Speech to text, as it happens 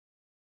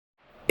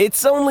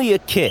It's only a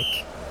kick,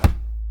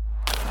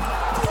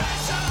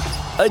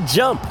 a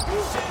jump,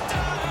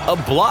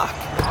 a block.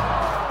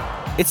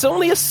 It's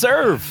only a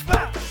serve.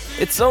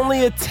 It's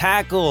only a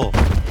tackle,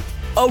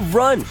 a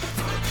run.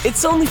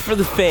 It's only for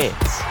the fans.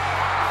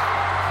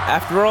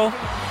 After all,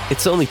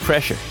 it's only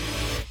pressure.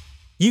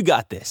 You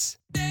got this.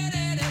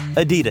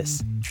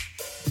 Adidas.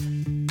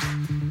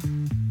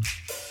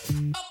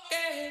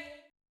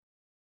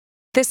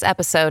 This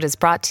episode is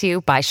brought to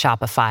you by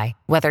Shopify.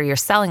 Whether you're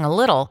selling a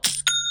little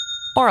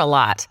or a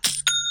lot,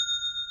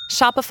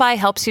 Shopify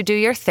helps you do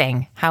your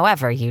thing,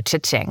 however you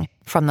cha-ching.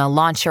 From the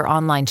launch your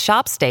online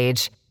shop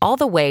stage, all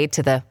the way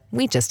to the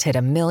we just hit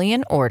 1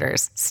 million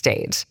orders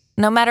stage.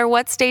 No matter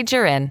what stage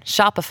you're in,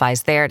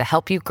 Shopify's there to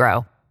help you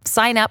grow.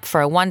 Sign up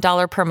for a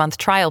 $1 per month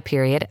trial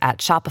period at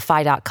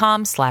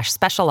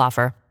shopify.com/special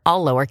offer,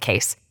 all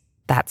lowercase.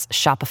 That's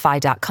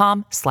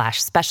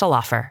shopify.com/special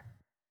offer.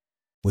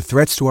 With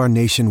threats to our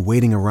nation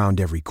waiting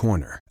around every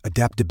corner,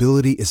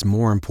 adaptability is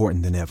more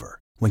important than ever.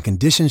 When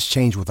conditions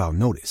change without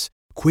notice,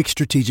 quick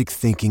strategic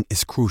thinking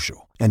is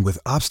crucial. And with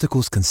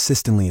obstacles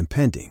consistently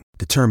impending,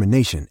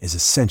 determination is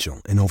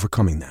essential in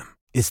overcoming them.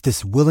 It's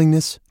this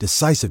willingness,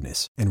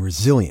 decisiveness, and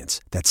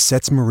resilience that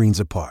sets Marines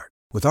apart.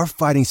 With our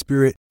fighting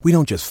spirit, we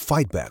don't just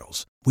fight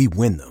battles, we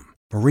win them.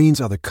 Marines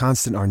are the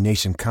constant our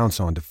nation counts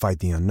on to fight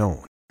the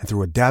unknown. And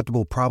through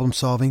adaptable problem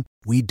solving,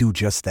 we do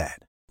just that.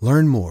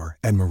 Learn more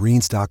at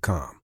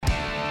marines.com.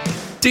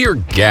 Dear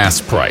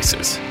gas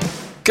prices,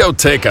 go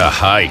take a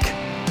hike.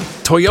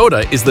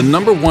 Toyota is the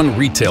 #1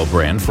 retail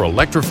brand for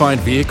electrified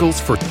vehicles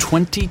for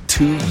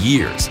 22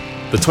 years.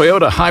 The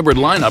Toyota hybrid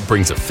lineup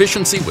brings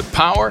efficiency with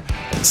power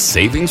and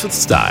savings with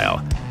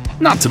style.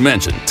 Not to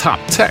mention top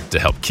tech to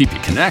help keep you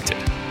connected.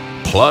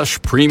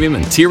 Plush premium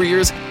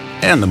interiors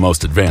and the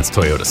most advanced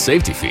Toyota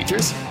safety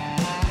features.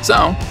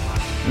 So,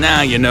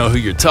 now you know who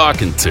you're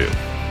talking to.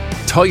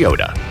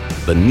 Toyota,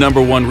 the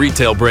 #1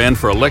 retail brand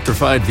for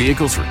electrified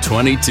vehicles for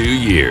 22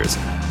 years,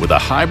 with a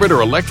hybrid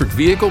or electric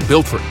vehicle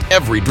built for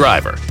every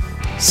driver.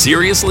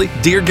 Seriously,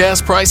 dear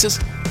gas prices?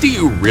 Do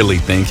you really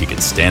think you can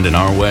stand in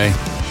our way?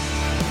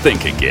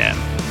 Think again.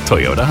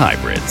 Toyota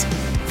Hybrids.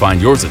 Find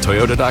yours at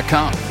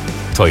toyota.com.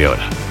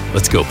 Toyota,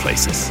 let's go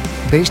places.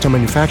 Based on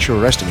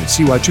manufacturer estimates,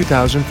 CY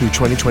 2000 through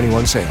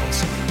 2021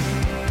 sales.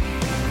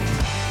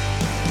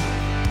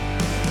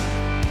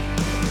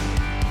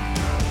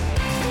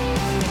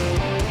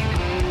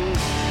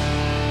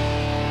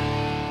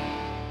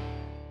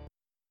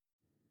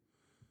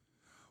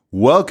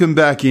 Welcome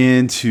back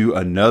into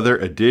another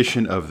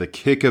edition of the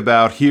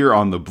Kickabout here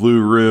on the Blue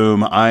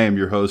Room. I am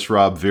your host,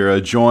 Rob Vera,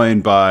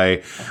 joined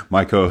by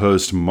my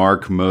co-host,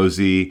 Mark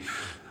Mosey.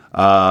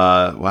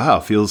 Wow,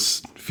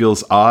 feels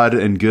odd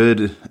and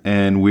good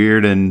and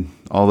weird and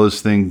all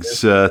those things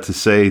to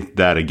say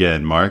that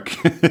again, Mark.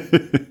 Yeah,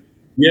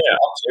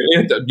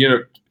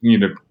 absolutely. You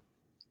know,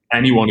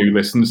 anyone who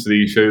listens to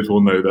these shows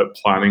will know that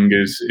planning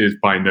is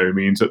by no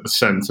means at the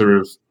center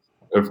of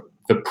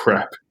the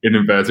prep in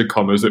inverted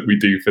commas that we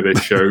do for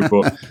this show.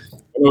 But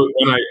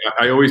when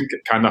I always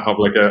kind of have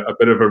like a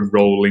bit of a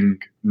rolling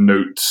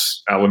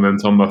notes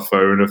element on my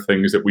phone of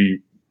things that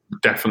we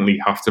definitely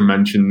have to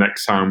mention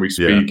next time we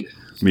speak. Yeah,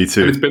 me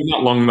too. And it's been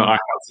that long that I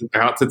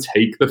had to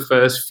take the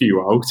first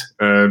few out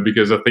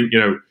because I think,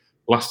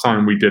 last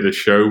time we did a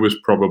show was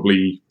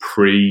probably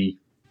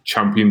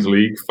pre-Champions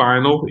League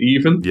final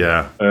even.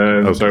 Yeah.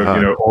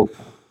 All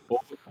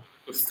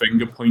the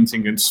finger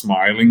pointing and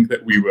smiling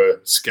that we were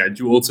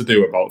scheduled to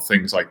do about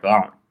things like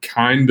that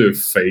kind of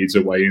fades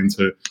away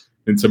into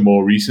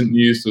more recent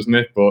news, doesn't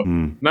it? But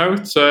no,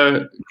 it's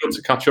good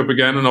to catch up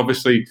again. And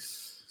obviously,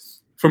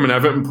 from an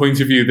Everton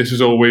point of view, this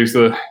is always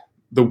the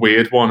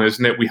weird one,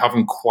 isn't it? We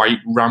haven't quite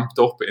ramped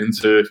up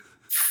into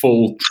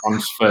full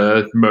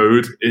transfer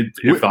mode.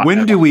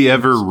 When do we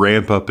ever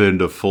ramp up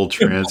into full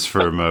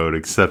transfer mode?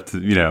 Except,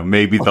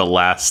 maybe the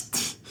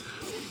last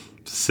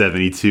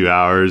 72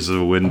 hours of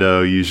a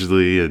window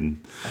usually.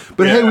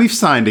 But hey, we've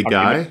signed a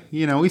guy.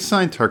 We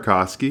signed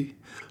Tarkowski.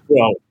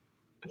 Well,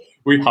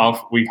 we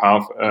have.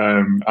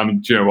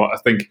 And do you know what? I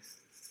think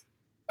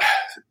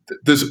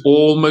there's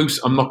almost,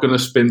 I'm not going to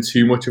spin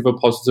too much of a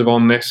positive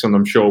on this, and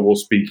I'm sure we'll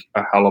speak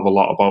a hell of a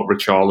lot about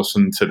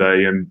Richarlison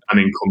today and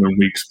in coming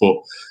weeks, but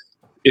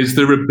is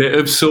there a bit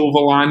of silver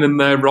lining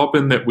there,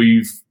 Robin, that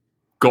we've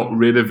got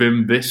rid of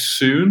him this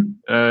soon?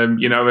 I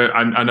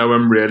know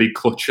I'm really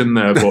clutching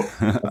there, but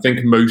I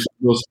think most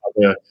of us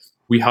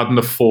had an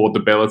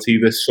affordability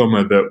this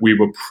summer that we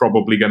were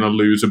probably going to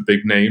lose a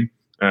big name.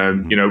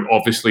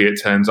 Obviously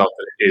it turns out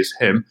that it is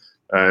him.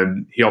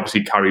 He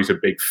obviously carries a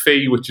big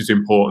fee, which is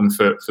important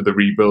for the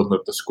rebuilding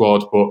of the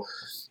squad. But,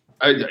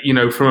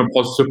 from a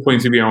positive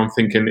point of view, I'm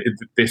thinking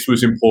this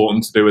was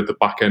important to do at the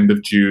back end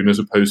of June as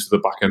opposed to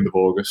the back end of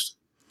August.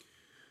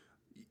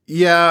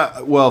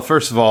 Yeah, well,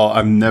 first of all,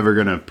 I'm never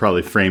going to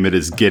probably frame it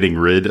as getting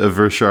rid of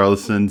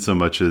Richarlison so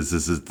much as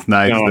it's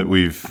nice that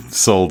we've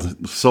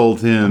sold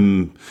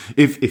him.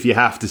 If you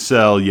have to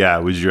sell,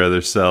 would you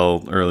rather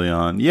sell early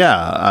on?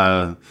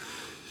 Yeah.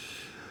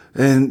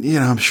 And,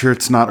 I'm sure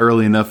it's not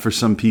early enough for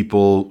some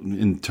people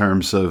in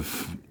terms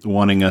of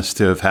wanting us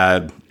to have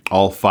had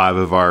all 5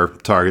 of our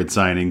target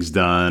signings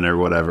done or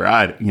whatever.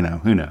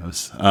 Who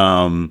knows?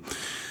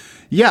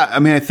 Yeah, I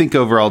mean, I think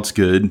overall it's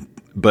good.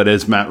 But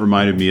as Matt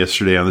reminded me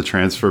yesterday on the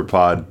transfer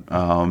pod,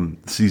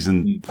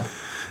 season,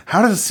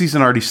 how does the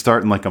season already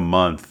start in like a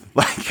month?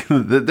 Like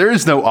there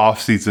is no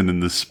off season in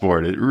this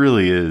sport. It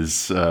really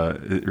is.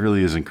 It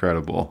really is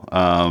incredible.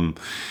 When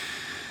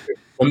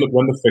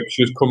the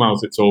fixtures come out,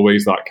 it's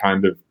always that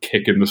kind of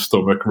kick in the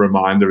stomach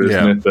reminder,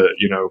 isn't it? That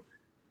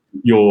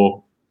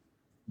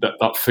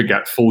that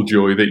forgetful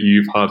joy that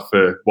you've had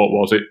for, what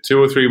was it,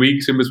 2 or 3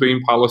 weeks in between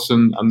Palace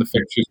and the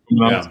fixtures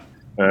coming out.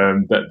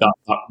 That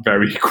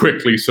very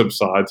quickly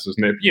subsides,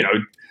 doesn't it?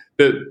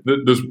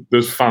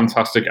 There's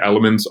fantastic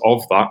elements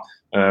of that,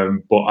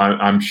 but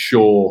I'm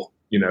sure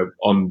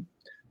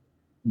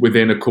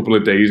within a couple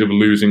of days of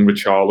losing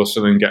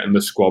Richarlison and getting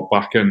the squad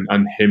back and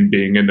him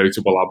being a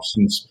notable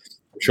absence,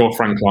 I'm sure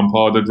Frank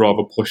Lampard would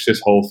rather push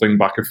this whole thing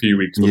back a few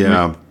weeks.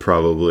 Yeah,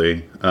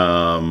 probably.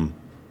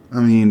 I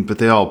mean, but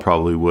they all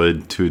probably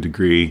would to a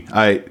degree.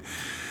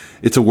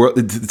 It's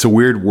a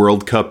weird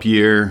World Cup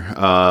year.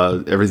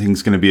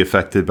 Everything's going to be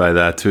affected by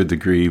that to a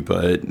degree,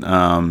 but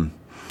I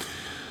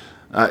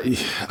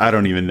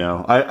don't even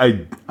know. I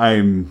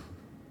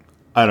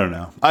don't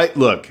know.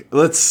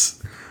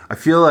 I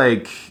feel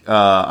like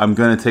I'm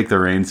going to take the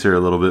reins here a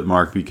little bit,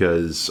 Mark,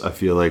 because I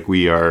feel like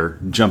we are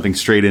jumping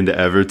straight into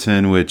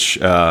Everton, which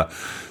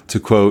to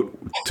quote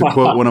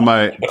one of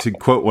my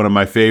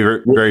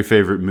very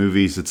favorite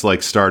movies, it's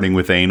like starting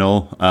with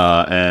anal,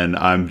 and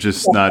I'm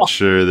just not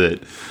sure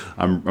that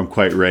I'm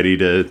quite ready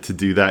to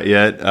do that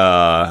yet.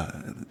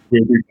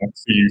 We'll be back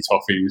for you,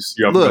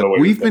 Toffees. Look,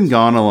 we've been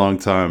gone a long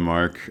time,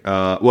 Mark.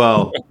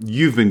 Well,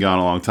 you've been gone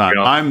a long time.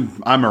 Yeah.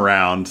 I'm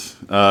around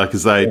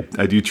because I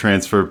do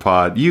transfer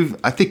pod.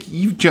 I think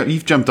you've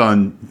jumped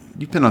on.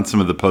 You've been on some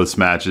of the post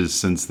matches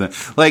since then.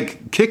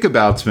 Like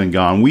Kickabout's been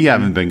gone. We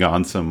haven't been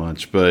gone so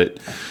much, but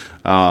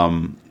now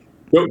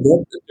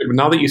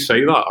that you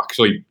say that,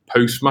 actually,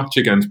 post match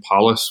against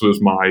Palace was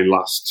my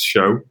last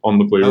show on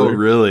the Blue Room. Oh,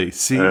 really?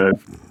 See,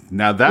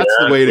 now that's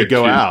the way to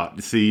go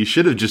out. See, you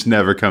should have just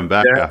never come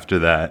back after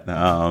that. There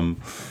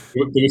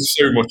was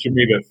so much of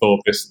me that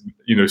thought this,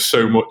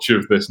 so much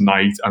of this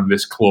night and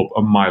this club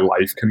and my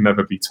life can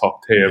never be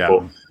topped here. Yeah.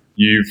 But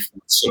you've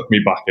sucked me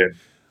back in.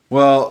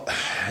 Well,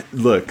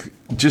 look,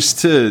 just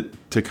to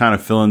kind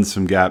of fill in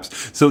some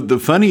gaps. So the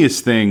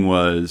funniest thing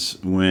was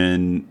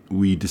when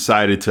we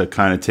decided to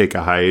kind of take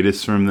a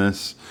hiatus from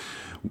this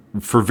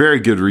for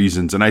very good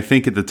reasons. And I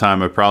think at the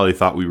time I probably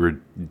thought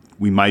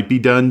we might be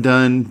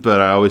done,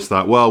 but I always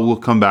thought, well, we'll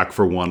come back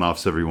for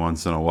one-offs every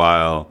once in a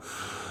while.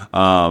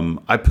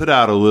 I put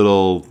out a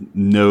little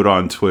note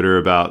on Twitter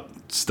about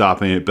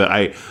stopping it, but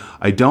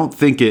I don't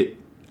think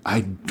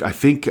I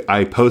think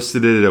I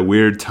posted it at a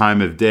weird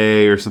time of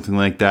day or something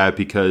like that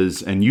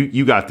because, and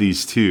you got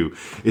these too.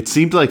 It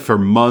seemed like for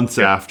months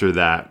after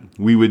that,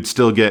 we would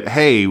still get,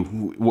 hey,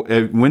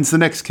 when's the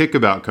next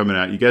Kickabout coming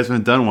out? You guys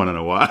haven't done one in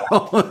a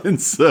while. And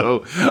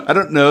so I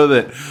don't know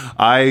that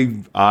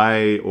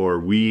I or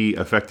we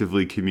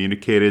effectively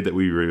communicated that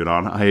we were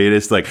on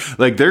hiatus. Like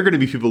there are going to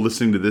be people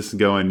listening to this and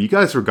going, you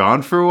guys were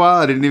gone for a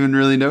while? I didn't even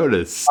really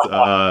notice.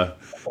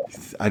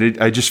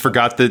 I just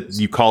forgot that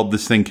you called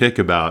this thing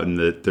Kickabout and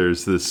that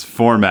there's this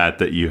format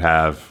that you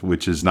have,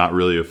 which is not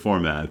really a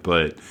format.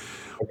 But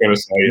I'm gonna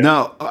say,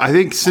 no, I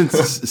think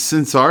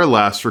since our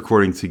last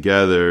recording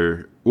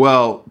together,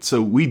 well,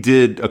 so we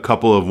did a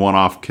couple of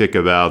one-off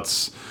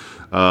Kickabouts.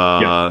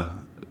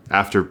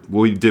 After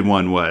we did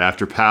one,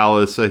 after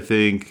Palace, I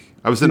think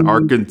I was in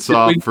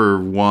Arkansas for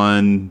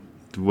one.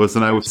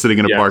 Wasn't I? Sitting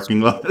in a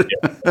parking lot.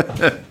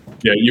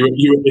 Yeah, you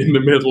were in the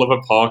middle of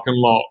a parking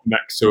lot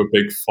next to a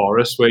big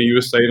forest where you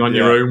were staying on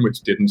your own,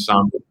 which didn't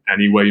sound in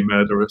any way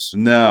murderous.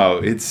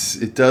 No,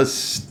 it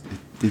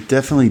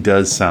definitely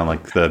does sound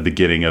like the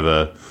beginning of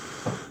a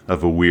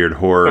weird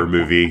horror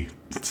movie,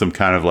 some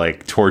kind of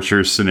like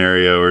torture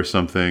scenario or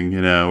something,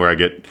 where I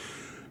get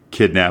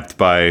kidnapped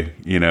by,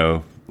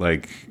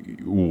 like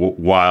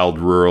wild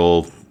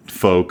rural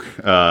folk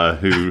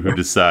who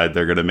decide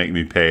they're going to make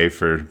me pay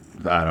for,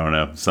 I don't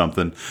know,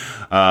 something.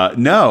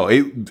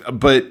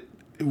 But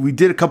we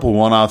did a couple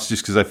one-offs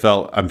just because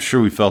I'm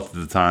sure we felt at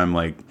the time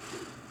like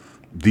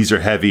these are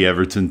heavy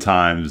Everton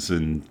times,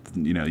 and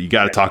you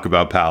got to talk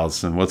about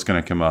Palace and what's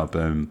going to come up.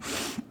 And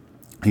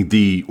I think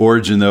the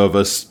origin though of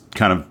us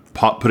kind of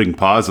putting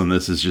pause on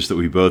this is just that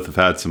we both have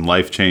had some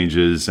life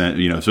changes, and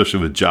especially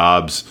with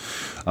jobs.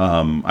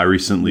 I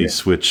recently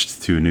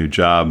switched to a new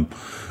job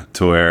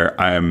to where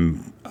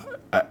I'm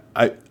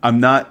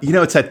not,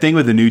 it's that thing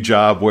with a new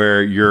job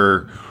where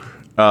you're,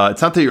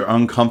 it's not that you're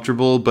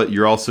uncomfortable, but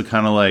you're also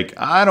kind of like,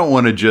 I don't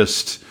want to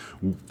just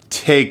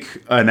take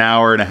an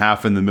hour and a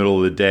half in the middle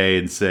of the day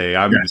and say,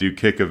 I'm going to do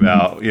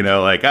Kickabout,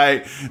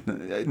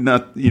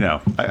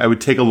 I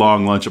would take a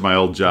long lunch at my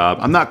old job.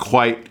 I'm not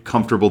quite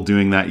comfortable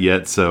doing that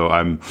yet. So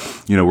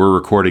we're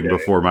recording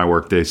before my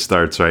workday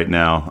starts right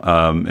now.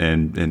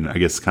 And I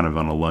guess kind of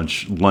on a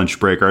lunch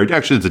break, or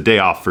actually it's a day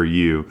off for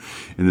you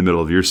in the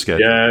middle of your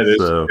schedule. Yeah, it is.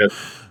 So,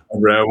 a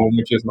rare one,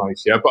 which is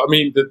nice. Yeah, but I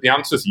mean, the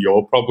answer to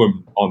your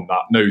problem on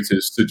that note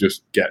is to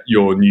just get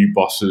your new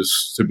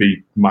bosses to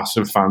be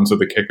massive fans of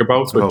the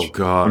Kickabout. Which Oh,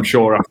 God. I'm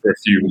sure after a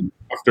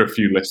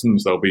few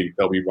listens, they'll be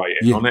right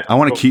in on it. I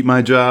want to keep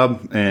my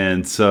job,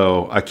 and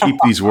so I keep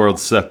these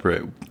worlds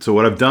separate. So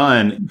what I've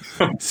done,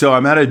 so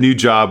I'm at a new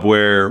job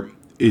where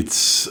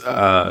it's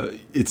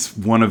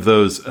one of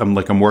those.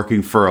 I'm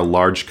working for a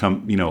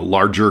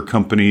larger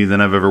company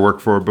than I've ever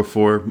worked for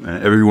before.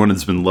 And everyone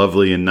has been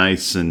lovely and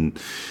nice, and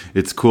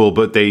it's cool.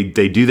 But they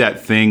do that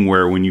thing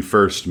where when you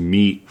first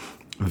meet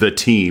the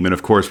team, and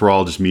of course we're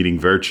all just meeting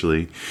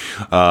virtually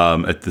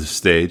at this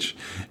stage.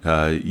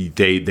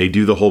 They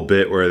do the whole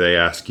bit where they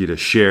ask you to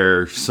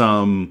share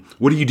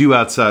what do you do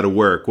outside of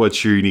work?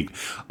 What's your unique?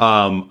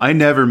 I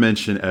never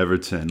mention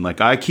Everton. Like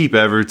I keep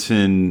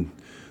Everton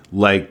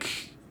like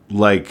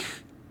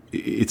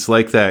it's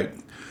like that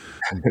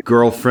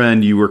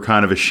girlfriend you were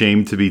kind of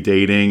ashamed to be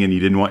dating and you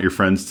didn't want your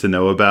friends to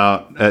know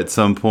about at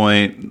some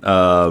point.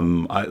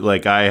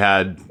 I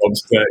had.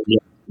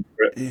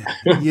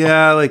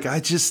 Yeah, like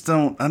I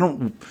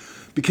don't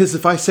because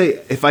if I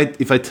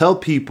tell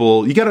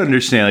people, you got to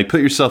understand, like put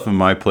yourself in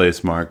my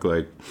place, Mark,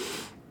 like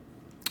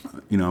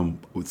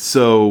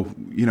so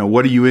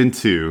what are you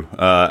into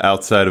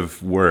outside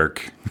of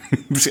work?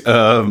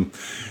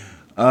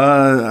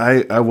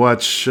 I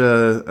watch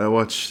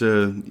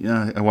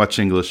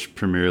English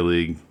Premier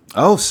League.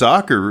 Oh,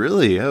 soccer,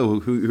 really? Oh,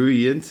 who are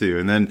you into?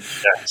 And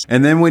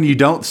then when you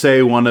don't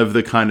say one of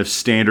the kind of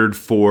standard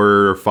 4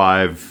 or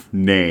 5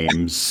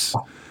 names,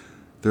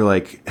 they're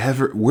like,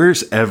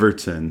 where's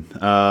Everton?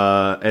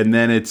 And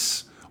then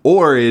it's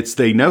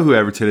they know who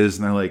Everton is,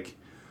 and they're like,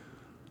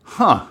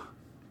 huh,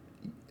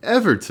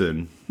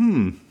 Everton.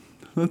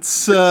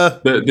 That's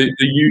the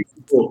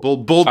usual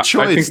bold choice.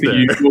 I think the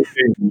usual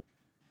thing.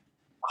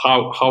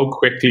 How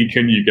quickly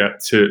can you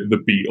get to the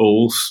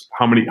Beatles?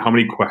 How many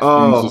questions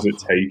does it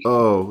take?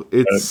 Oh,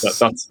 it's that's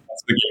the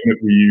game that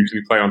we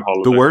usually play on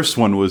holiday. The worst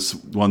one was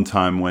one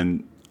time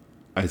when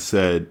I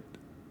think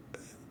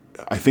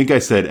I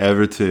said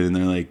Everton, and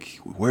they're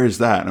like, "Where's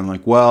that?" And I'm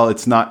like, "Well,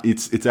 it's not.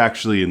 It's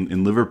actually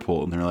in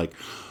Liverpool." And they're like,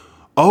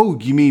 "Oh,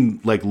 you mean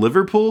like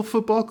Liverpool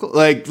Football Club?"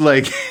 Like,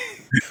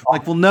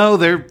 well, no,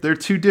 they're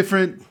two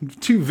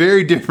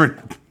very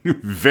different.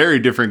 Very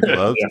different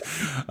clubs.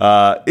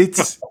 Yeah.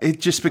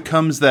 It just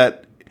becomes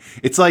that.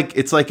 It's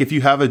like if you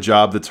have a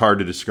job that's hard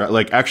to describe.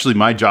 Like actually,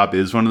 my job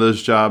is one of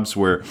those jobs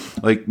where,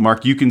 like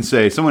Mark, you can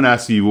say someone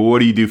asks you, "Well, what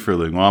do you do for a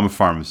living?" "Well, I'm a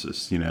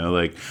pharmacist."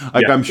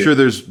 I'm sure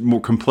there's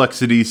more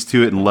complexities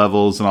to it and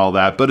levels and all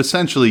that, but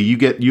essentially,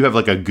 you have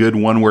like a good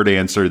one-word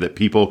answer that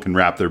people can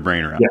wrap their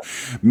brain around. Yeah.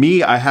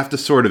 Me, I have to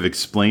sort of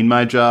explain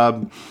my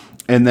job.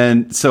 And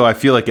then, so I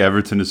feel like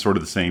Everton is sort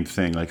of the same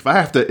thing. Like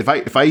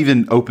if I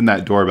even open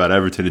that door about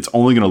Everton, it's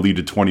only going to lead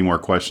to 20 more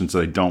questions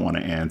that I don't want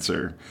to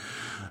answer.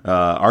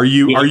 Are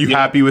you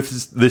happy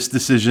with this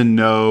decision?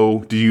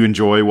 No. Do you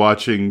enjoy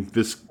watching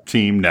this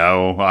team?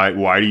 No.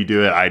 Why do you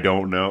do it? I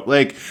don't know.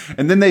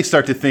 And then they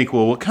start to think,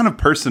 well, what kind of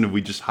person have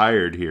we just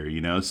hired here?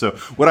 So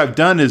what I've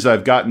done is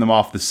I've gotten them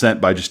off the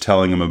scent by just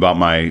telling them about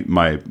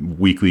my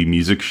weekly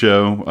music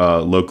show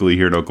locally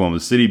here in Oklahoma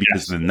City,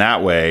 because in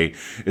that way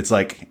it's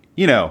like,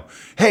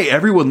 hey,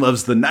 everyone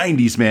loves the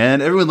 90s,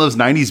 man. Everyone loves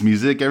 90s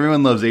music.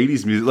 Everyone loves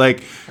 80s music.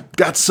 Like,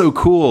 that's so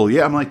cool.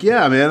 Yeah, I'm like,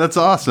 yeah, man, that's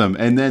awesome.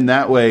 And then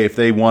that way, if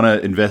they want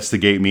to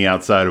investigate me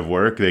outside of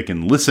work, they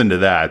can listen to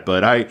that.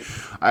 But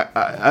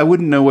I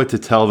wouldn't know what to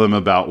tell them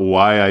about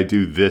why I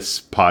do this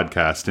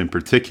podcast in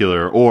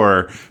particular,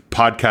 or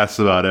podcasts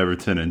about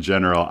Everton in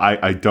general.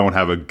 I don't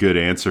have a good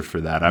answer for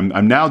that.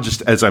 I'm now,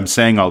 just as I'm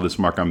saying all this,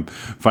 Mark, I'm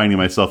finding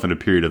myself in a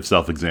period of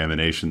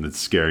self-examination that's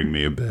scaring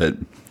me a bit.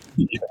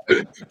 Yeah.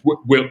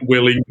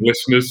 Willing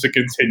listeners to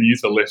continue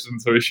to listen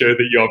to a show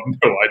that you have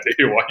no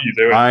idea what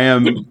you're doing.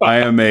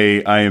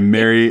 I am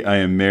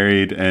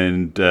married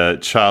and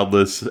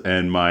childless,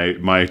 and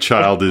my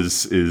child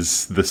is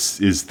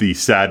the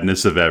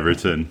sadness of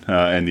Everton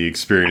and the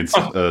experience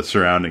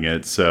surrounding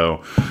it.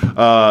 So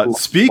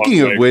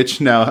speaking of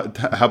which, now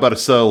how about a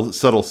subtle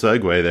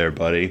segue there,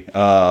 buddy?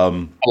 I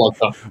like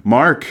that.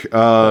 Mark,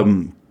 I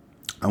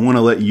want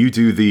to let you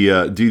do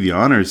the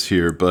honors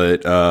here,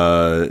 but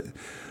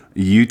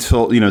you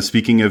told,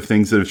 speaking of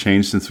things that have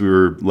changed since we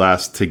were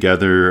last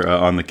together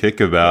on the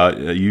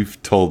Kickabout,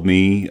 you've told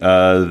me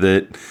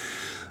that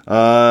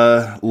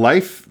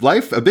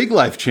a big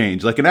life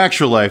change, like an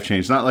actual life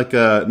change, not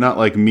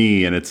like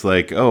me, and it's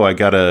like, oh, I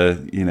got a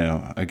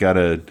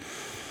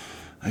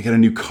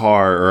new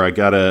car, or I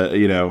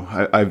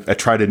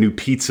tried a new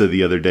pizza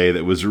the other day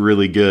that was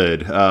really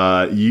good.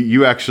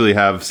 You actually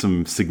have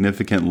some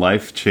significant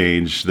life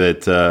change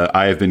that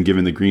I have been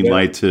given the green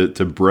light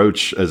to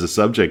broach as a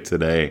subject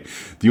today.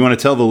 Do you want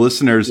to tell the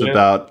listeners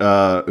about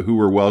who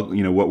we're what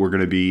we're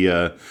going to be,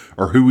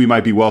 or who we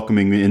might be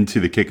welcoming into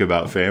the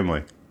Kickabout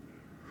family?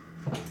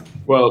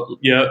 Well,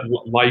 yeah,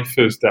 life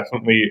has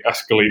definitely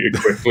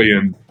escalated quickly,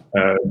 and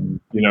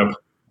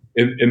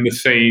In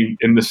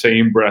the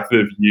same breath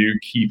of you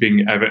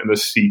keeping Everton a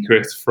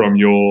secret from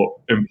your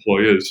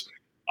employers,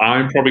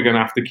 I'm probably going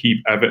to have to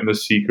keep Everton a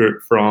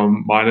secret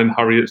from mine and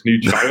Harriet's new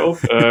child,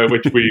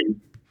 which we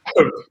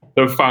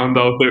have found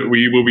out that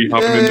we will be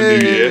having in the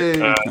new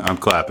year. I'm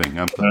clapping.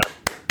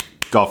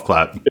 Golf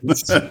clap.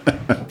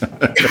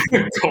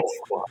 Golf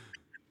clap.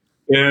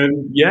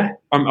 Yeah,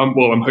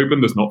 I'm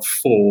hoping there's not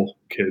 4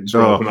 kids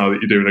now that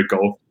you're doing a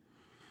golf.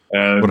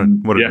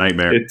 What a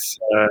nightmare.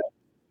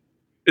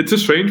 It's a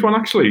strange one,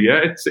 actually.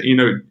 Yeah, it's,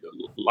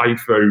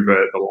 life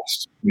over the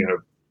last,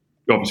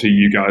 obviously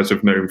you guys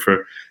have known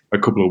for a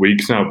couple of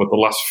weeks now, but the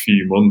last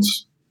few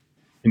months,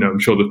 I'm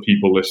sure there's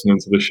people listening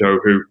to the show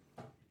who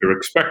are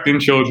expecting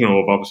children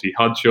or have obviously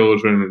had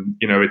children,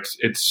 and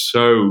it's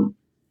so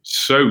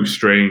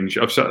strange.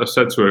 I've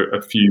said to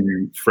a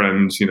few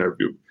friends,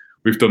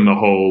 we've done the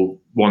whole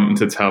wanting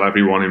to tell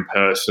everyone in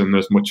person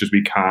as much as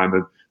we can,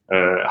 and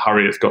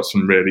Harriet's got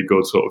some really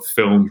good sort of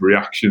filmed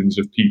reactions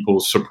of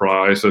people's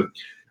surprise. And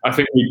I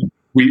think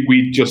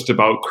we just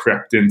about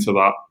crept into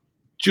the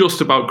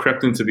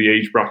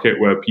age bracket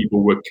where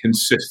people were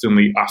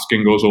consistently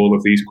asking us all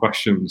of these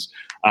questions,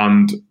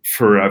 and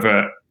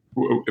forever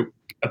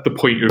at the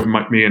point of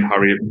me and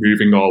Harriet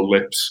moving our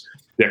lips,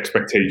 the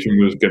expectation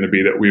was going to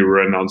be that we were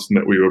announcing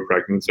that we were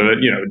pregnant. So,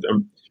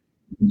 I'm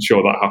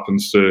sure that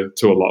happens to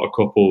a lot of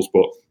couples,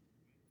 but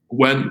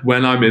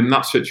when I'm in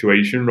that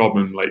situation,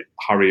 Robin, like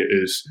Harriet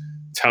is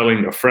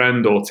telling a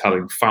friend or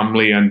telling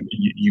family, and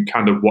you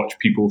kind of watch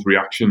people's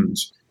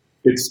reactions,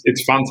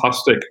 it's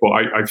fantastic. But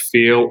I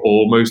feel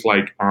almost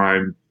like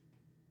I'm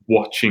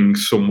watching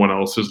someone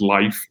else's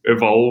life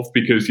evolve,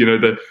 because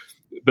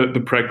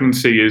the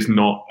pregnancy is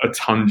not a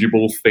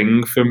tangible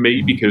thing for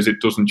me, because it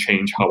doesn't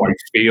change how I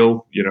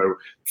feel,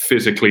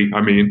 physically.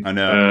 I mean, I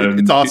know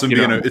it's awesome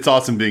it's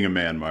awesome being a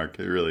man, Mark.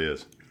 It really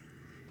is.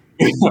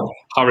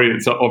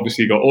 Harriet's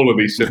obviously got all of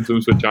these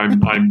symptoms, which I'm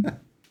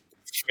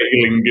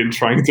failing in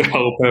trying to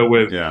help her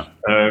with. Yeah.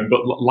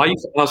 But life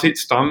as it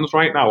stands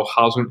right now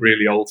hasn't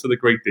really altered a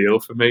great deal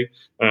for me.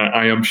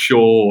 I am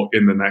sure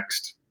in the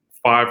next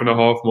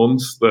 5.5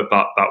 months that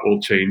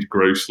will change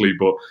grossly.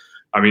 But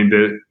I mean,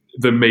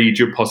 the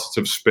major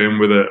positive spin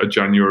with a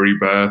January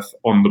birth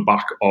on the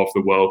back of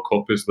the World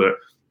Cup is that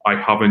I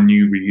have a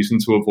new reason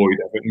to avoid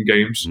Everton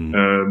games,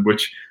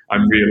 which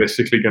I'm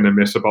realistically going to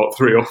miss about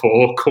 3 or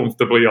 4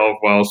 comfortably of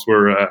whilst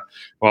we're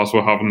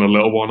having a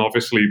little one,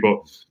 obviously. But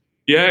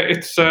yeah,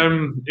 it's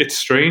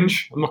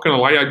strange. I'm not going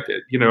to lie.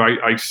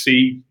 I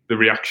see the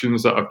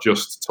reactions that I've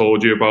just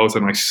told you about,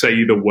 and I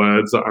say the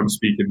words that I'm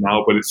speaking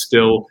now, but it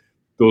still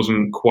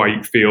doesn't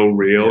quite feel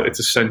real. Yeah. It's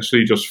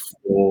essentially just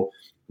 4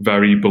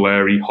 very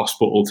blurry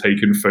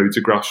hospital-taken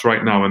photographs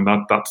right now, and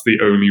that's the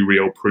only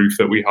real proof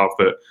that we have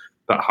that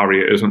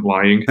Harriet isn't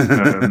lying.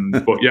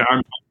 But yeah,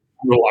 I'm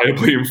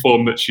reliably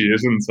informed that she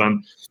isn't,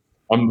 and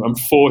I'm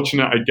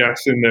fortunate, I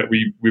guess, in that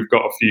we've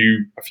got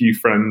a few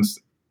friends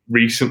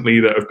recently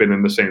that have been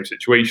in the same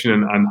situation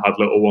and had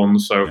little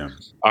ones. So yeah.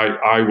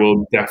 I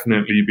will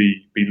definitely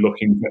be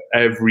looking for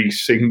every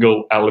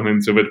single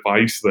element of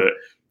advice that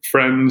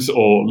friends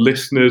or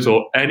listeners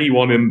or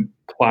anyone in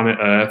planet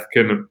Earth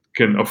can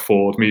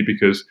afford me,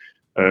 because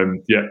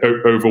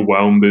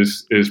overwhelmed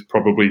is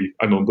probably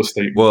an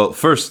understatement. Well,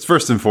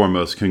 first and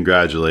foremost,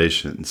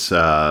 congratulations.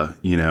 I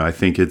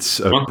think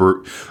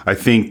I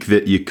think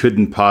that you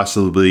couldn't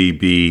possibly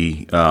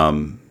be,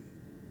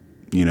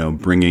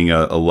 bringing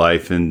a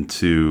life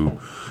into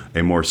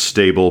a more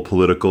stable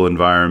political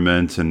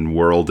environment and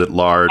world at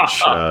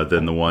large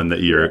than the one that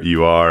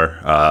you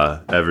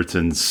are.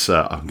 Everton's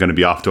going to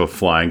be off to a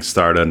flying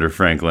start under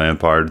Frank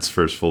Lampard's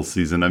first full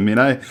season. I mean,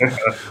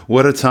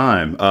 what a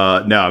time.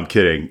 No, I'm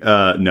kidding.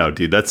 No,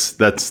 dude,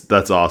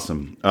 that's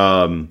awesome.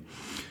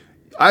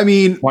 I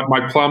mean,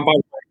 my plan by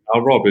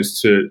now, Rob, is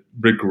to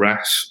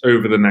regress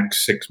over the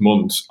next 6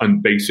 months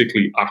and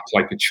basically act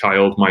like a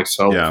child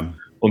myself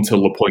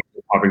until the point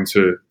of having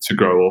to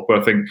grow up.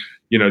 I think,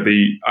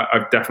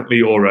 I've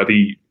definitely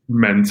already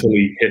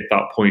mentally hit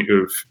that point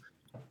of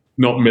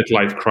not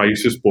midlife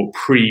crisis, but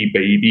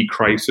pre-baby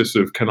crisis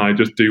of, can I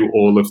just do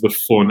all of the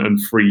fun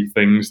and free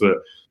things that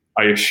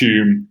I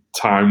assume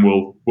time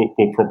will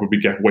probably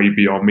get way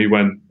beyond me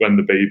when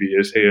the baby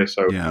is here.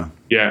 So I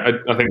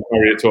think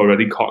Harriet's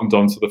already cottoned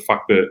on to the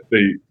fact that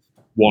the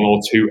 1 or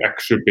 2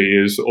 extra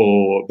beers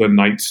or the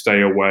night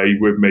stay away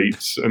with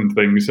mates and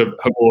things have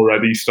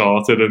already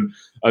started, and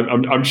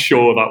I'm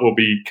sure that will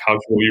be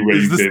casually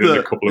raised in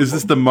a couple of months.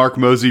 This the Mark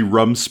Mosey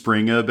rum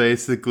springer,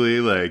 basically?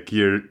 Like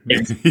you're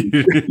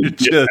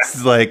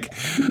just like,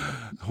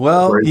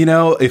 well,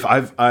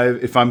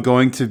 if I'm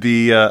going to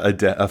be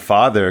a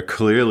father,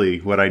 clearly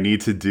what I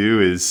need to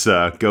do is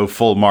go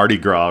full Mardi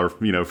Gras,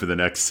 for the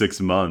next 6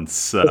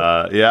 months.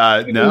 Look.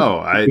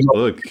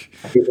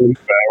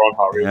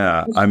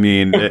 Yeah, I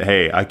mean,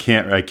 hey, I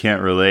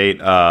can't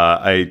relate.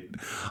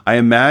 I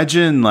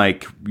imagine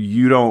like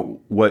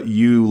what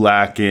you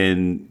lack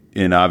in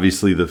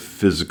obviously the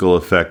physical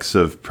effects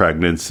of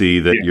pregnancy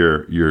that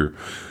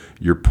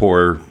your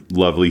poor,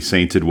 lovely,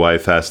 sainted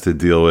wife has to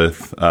deal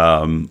with.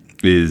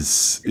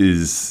 Is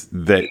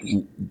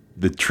that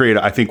the trade?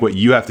 I think what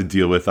you have to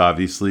deal with,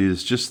 obviously,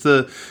 is just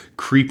the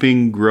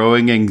creeping,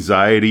 growing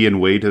anxiety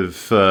and weight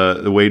of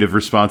the weight of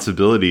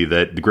responsibility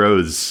that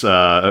grows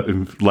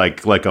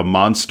like a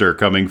monster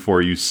coming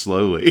for you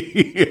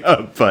slowly.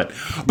 but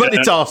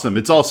it's awesome.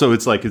 It's also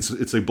it's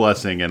a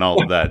blessing and all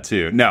of that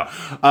too. No,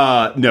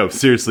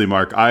 seriously,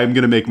 Mark, I'm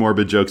gonna make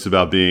morbid jokes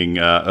about being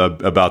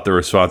about the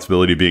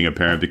responsibility of being a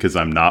parent because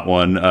I'm not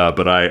one.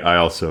 But I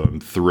also am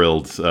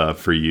thrilled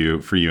for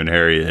you and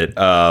Harriet.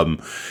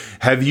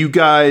 Have you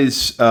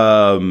guys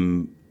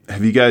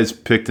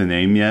picked a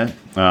name yet?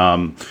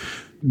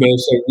 No,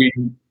 so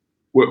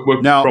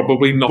we're now,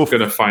 probably not going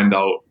to find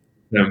out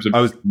in terms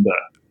of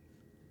that.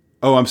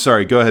 Oh, I'm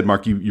sorry. Go ahead,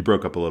 Mark. You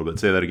broke up a little bit.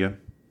 Say that again.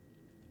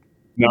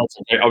 No, it's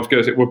okay. I was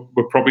going to say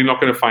we're probably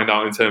not going to find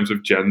out in terms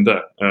of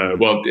gender.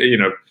 Well,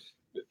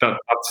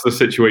 that's the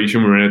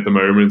situation we're in at the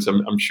moment.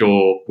 I'm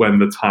sure when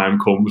the time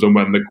comes and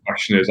when the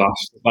question is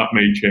asked, that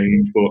may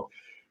change. But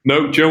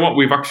no, do you know what?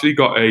 We've actually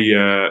got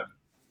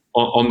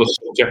on the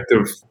subject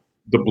of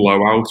the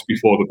blowout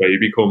before the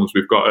baby comes,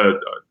 we've got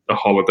a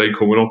holiday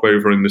coming up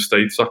over in the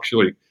States,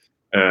 actually.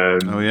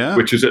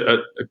 Which is a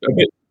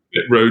bit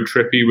road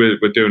trippy. We're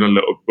doing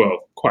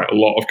quite a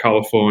lot of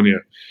California.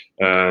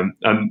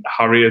 And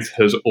Harriet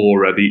has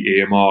already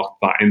earmarked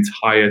that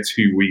entire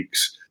 2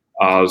 weeks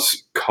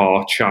as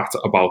car chat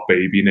about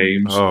baby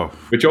names,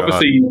 which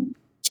obviously,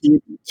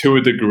 to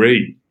a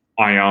degree,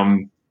 I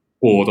am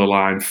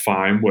borderline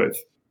fine with.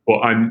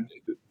 But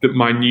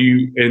my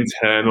new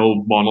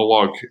internal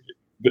monologue,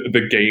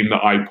 the game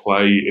that I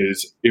play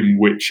is in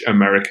which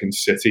American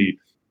city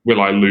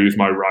will I lose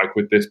my rag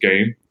with this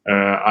game?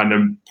 And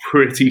I'm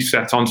pretty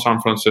set on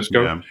San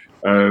Francisco. Yeah.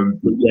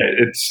 But yeah,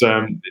 it's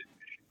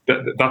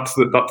that's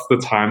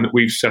the time that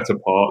we've set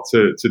apart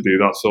to do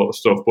that sort of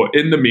stuff. But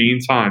in the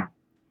meantime,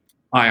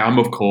 I am,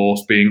 of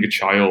course, being a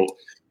child,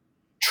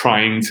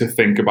 trying to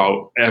think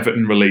about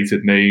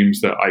Everton-related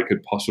names that I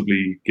could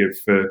possibly give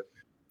for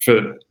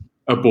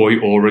a boy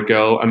or a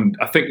girl. And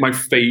I think my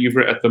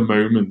favourite at the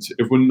moment,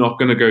 if we're not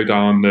going to go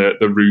down the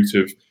route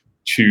of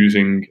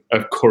choosing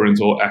a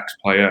current or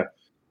ex-player,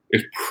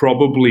 is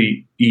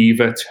probably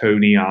Eva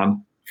Tony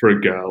Ann for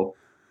a girl.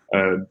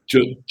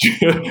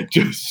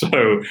 Just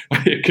so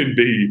it can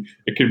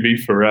be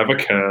forever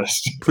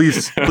cursed.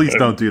 Please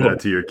don't do that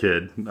to your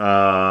kid.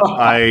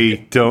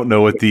 I don't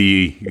know what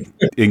the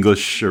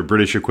English or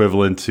British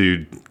equivalent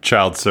to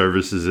child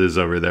services is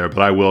over there, but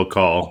I will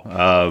call.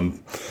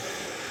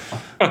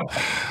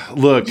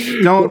 Look,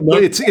 don't.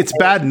 It's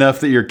bad enough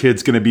that your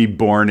kid's going to be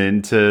born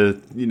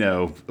into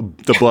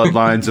the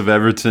bloodlines of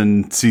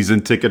Everton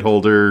season ticket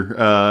holder.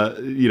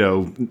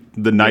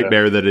 The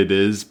nightmare that it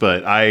is.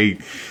 But I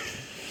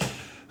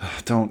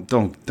don't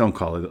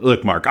call it.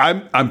 Look, Mark,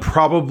 I'm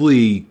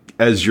probably,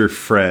 as your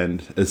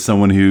friend, as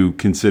someone who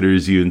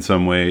considers you in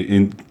some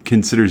way,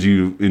 considers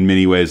you in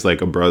many ways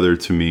like a brother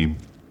to me.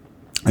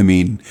 I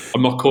mean,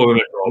 I'm not calling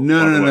it wrong.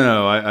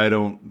 No. I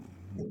don't.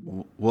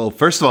 Well,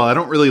 first of all, I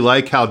don't really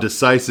like how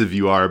decisive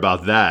you are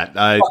about that.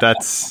 That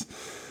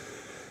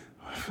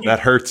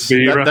hurts.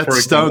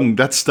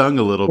 That stung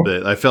a little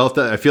bit. I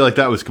feel like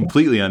that was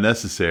completely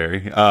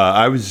unnecessary.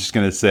 I was just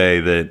going to say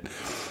that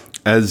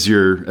as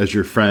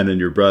your friend and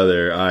your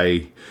brother,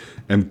 I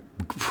am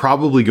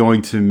probably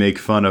going to make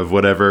fun of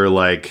whatever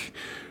like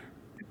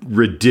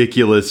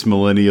ridiculous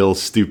millennial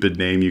stupid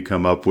name you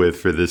come up with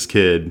for this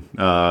kid.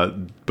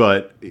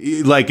 But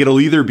like it'll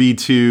either be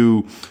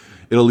too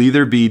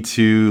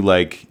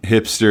like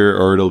hipster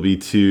or it'll be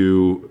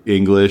too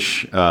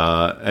English.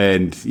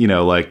 And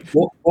like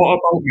what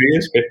about me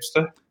as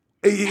hipster?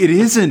 It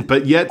isn't,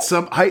 but yet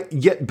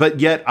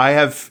I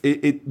have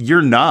it.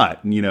 You're not,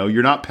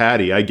 you're not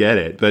Patty. I get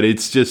it, but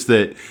it's just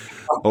that,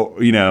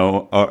 or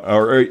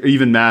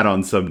even Matt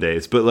on some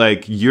days. But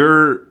like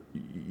I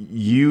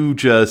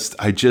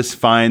just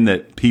find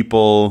that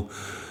people,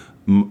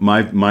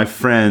 my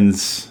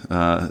friends,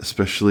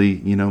 especially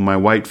my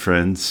white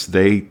friends,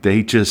 they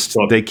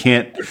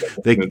can't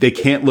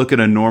look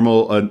at a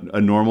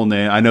normal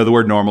name. I know the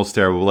word normal is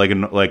terrible,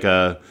 like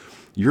a.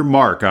 You're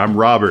Mark. I'm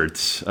Robert.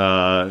 We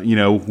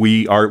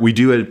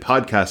do a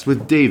podcast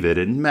with David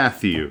and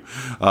Matthew.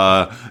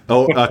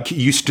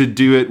 Used to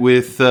do it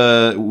with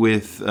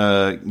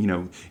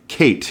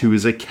Kate, who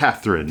is a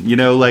Catherine.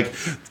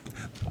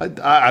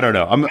 I don't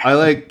know. I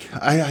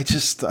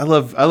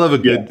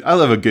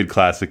love a good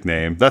classic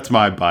name. That's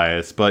my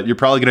bias. But you're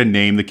probably gonna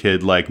name the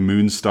kid like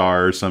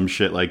Moonstar or some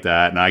shit like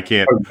that, and I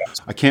can't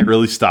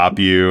really stop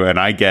you. And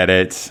I get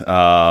it.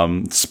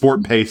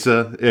 Sport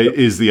Pesa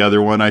is the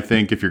other one. I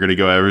think if you're gonna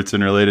go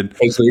Everton related,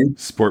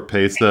 Sport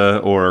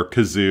Pesa or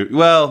Kazoo.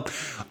 Well,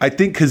 I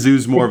think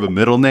Kazoo's more of a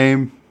middle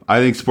name. I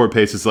think Sport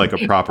Pace is like a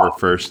proper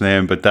first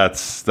name, but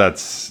that's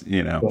or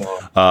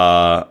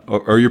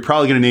you're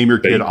probably going to name your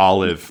kid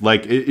Olive.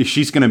 Like if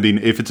she's going to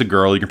be, if it's a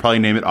girl, you can probably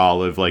name it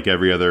Olive, like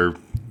every other.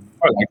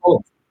 I like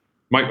Olive.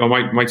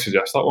 I might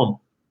suggest that one.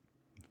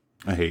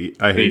 I hate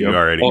you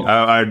already.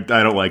 I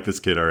don't like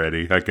this kid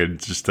already. I could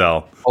just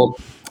tell.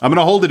 I'm going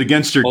to hold it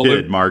against your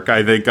kid, Mark.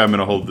 I think I'm going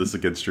to hold this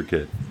against your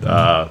kid.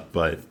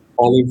 But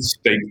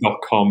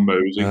Olivesteak.com,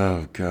 Mosey.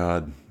 Oh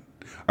God.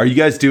 Are you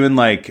guys doing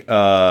like?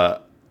 So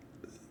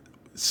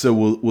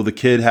will the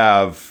kid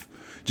have?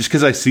 Just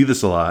because I see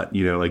this a lot,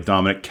 like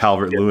Dominic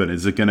Calvert-Lewin,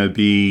 is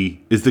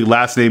the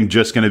last name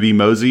just going to be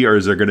Mosey, or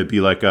is there going to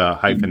be like a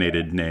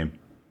hyphenated name?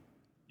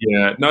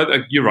 Yeah, no,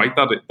 you're right.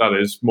 That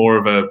is more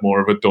of a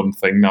done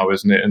thing now,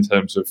 isn't it? In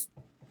terms of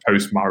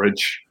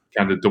post-marriage,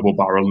 kind of double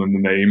barreling the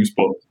names,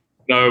 but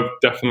no,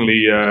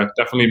 definitely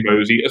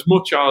Mosey. As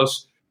much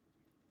as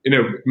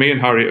me and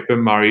Harriet have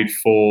been married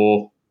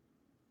for.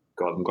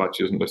 God, I'm glad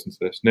she doesn't listen to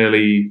this.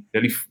 Nearly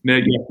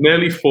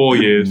 4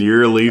 years.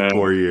 Nearly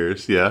 4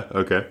 years. Yeah.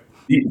 Okay.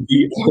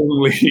 The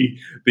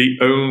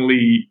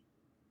only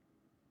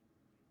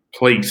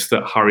place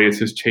that Harriet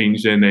has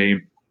changed her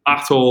name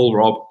at all,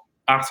 Rob,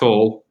 at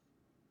all,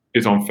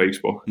 is on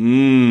Facebook.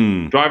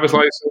 Driver's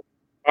license,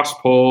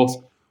 passport.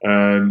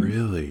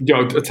 Really?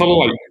 I tell her,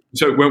 like,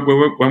 so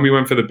when we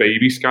went for the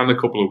baby scan a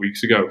couple of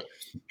weeks ago,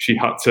 she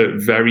had to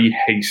very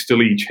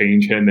hastily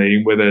change her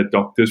name with her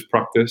doctor's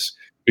practice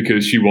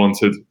because she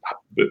wanted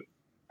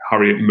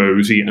Harriet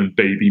Mosey and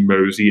baby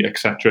Mosey,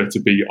 etc., to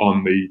be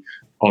on the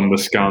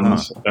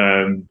scans.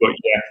 But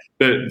yeah,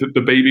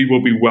 the baby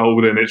will be well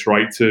within its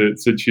right to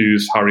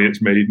choose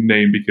Harriet's maiden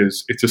name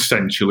because it's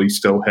essentially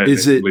still her name.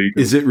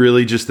 Is it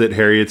really just that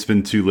Harriet's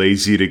been too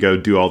lazy to go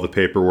do all the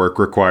paperwork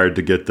required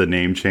to get the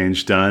name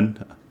change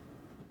done?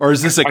 Or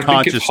is this a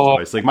conscious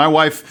choice? Like my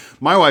wife,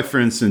 for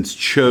instance,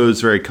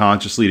 chose very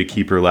consciously to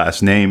keep her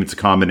last name. It's a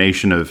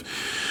combination of,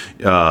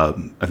 I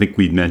think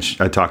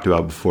I talked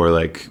about before,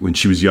 like when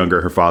she was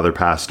younger, her father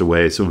passed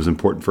away. So it was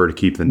important for her to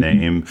keep the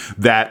name.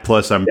 That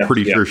plus I'm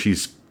pretty sure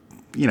she's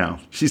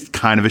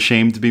kind of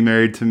ashamed to be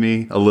married to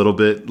me a little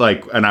bit,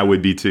 like, and I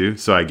would be too.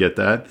 So I get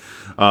that.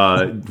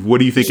 What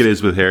do you think it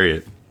is with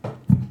Harriet? I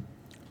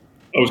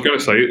was going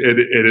to say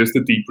it is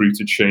the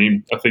deep-rooted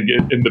shame. I think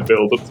in the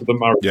build-up to the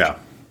marriage,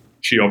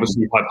 she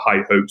obviously had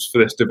high hopes for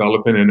this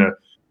developing in an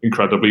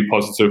incredibly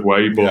positive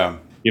way. But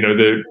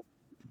the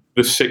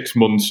 6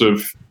 months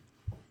of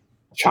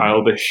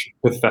childish,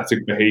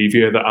 pathetic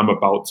behaviour that I'm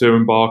about to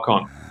embark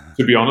on,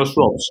 to be honest,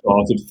 Rob,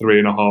 started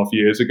 3.5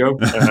 years ago.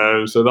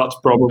 So that's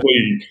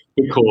probably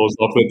the cause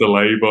of the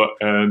delay. But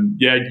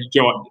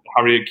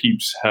Harriet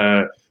keeps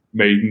her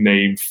maiden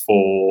name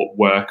for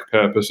work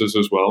purposes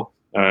as well.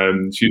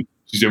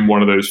 She's in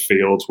one of those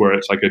fields where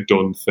it's like a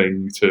done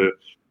thing to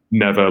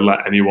never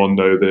let anyone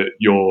know that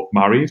you're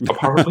married,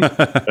 apparently.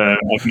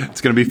 It's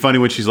going to be funny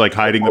when she's like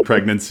hiding the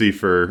pregnancy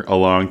for a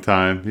long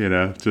time,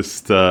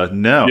 just, I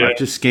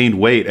just gained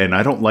weight and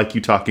I don't like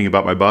you talking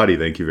about my body.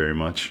 Thank you very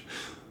much.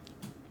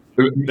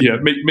 Yeah,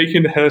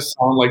 making her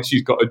sound like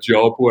she's got a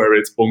job where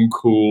it's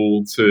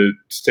uncool to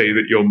say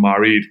that you're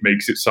married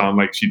makes it sound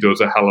like she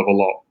does a hell of a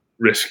lot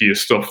riskier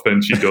stuff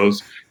than she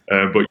does.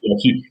 But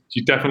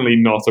she's definitely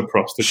not a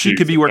prostitute. She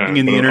could be working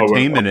in the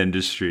entertainment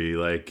industry.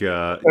 Like,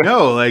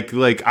 no,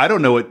 like I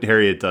don't know what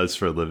Harriet does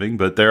for a living,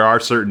 but there are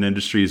certain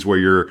industries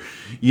where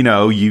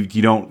you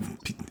don't.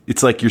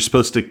 It's like you're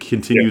supposed to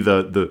continue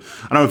the.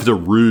 I don't know if it's a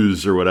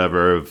ruse or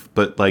whatever,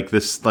 but like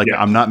this, like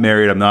I'm not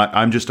married.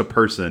 I'm just a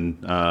person,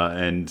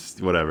 and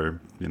whatever,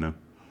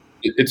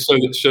 It's so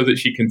that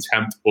she can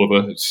tempt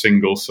other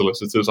single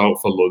solicitors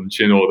out for lunch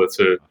in order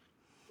to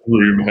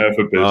groom her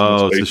for business.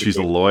 Oh, basically. So she's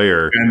a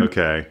lawyer. And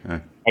okay.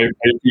 I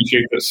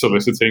appreciate that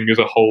soliciting is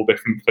a whole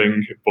different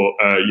thing, but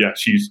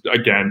she's,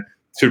 again,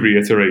 to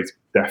reiterate,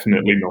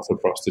 definitely not a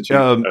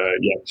prostitute.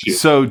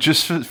 So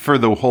just for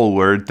the whole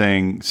word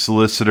thing,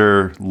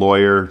 solicitor,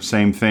 lawyer,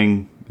 same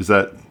thing? Is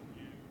that?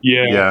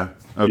 Yeah. Yeah.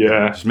 Okay.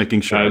 Yeah. Just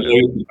making sure.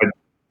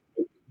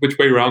 Which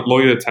way around?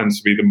 Lawyer tends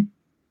to be the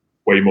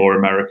way more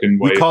American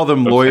way. We call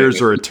them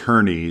lawyers or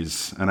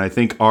attorneys, and I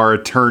think our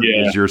attorney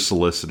is your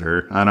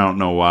solicitor. I don't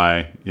know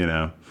why,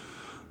 I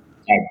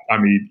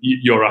mean,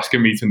 you're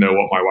asking me to know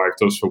what my wife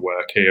does for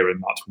work here,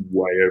 and that's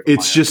way over.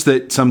 It's just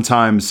that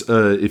sometimes,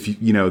 if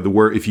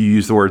you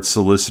use the word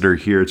solicitor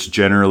here, it's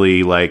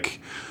generally like,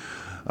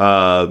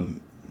 Rob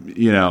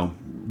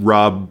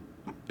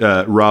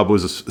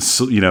was,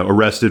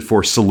 arrested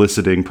for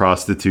soliciting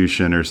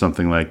prostitution or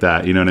something like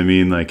that. You know what I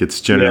mean? Like, it's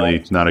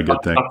generally not a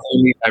good thing. That's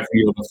only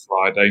every other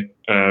Friday,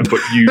 but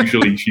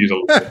usually she's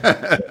a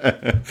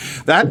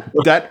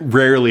that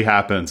rarely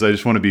happens. I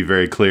just want to be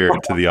very clear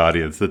to the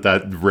audience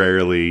that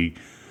rarely,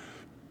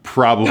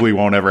 probably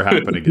won't ever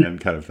happen again,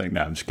 kind of thing.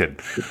 No, I'm just kidding.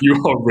 You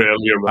are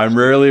rarely arrested. I'm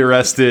rarely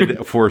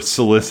arrested for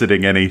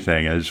soliciting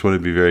anything. I just want to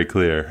be very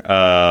clear.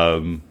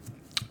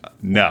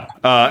 No.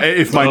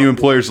 If my new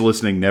employers are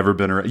listening, never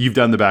been arrested. You've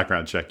done the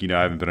background check.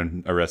 I haven't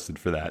been arrested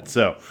for that.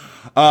 So,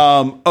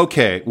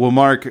 okay. Well,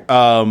 Mark,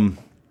 I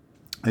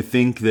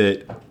think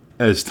that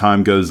as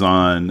time goes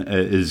on,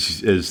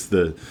 as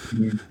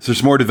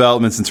there's more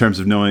developments in terms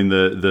of knowing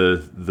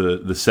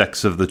the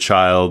sex of the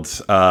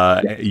child,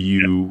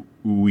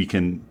 we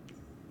can,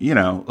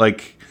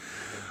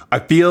 I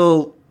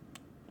feel.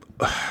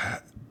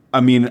 I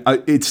mean,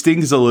 it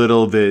stings a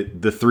little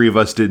that the three of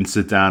us didn't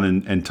sit down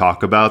and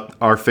talk about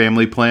our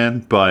family plan,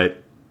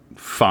 but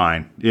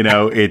fine.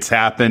 It's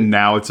happened.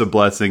 Now it's a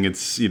blessing.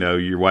 It's,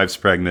 your wife's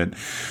pregnant.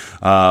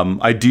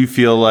 I do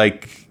feel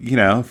like,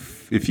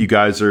 if you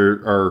guys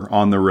are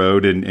on the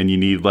road and you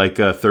need like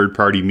a third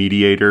party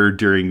mediator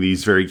during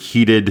these very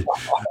heated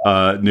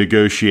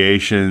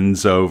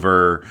negotiations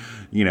over,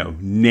 you know,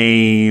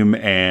 name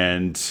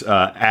and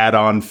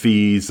add-on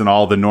fees and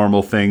all the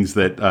normal things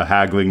that a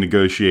haggling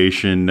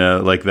negotiation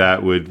like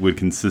that would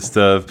consist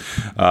of.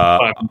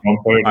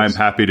 I'm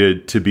happy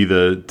to be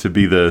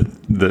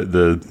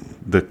the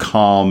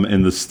calm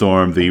in the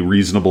storm, the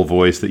reasonable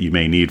voice that you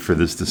may need for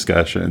this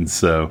discussion.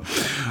 So,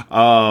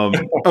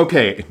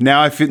 okay,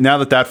 now now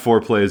that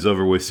foreplay is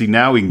over with, see,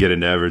 now we can get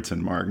into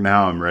Everton, Mark.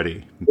 Now I'm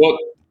ready. Well,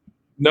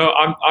 no,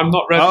 I'm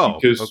not ready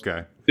because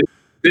okay.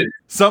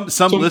 Some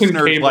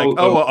listeners like,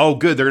 oh,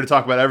 good. They're going to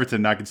talk about Everton.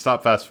 And I can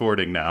stop fast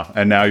forwarding now,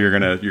 and now you're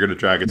gonna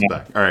drag us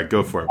back. All right,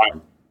 go for it.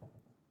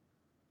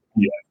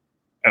 Yeah,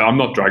 and I'm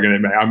not dragging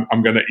it, mate.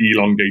 I'm going to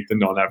elongate the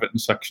non-Everton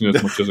section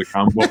as much as I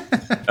can. But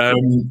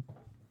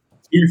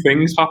two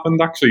things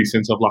happened actually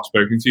since I've last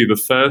spoken to you. The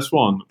first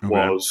one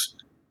was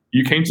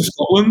you came to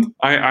Scotland.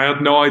 I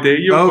had no idea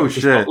you were going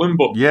to Scotland,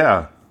 but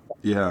yeah.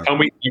 Tell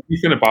me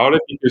everything about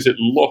it, because it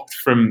looked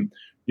from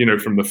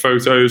the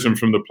photos and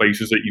from the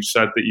places that you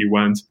said that you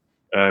went,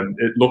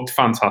 it looked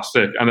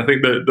fantastic. And I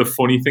think the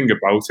funny thing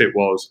about it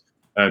was,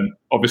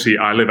 obviously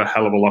I live a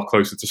hell of a lot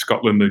closer to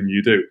Scotland than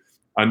you do.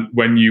 And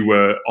when you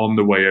were on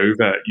the way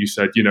over, you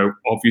said,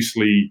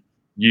 obviously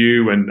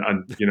you and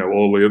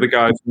all the other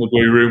guys in the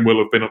Blue Room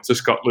will have been up to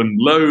Scotland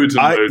loads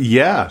and loads.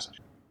 Yeah.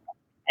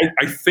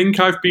 I think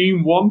I've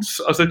been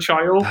once as a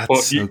child, That's but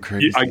so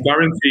crazy. I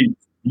guarantee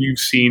you've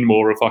seen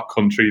more of that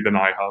country than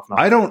I have now.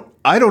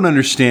 I don't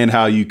understand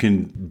how you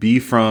can be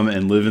from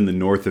and live in the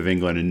north of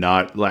England and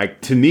not, like,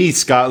 to me,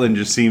 Scotland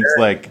just seems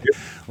like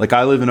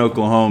I live in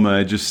Oklahoma.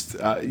 I just,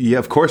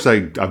 of course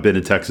I've been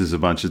to Texas a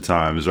bunch of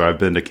times, or I've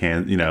been to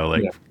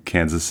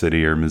Kansas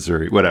City or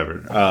Missouri,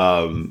 whatever.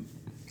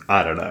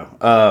 I don't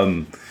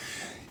know.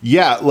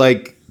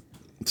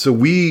 So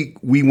we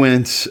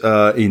went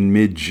in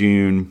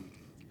mid-June.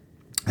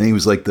 I think it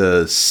was like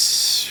the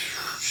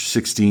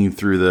 16th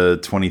through the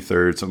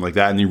 23rd, something like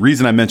that. And the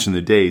reason I mentioned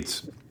the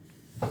dates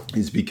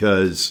is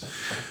because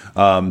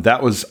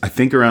that was, I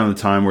think, around the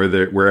time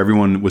where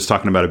everyone was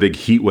talking about a big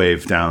heat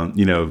wave down,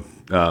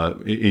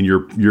 in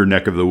your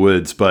neck of the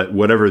woods. But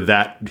whatever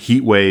that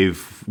heat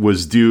wave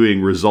was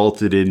doing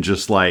resulted in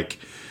just like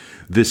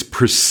this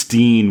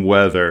pristine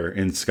weather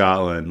in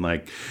Scotland.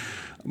 Like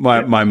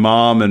my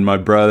mom and my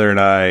brother and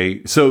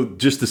I. So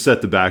just to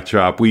set the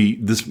backdrop,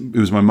 it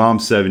was my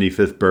mom's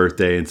 75th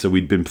birthday, and so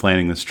we'd been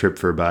planning this trip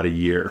for about a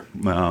year.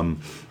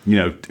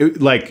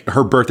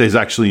 Her birthday is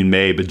actually in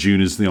May, but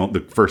June is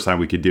the first time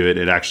we could do it.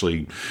 It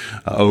actually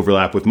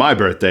overlapped with my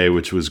birthday,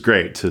 which was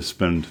great to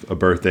spend a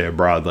birthday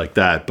abroad like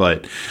that.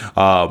 But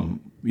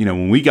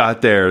when we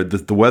got there,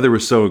 the weather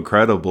was so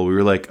incredible. We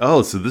were like,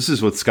 oh, so this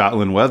is what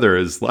Scotland weather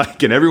is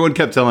like. And everyone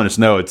kept telling us,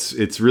 no,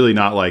 it's really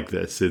not like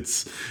this.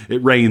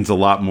 It rains a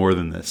lot more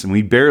than this. And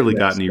we barely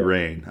got any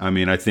rain. I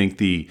mean, I think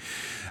the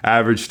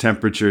average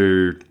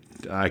temperature,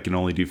 I can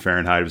only do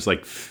Fahrenheit. It was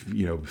like,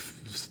 the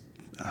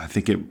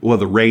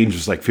range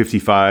was like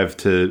 55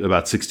 to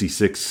about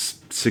 66,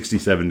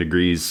 67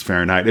 degrees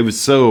Fahrenheit. It was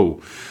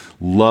so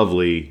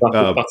lovely.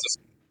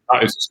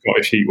 That is a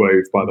Scottish heat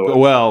wave, by the way.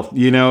 Well,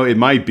 it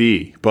might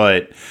be,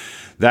 but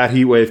that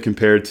heat wave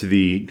compared to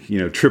the,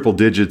 triple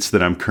digits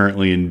that I'm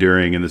currently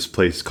enduring in this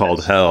place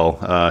called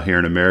hell here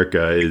in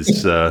America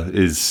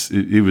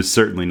it was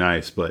certainly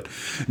nice. But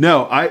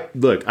no,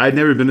 I'd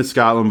never been to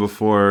Scotland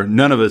before.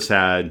 None of us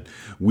had.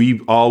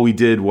 All we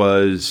did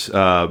was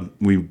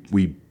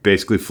we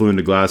basically flew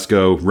into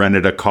Glasgow,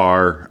 rented a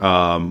car,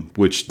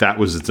 which that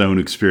was its own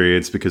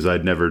experience because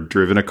I'd never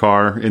driven a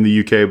car in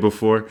the UK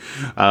before.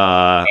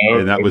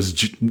 And that was,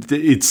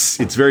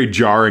 it's very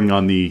jarring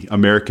on the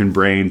American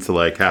brain to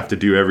like have to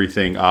do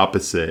everything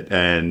opposite,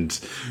 and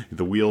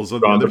the wheels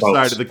on the other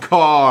side of the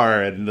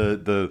car, and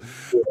the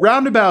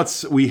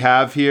roundabouts we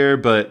have here,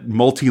 but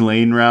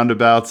multi-lane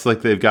roundabouts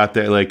like they've got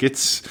there. Like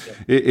it's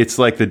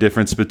like the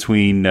difference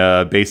between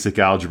basic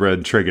algebra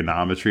and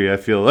trigonometry. I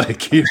feel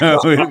like,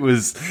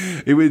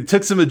 it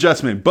took some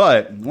adjustment,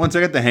 but once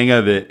I got the hang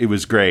of it, it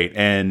was great.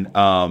 And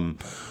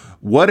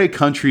what a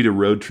country to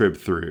road trip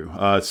through.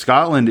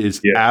 Scotland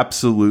is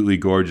absolutely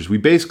gorgeous. We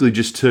basically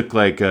just took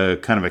like a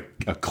kind of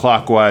a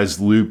clockwise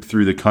loop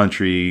through the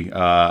country.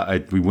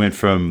 We went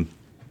from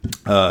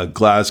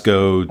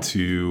Glasgow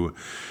to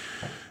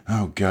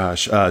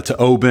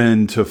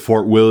Oban, to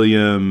Fort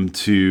William,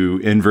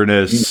 to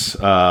Inverness,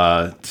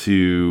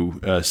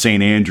 to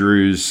St.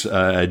 Andrews,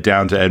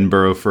 down to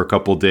Edinburgh for a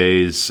couple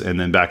days, and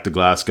then back to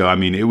Glasgow. I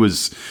mean, it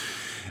was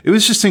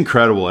just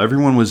incredible.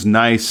 Everyone was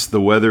nice.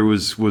 The weather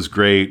was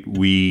great.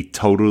 We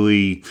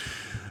totally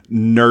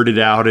nerded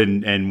out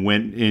and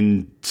went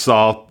and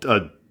saw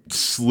a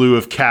slew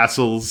of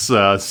castles,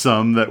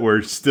 some that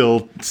were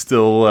still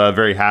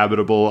very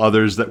habitable,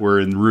 others that were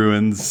in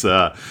ruins.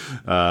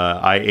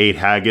 I ate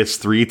haggis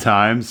 3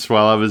 times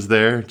while I was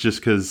there, just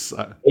because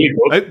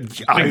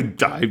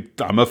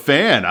I'm a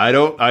fan. I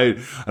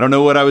don't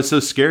know what I was so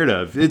scared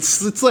of.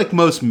 It's like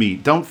most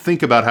meat. Don't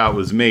think about how it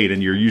was made,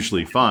 and you're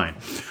usually fine.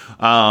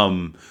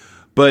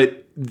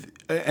 but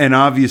and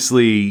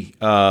obviously,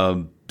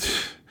 I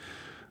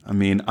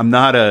mean, I'm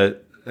not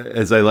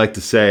as I like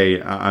to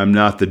say, I'm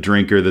not the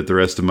drinker that the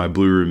rest of my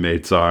blue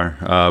roommates are.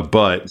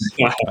 But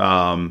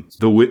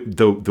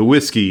the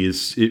whiskey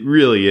it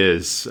really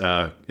is.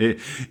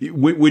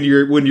 When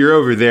you're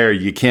over there,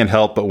 you can't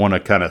help but want to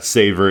kind of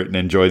savor it and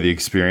enjoy the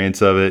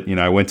experience of it. You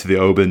know, I went to the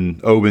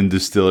Oban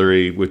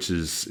Distillery, which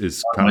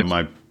is kind of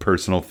my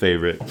personal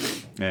favorite,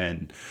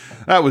 and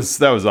that was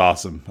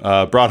awesome.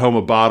 Brought home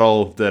a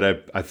bottle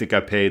that I think I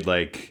paid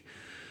like.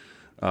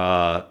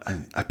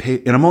 I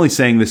paid, and I'm only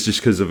saying this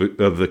just because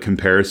of the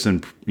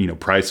comparison, you know,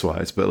 price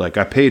wise. But like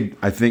I think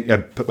I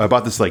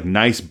bought this like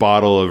nice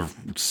bottle of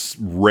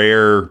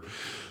rare,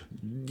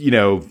 you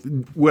know,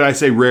 when I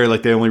say rare,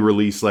 like they only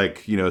release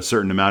like, you know, a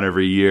certain amount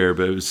every year.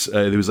 But it was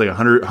like a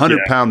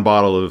 100-pound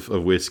bottle of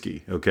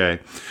whiskey.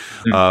 Okay,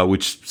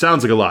 which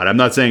sounds like a lot. I'm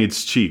not saying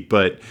it's cheap,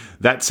 but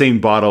that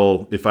same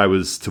bottle, if I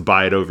was to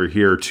buy it over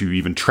here, to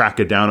even track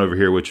it down over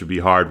here, which would be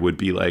hard, would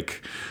be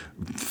like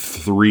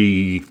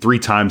three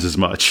times as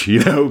much, you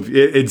know.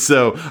 And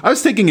so I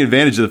was taking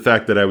advantage of the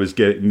fact that I was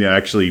getting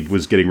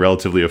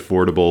relatively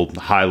affordable,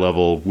 high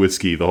level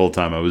whiskey the whole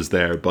time I was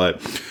there. But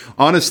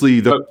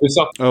honestly, go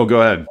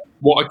ahead.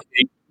 What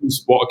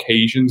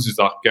occasions is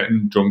that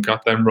getting drunk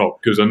at then, Rob?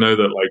 Because I know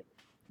that like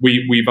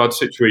we've had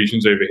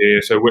situations over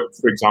here. So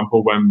for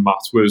example, when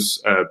Matt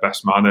was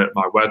best man at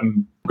my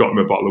wedding, got him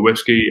a bottle of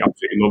whiskey,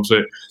 absolutely loves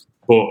it,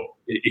 but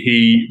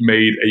he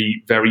made a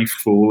very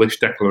foolish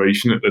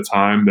declaration at the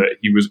time that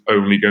he was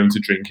only going to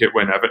drink it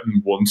when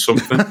Everton won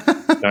something.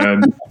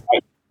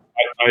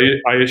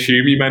 I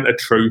assume he meant a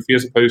trophy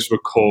as opposed to a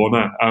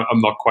corner.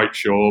 I'm not quite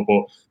sure,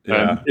 but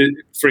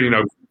for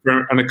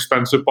an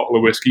expensive bottle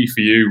of whiskey for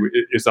you,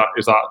 is that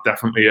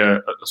definitely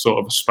a sort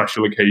of a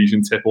special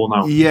occasion tipple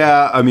now?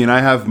 Yeah, I mean,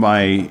 I have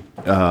my,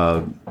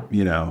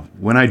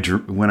 when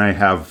I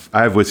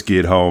have whiskey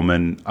at home,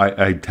 and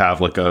I have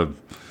like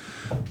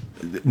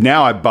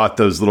now I bought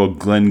those little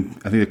I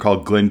think they're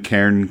called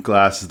Glencairn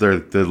glasses. They're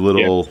they're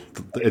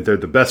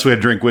the best way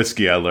to drink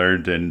whiskey, I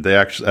learned, and they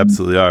actually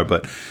absolutely are.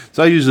 But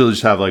so I usually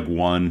just have like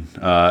one,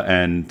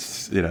 and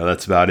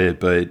that's about it.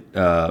 But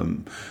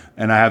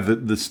and I have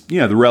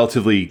the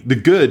relatively the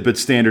good but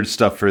standard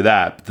stuff for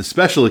that. But the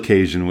special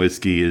occasion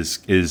whiskey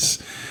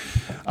is,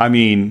 I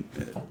mean,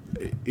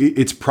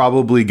 it's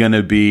probably going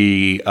to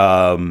be,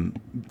 I don't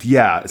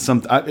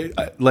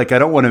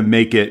want to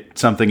make it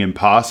something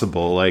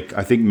impossible. Like,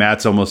 I think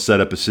Matt's almost set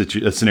up a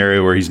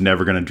scenario where he's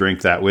never going to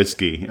drink that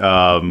whiskey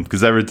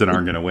because Everton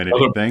aren't going to win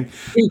anything.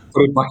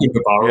 Put it back in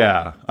the barrel.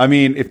 Yeah. I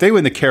mean, if they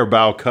win the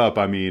Carabao Cup,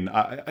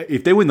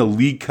 if they win the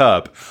League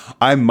Cup,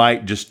 I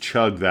might just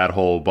chug that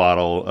whole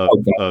bottle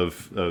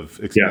of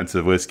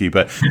expensive whiskey.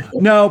 But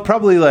no,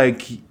 probably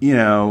like,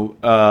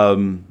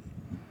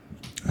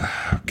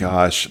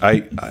 gosh,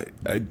 I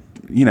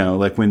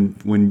like when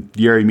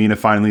Yerry Mina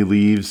finally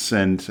leaves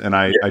and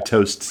I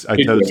toast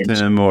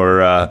him,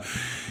 or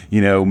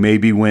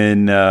maybe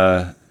when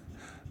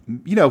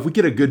if we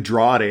get a good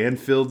draw at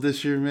Anfield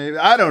this year, maybe.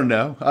 I don't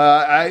know.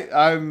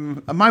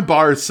 I'm my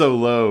bar is so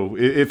low.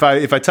 If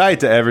I tie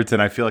it to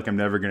Everton, I feel like I'm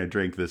never going to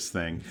drink this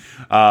thing.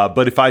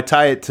 But if I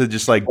tie it to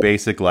just like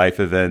basic life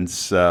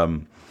events,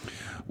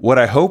 what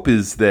I hope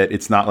is that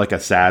it's not like a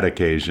sad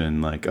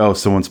occasion, like, oh,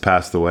 someone's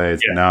passed away.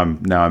 Now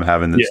I'm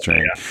having this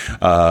drink.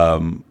 Yeah.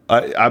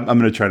 I'm going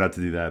to try not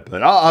to do that,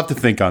 but I'll have to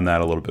think on that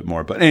a little bit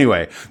more. But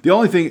anyway, the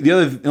only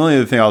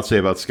other thing I'll say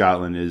about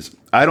Scotland is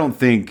I don't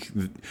think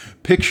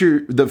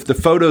the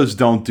photos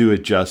don't do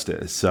it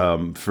justice.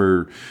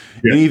 For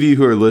any of you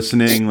who are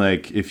listening,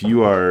 like if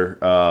you are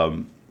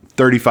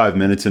 35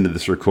 minutes into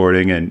this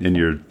recording and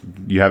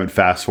you haven't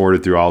fast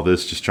forwarded through all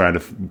this just trying to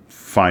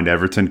find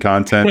Everton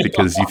content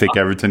because you think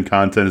Everton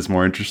content is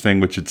more interesting,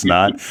 which it's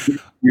not.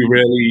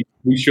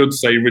 We should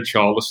say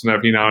Richarlison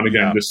every now and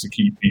again just to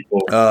keep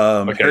people.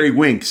 Harry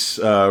Winks,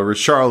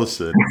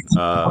 Richarlison,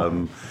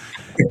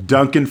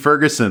 Duncan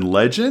Ferguson,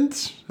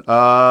 legend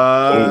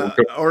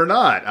or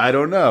not? I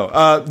don't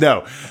know.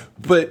 No,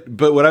 but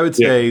what I would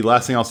say,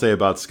 last thing I'll say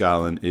about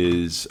Scotland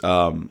is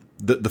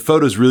the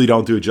photos really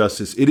don't do it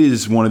justice. It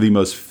is one of the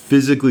most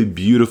physically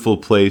beautiful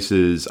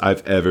places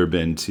I've ever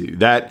been to.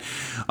 That,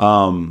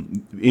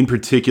 in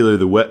particular,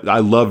 I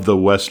love the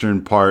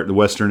western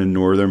and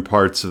northern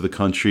parts of the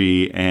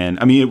country, and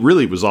I mean, it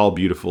really was all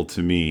beautiful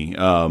to me.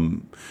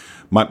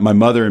 My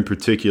mother, in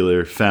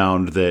particular,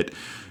 found that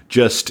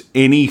just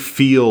any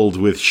field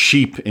with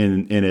sheep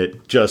in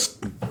it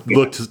just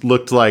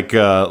looked like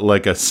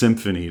a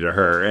symphony to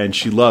her, and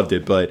she loved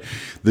it. But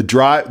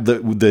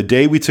the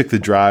day we took the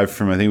drive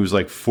from, I think it was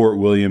like Fort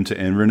William to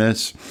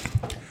Inverness,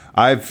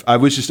 I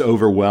was just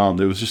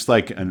overwhelmed. It was just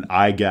like an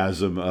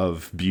eyegasm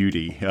of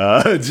beauty.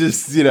 It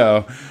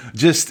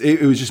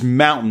was just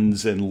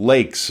mountains and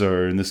lakes,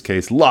 or in this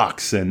case,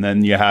 lochs, and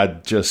then you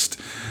had just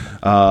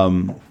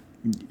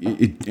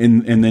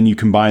and then you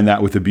combine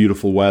that with the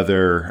beautiful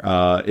weather.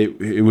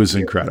 It was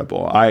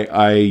incredible.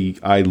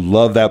 I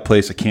love that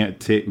place. I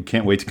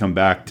can't wait to come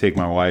back. Take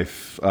my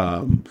wife.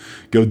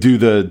 Go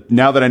do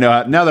now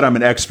that I'm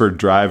an expert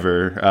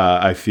driver.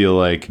 I feel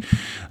like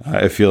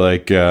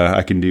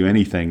I can do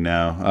anything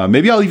now.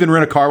 Maybe I'll even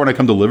rent a car when I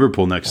come to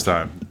Liverpool next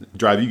time.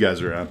 Drive you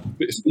guys around.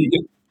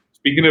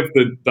 Speaking of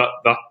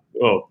that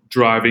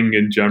driving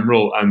in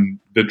general and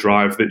the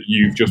drive that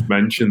you've just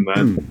mentioned,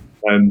 then.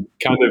 And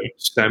kind of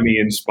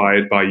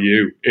semi-inspired by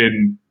you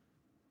in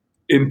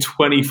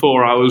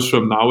 24 hours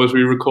from now as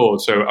we record.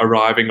 So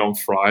arriving on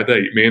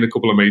Friday, me and a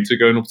couple of mates are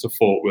going up to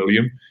Fort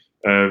William.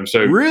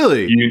 So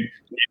really,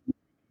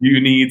 you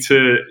need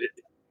to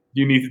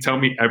tell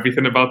me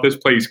everything about this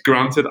place.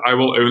 Granted, I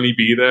will only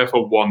be there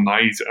for one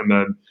night and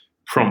then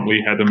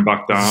promptly heading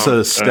back down.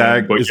 So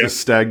stag is a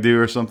stag do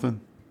or something?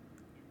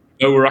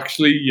 No, we're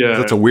actually.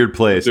 That's a weird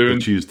place to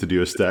choose to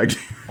do a stag.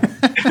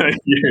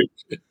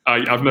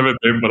 I've never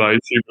been, but I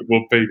assume it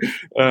will be.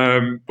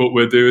 But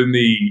we're doing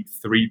the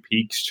Three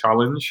Peaks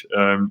Challenge,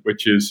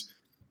 which is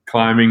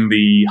climbing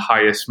the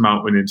highest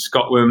mountain in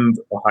Scotland,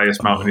 the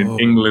highest mountain in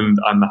England,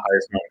 and the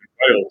highest mountain in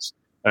Wales.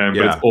 But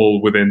it's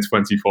all within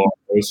 24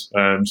 hours.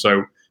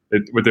 So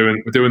we're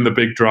doing the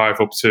big drive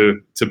up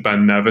to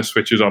Ben Nevis,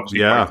 which is obviously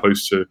quite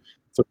close to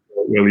Fort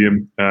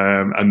William,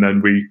 and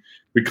then we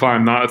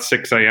climb that at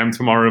 6 a.m.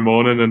 tomorrow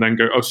morning and then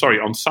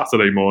on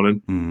Saturday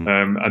morning,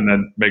 and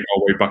then make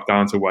our way back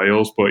down to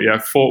Wales. But yeah,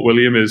 Fort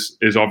William is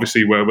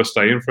obviously where we're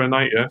staying for a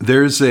night, yeah.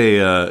 There's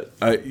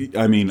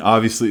I mean,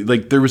 obviously,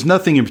 like, there was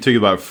nothing in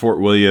particular about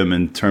Fort William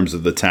in terms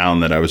of the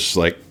town that I was just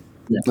like,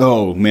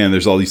 oh man,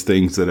 there's all these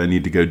things that I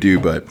need to go do.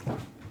 But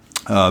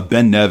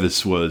Ben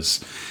Nevis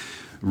was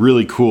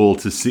really cool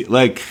to see.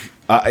 Like,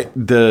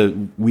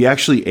 we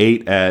actually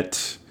ate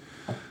at...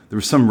 There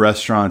was some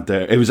restaurant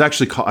there. It was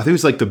actually called, I think it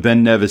was like the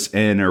Ben Nevis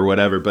Inn or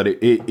whatever.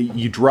 But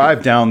you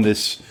drive down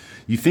this,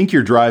 you think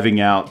you're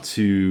driving out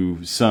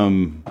to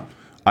some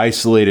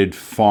isolated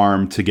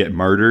farm to get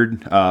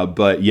murdered,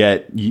 but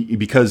yet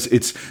because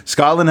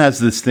Scotland has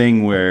this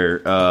thing where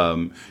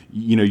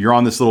you're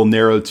on this little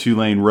narrow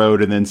 2-lane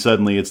road, and then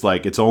suddenly it's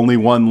like it's only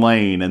one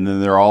lane, and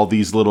then there are all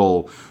these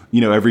little,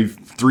 every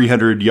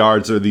 300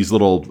 yards are these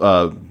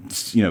little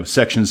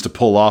sections to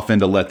pull off and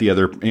to let the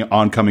other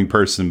oncoming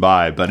person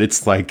by. But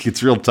it's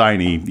real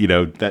tiny.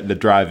 That the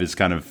drive is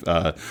kind of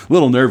a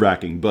little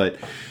nerve-wracking. But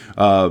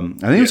I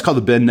think it was called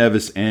the Ben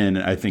Nevis Inn,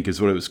 I think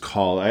is what it was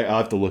called. I'll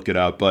have to look it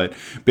up. But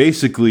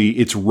basically,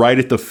 it's right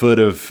at the foot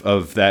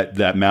of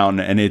that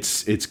mountain, and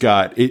it's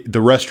got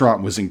the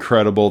restaurant was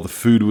incredible. The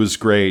food was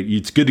great.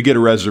 It's good to get a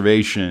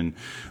reservation,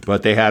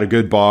 but they had a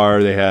good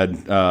bar. They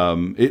had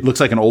it looks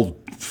like an old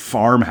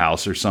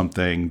farmhouse or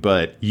something,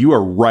 but you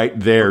are right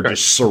there,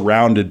 just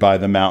surrounded by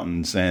the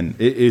mountains, and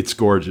it's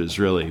gorgeous,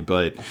 really.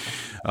 But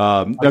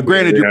now,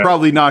 granted, you're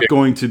probably not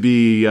going to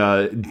be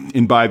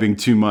imbibing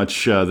too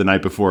much the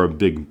night before a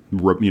big,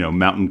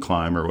 mountain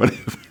climb or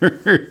whatever.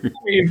 I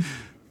mean,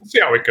 see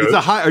how it goes.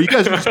 Are you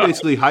guys just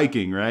basically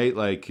hiking, right?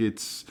 Like,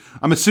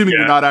 I'm assuming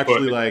you're not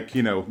actually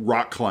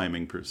rock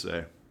climbing per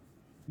se.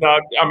 No,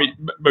 I mean,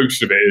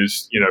 most of it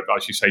is,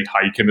 as you say,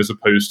 hiking as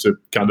opposed to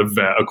kind of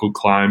vertical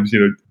climbs,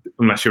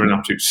 unless you're an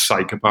absolute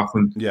psychopath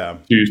and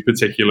use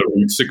particular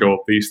routes to go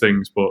up these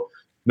things. But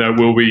no,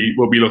 we'll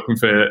be looking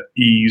for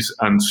ease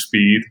and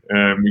speed,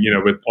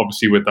 with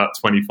that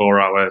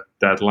 24-hour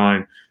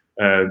deadline.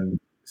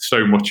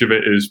 So much of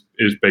it is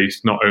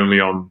based not only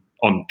on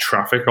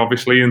traffic,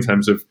 obviously, in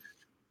terms of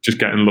just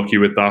getting lucky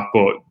with that,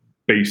 but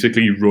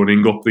basically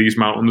running up these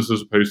mountains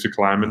as opposed to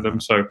climbing them.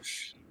 So,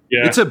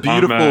 yeah, it's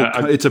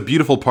a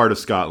beautiful part of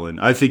Scotland.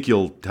 I think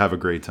you'll have a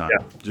great time.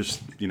 Yeah. Just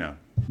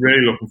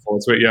really looking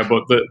forward to it. Yeah,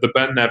 but the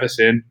Ben Nevis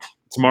Inn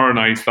tomorrow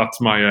night.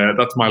 That's my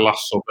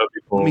last supper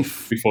before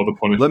the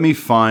punishment. Let me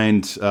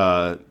find.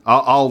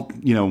 I'll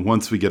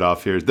once we get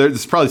off here,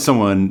 there's probably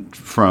someone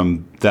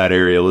from that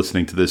area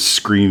listening to this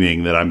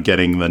screaming that I'm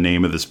getting the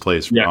name of this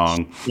place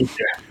wrong.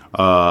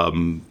 Yeah.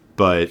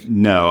 But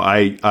no,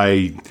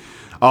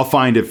 I'll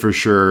find it for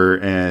sure,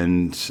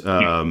 and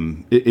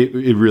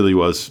it really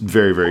was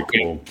very, very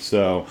cool.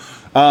 So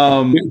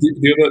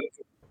the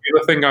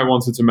other thing I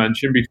wanted to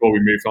mention before we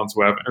moved on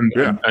to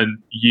Everton, and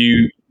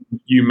you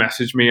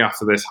messaged me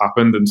after this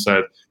happened and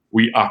said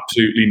we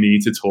absolutely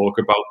need to talk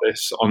about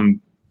this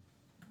on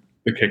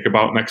the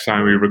Kickabout next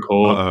time we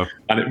record.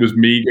 And it was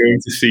me going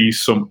to see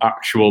some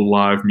actual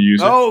live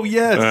music. Oh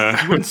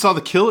yes, you went and saw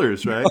the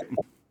Killers, right?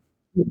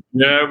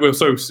 Yeah, went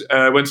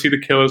to see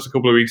the Killers a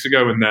couple of weeks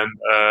ago, and then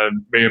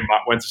me and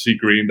Matt went to see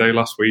Green Day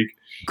last week.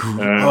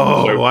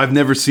 I've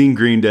never seen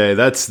Green Day.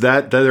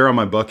 They're on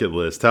my bucket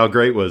list. How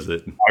great was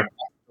it?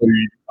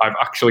 I've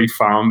actually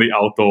found the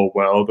outdoor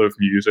world of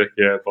music.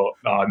 Yeah, but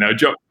no,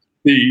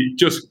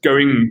 just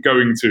going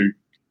to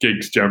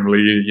gigs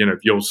generally.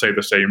 You'll say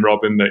the same,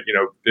 Robin. That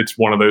it's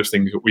one of those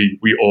things that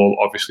we all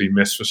obviously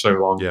miss for so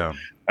long. Yeah.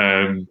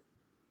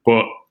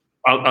 But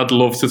I'd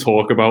love to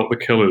talk about the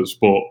Killers,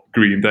 but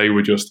Green Day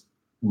were just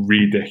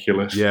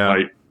ridiculous.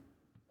 Yeah.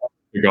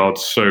 God,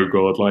 so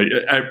good. Like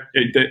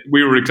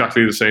we were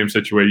exactly the same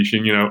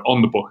situation,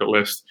 on the bucket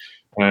list.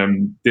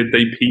 Did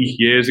they peak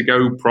years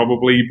ago?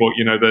 Probably, but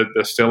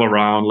they're still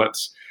around.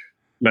 Let's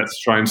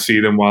try and see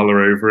them while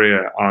they're over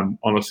here. And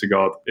honest to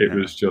God, it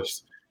was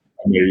just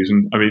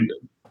amazing. I mean,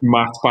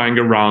 Matt buying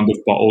a round of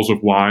bottles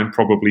of wine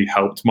probably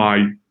helped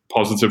my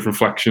positive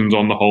reflections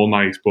on the whole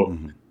night. But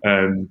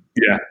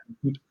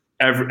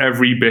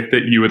every bit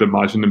that you would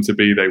imagine them to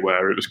be, they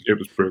were. It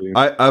was brilliant.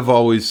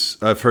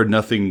 I've heard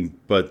nothing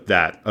but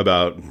that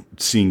about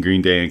seeing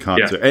Green Day in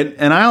concert,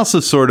 and I also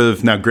sort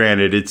of, now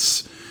granted,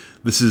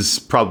 this is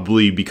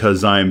probably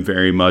because I'm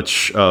very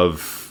much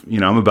of,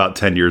 I'm about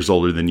 10 years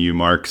older than you,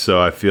 Mark,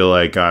 so I feel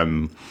like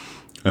I'm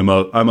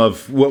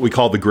of what we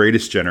call the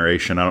greatest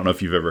generation. I don't know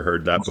if you've ever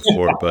heard that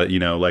before, but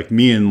like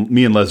me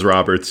and Les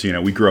Roberts,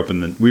 we grew up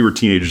we were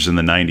teenagers in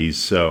the 90s,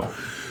 so.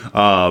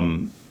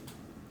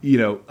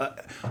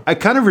 I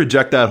kind of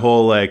reject that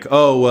whole like,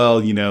 oh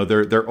well,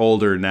 they're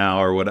older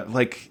now or what.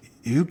 Like,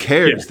 who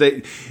cares?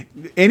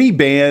 Any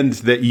band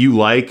that you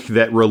like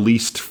that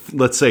released,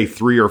 let's say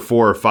 3 or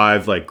 4 or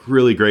 5 like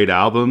really great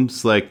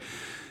albums, like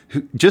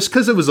just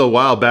because it was a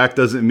while back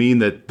doesn't mean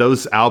that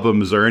those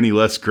albums are any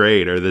less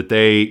great, or that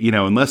they,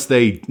 unless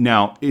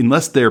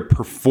their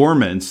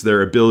performance,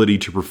 their ability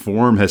to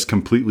perform has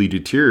completely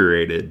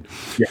deteriorated.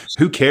 Yes.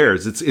 Who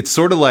cares? It's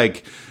sort of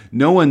like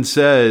no one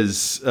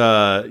says,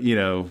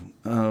 oh,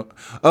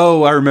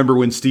 I remember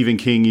when Stephen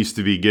King used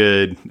to be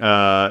good.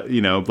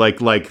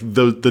 Like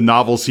the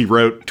novels he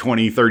wrote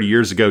 20, 30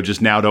 years ago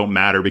just now don't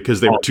matter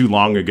because they were too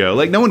long ago.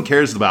 Like, no one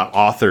cares about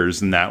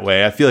authors in that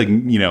way. I feel like,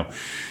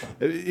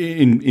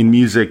 in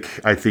music,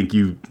 I think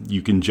you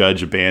can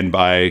judge a band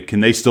by, can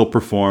they still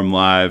perform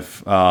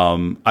live?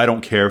 I don't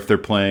care if they're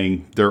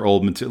playing their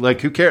old material. Like,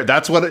 who cares?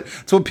 That's what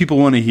people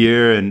want to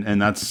hear, and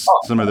that's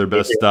some of their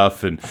best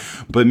stuff.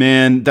 But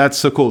man, that's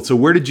so cool. So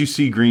where did you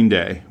see Green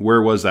Day?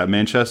 Where was that?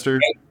 Manchester?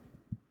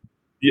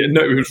 Yeah,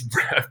 no, it was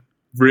a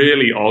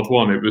really odd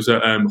one. It was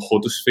at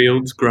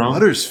Huddersfield ground.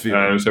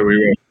 Huddersfield. So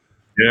we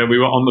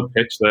were on the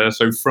pitch there.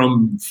 So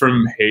from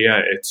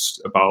here,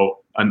 it's about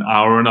an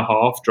hour and a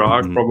half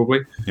drive,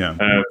 probably. Yeah.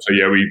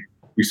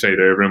 We stayed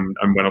over and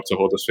went up to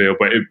Huddersfield,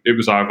 but it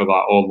was either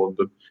that or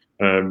London.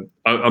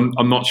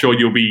 I'm not sure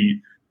you'll be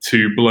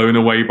too blown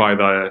away by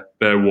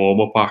their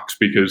warm up acts,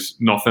 because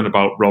nothing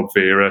about Rob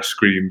Vera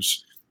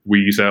screams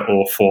Weezer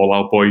or Fall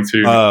Out Boy to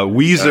me.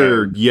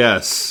 Weezer,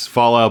 yes.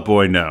 Fall Out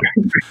Boy, no.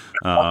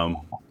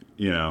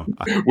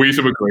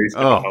 Weezer were great.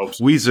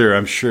 Weezer,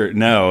 I'm sure.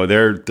 No,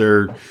 they're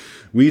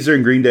Weezer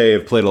and Green Day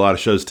have played a lot of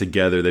shows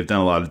together. They've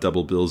done a lot of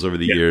double bills over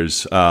the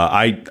years.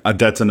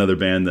 That's another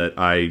band that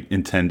I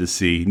intend to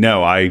see.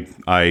 No, I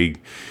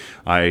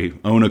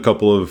own a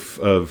couple of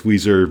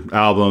Weezer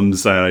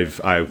albums. I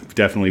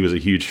definitely was a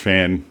huge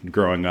fan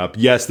growing up.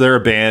 Yes, they're a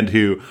band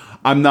who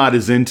I'm not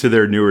as into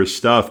their newer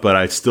stuff, but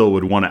I still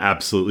would want to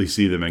absolutely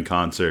see them in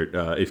concert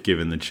if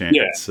given the chance.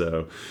 Yeah.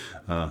 So,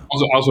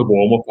 as a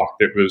warm up act,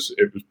 it was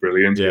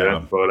brilliant.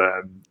 Yeah, but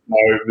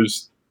it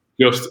was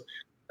just.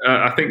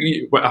 I think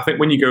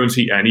when you go and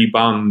see any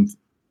band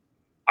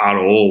at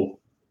all,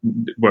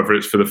 whether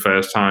it's for the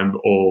first time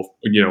or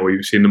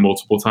you've seen them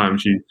multiple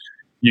times, you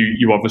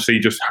obviously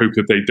just hope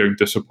that they don't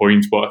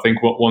disappoint. But I think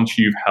once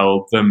you've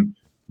held them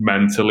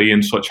mentally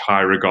in such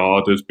high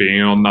regard as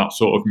being on that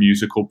sort of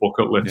musical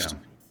bucket list,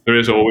 there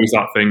is always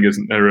that thing,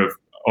 isn't there, of,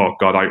 oh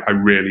God, I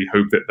really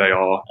hope that they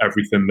are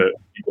everything that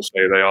people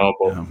say they are.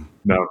 But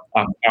no,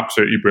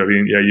 absolutely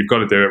brilliant. Yeah, you've got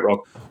to do it,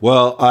 Rob.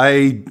 Well,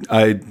 I've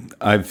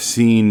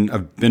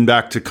been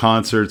back to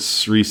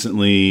concerts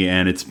recently,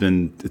 and it's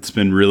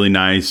been really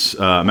nice.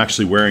 I'm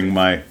actually wearing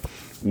my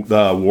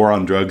War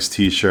on Drugs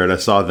t-shirt. I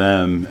saw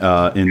them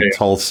in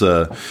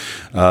Tulsa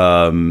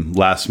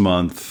last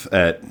month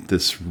at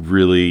this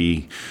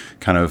really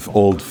kind of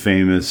old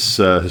famous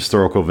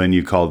historical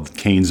venue called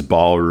Kane's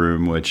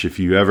Ballroom, which if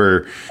you're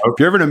ever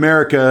in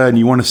America and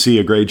you want to see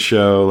a great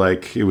show,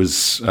 like it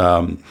was,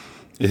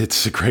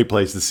 it's a great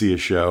place to see a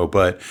show.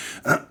 But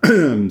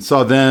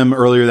saw them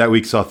earlier that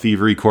week, saw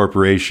Thievery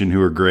Corporation,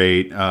 who are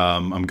great.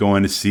 I'm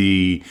going to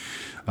see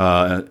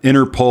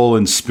Interpol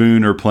and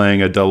Spoon are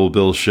playing a double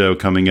bill show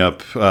coming up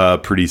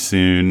pretty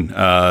soon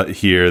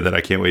here that I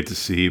can't wait to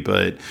see.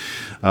 But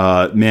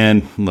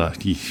man,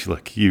 look,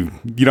 you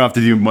don't have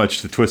to do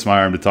much to twist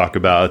my arm to talk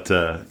about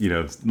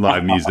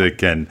live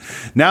music. And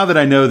now that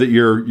I know that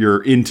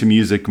you're into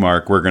music,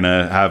 Mark, we're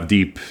gonna have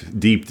deep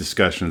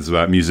discussions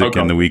about music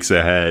in the weeks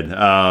ahead.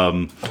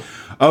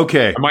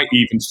 Okay, I might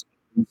even start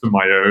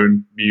my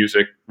own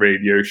music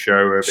radio show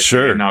over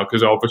here now,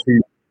 because obviously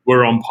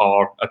we're on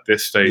par at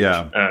this stage.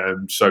 Yeah.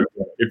 So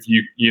if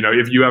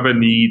you ever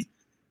need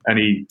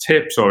any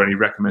tips or any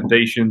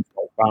recommendations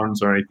or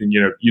bands or anything,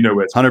 you know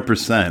where it's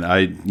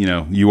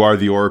 100%. You are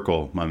the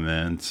Oracle, my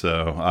man.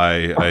 So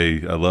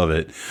I love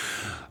it.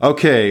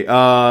 Okay.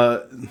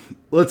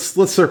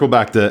 Let's circle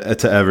back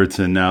to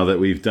Everton now that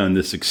we've done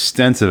this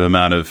extensive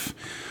amount of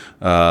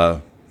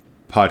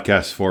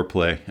podcast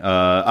foreplay.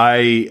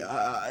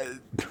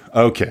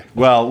 Okay.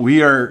 Well,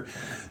 we are.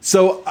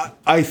 So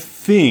I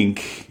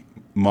think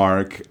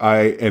Mark,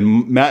 Matt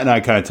and I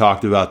kind of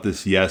talked about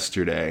this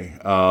yesterday.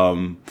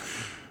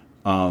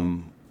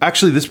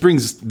 Actually,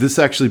 this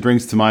actually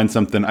brings to mind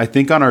something. I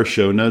think on our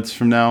show notes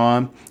from now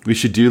on, we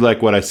should do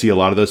like what I see a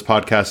lot of those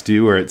podcasts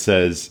do, where it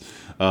says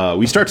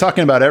we start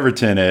talking about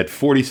Everton at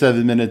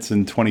 47 minutes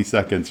and 20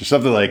 seconds or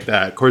something like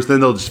that. Of course, then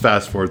they'll just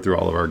fast forward through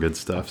all of our good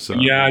stuff. So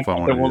yeah, if I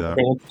want to do that.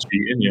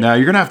 Now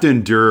you're gonna have to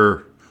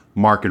endure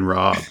Mark and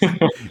Rob.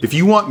 If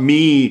you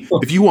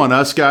want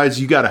us guys,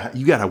 you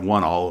gotta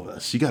want all of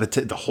us. You gotta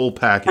take the whole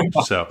package.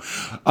 So,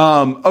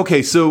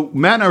 okay. So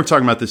Matt and I were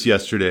talking about this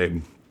yesterday.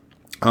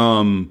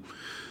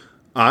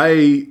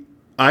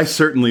 I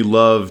certainly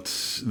loved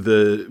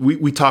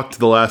we talked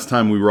the last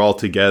time we were all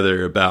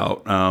together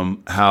about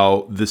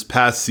how this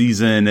past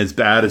season, as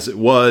bad as it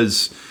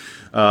was,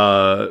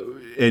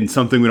 and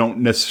something we don't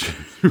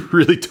necessarily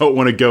really don't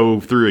want to go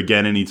through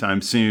again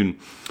anytime soon,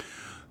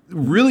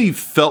 really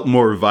felt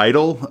more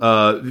vital.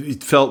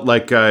 It felt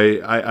like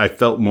I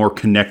felt more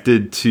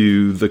connected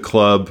to the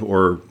club,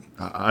 or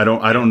I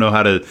don't know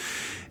how to,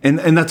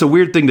 and that's a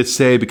weird thing to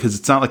say because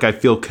it's not like I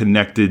feel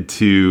connected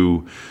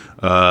to,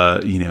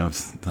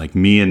 like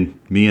me and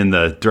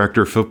the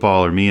director of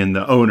football or me and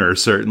the owner,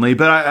 certainly,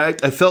 but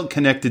I felt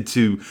connected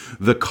to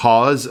the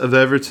cause of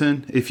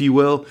Everton, if you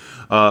will,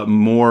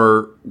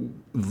 more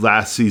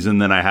last season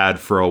than I had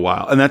for a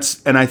while. And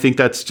I think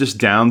that's just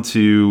down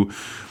to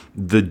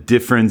the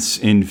difference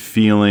in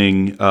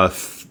feeling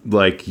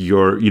like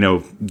your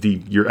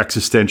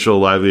existential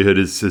livelihood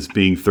is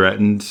being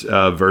threatened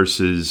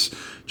versus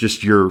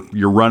just your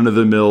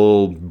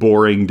run-of-the-mill,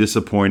 boring,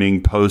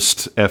 disappointing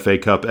post-FA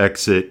Cup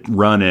exit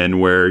run-in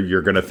where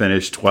you're going to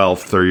finish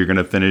 12th or you're going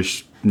to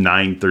finish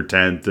 9th or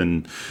 10th,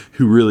 and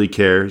who really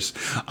cares?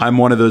 I'm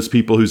one of those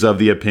people who's of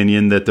the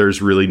opinion that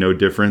there's really no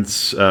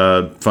difference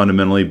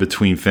fundamentally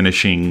between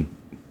finishing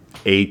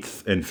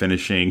 8th and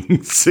finishing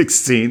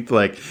 16th.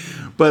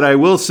 But I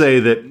will say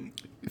that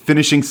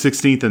finishing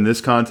 16th in this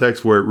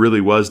context, where it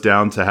really was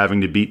down to having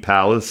to beat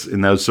Palace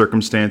in those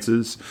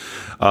circumstances,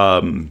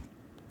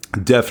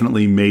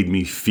 definitely made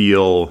me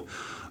feel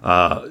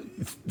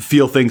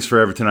things for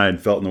Everton I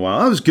hadn't felt in a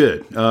while. That was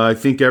good. I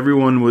think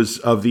everyone was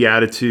of the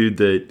attitude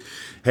that,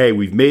 hey,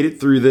 we've made it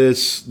through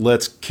this.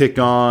 Let's kick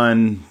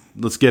on.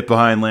 Let's get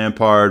behind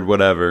Lampard,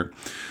 whatever.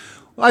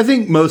 I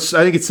think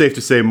it's safe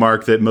to say,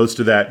 Mark, that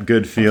most of that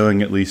good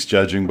feeling, at least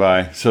judging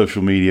by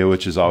social media,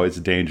 which is always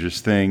a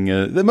dangerous thing,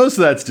 that most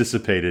of that's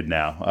dissipated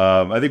now.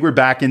 I think we're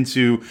back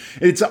into,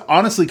 it's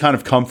honestly kind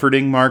of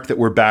comforting, Mark, that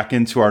we're back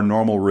into our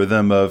normal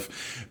rhythm of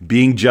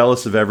being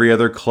jealous of every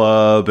other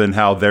club and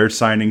how their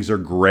signings are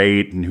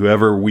great and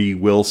whoever we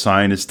will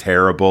sign is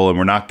terrible and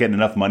we're not getting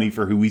enough money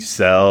for who we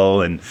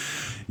sell. And,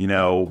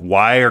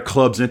 why are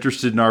clubs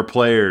interested in our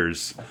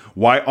players?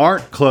 Why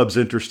aren't clubs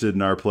interested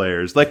in our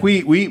players? Like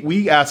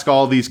we ask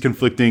all these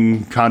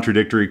conflicting,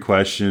 contradictory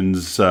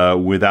questions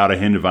without a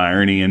hint of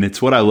irony, and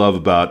it's what I love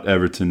about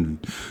Everton,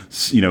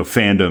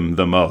 fandom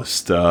the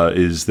most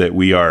is that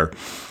we are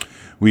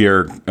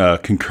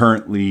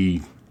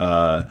concurrently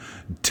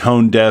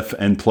tone deaf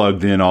and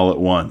plugged in all at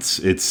once.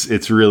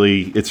 It's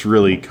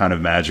really kind of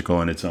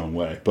magical in its own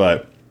way,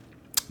 but.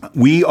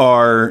 We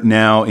are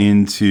now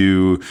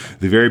into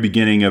the very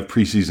beginning of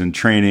preseason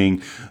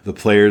training. The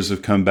players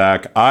have come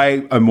back.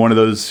 I am one of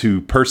those who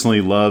personally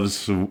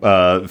loves,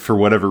 for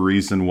whatever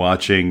reason,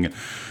 watching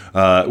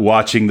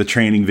the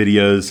training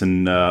videos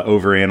and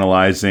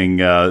overanalyzing,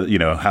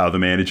 how the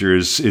manager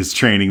is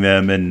training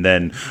them, and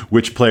then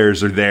which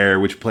players are there,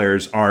 which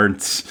players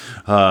aren't,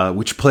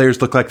 which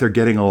players look like they're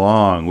getting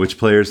along, which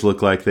players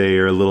look like they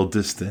are a little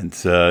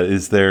distant.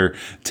 Is there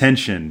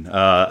tension?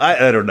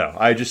 I don't know.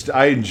 I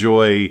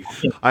enjoy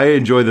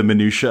the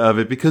minutia of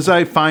it because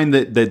I find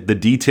that the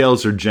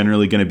details are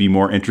generally going to be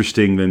more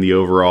interesting than the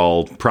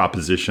overall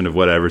proposition of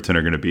what Everton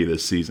are going to be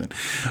this season.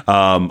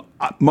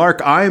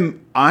 Mark, I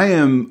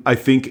am, I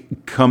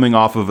think, coming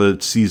off of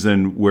a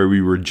season where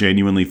we were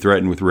genuinely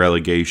threatened with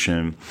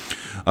relegation,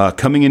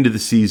 coming into the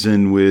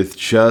season with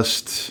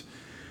just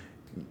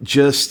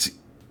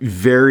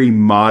very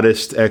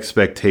modest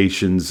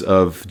expectations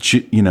of,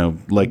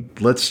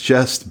 let's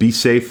just be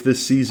safe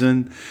this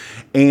season.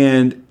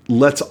 And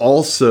let's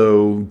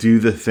also do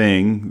the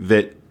thing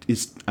that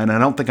is, and I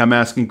don't think I'm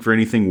asking for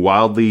anything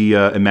wildly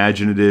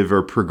imaginative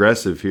or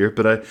progressive here,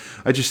 but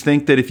I just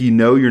think that if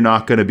you're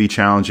not going to be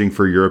challenging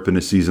for Europe in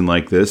a season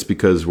like this,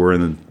 because we're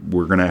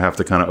going to have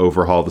to kind of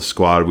overhaul the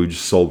squad. We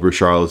just sold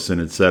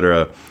Richarlison,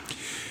 etc.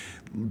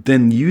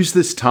 Then use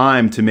this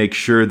time to make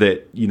sure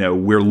that,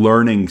 we're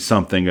learning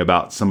something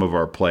about some of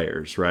our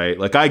players, right?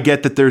 Like, I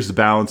get that there's a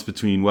balance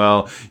between,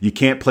 well, you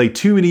can't play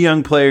too many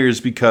young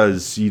players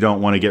because you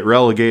don't want to get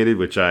relegated,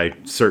 which I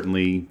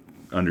certainly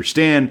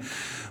understand.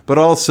 But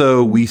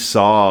also, we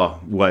saw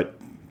what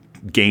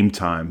game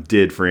time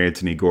did for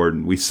Anthony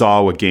Gordon. We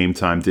saw what game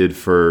time did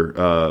for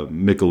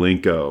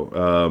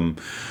Mikolenko.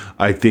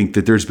 I think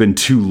that there's been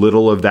too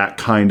little of that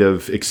kind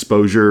of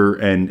exposure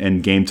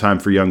and game time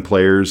for young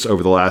players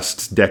over the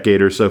last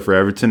decade or so for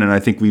Everton, and I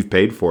think we've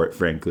paid for it,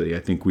 frankly. I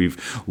think we've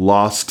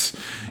lost,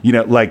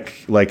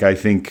 like I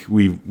think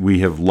we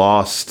have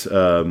lost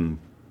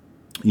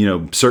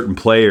certain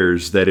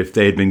players that if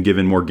they had been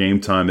given more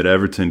game time at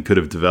Everton could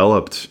have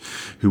developed,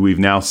 who we've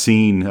now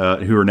seen,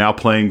 who are now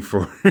playing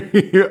for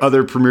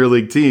other Premier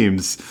League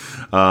teams.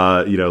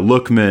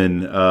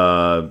 Lookman,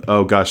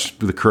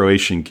 the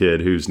Croatian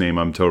kid whose name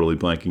I'm totally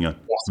blanking on.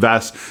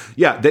 Vas.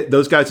 Yeah,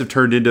 those guys have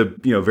turned into,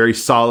 very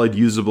solid,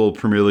 usable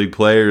Premier League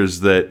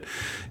players that,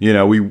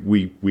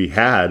 we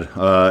had,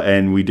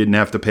 and we didn't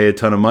have to pay a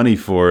ton of money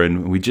for,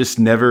 and we just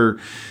never...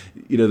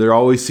 there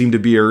always seemed to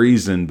be a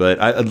reason, but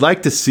I'd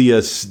like to see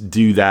us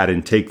do that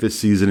and take this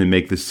season and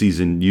make this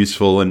season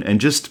useful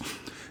and just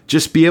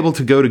be able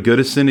to go to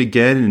Goodison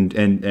again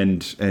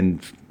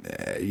and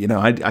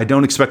I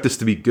don't expect us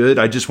to be good.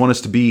 I just want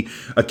us to be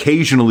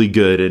occasionally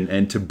good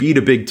and to beat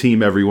a big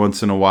team every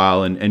once in a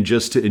while and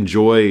just to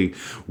enjoy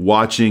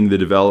watching the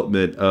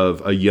development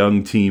of a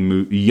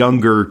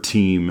younger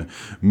team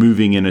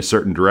moving in a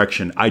certain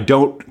direction. I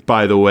don't,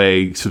 by the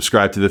way,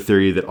 subscribe to the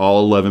theory that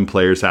all 11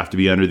 players have to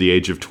be under the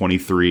age of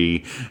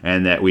 23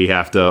 and that we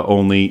have to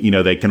only,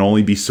 they can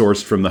only be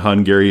sourced from the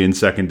Hungarian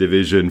second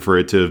division for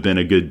it to have been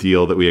a good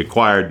deal that we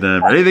acquired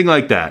them or anything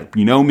like that.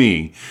 You know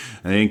me.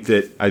 I think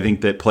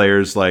that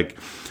players like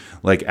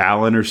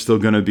Allen are still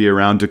going to be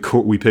around.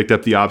 We picked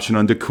up the option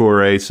on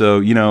Doucouré, so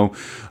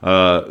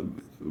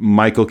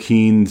Michael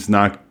Keane's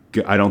not.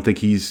 I don't think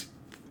he's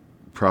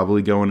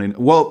probably going in.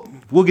 Well,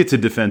 we'll get to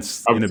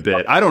defense in a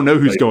bit. I don't know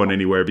who's going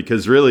anywhere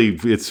because really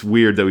it's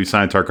weird that we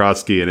signed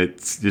Tarkowski and it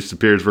just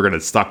appears we're going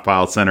to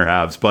stockpile center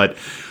halves. But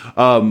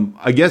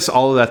I guess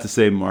all of that to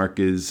say, Mark,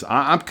 is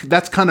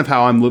that's kind of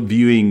how I'm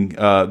viewing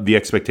the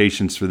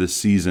expectations for this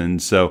season.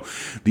 So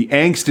the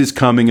angst is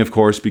coming, of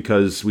course,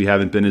 because we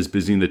haven't been as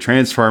busy in the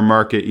transfer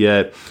market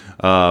yet.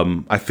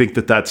 I think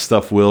that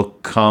stuff will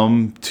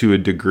come to a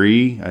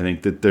degree. I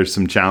think that there's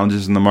some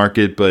challenges in the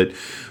market, but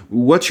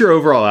what's your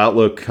overall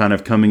outlook kind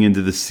of coming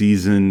into the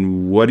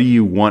season? What do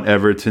you want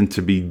Everton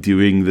to be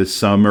doing this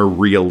summer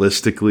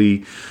realistically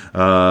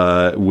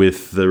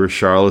with the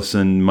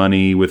Richarlison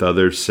money, with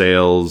other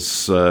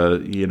sales? What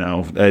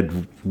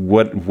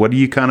do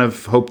you kind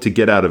of hope to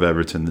get out of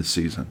Everton this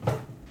season?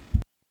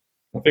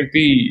 I think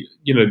the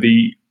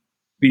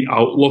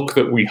outlook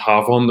that we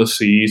have on the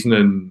season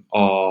and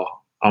our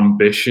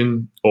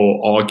ambition,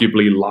 or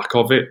arguably lack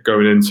of it,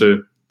 going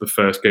into the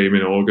first game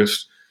in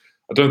August,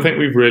 I don't think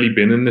we've really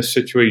been in this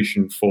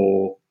situation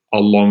for a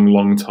long,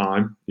 long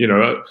time.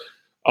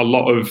 A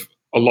lot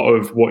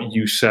of what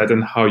you said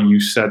and how you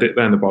said it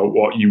then about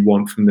what you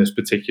want from this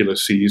particular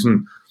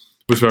season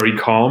was very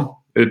calm.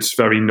 It's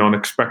very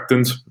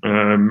non-expectant.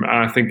 And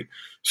I think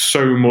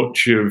so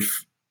much of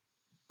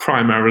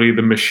primarily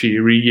the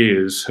Moshiri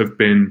years have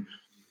been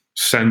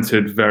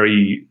centered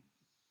very,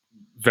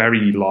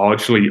 very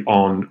largely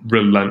on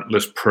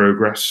relentless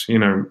progress.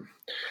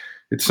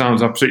 It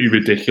sounds absolutely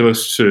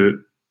ridiculous to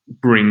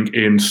bring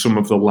in some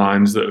of the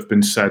lines that have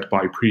been said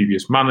by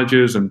previous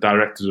managers and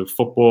directors of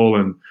football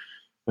and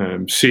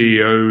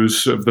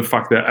CEOs of the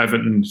fact that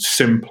Everton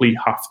simply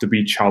have to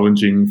be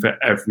challenging for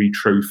every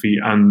trophy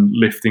and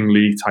lifting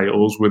league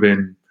titles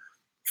within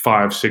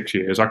 5-6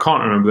 years. I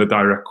can't remember the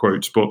direct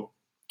quotes, but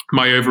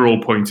my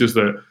overall point is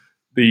that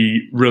the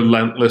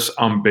relentless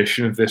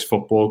ambition of this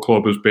football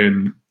club has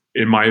been,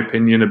 in my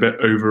opinion, a bit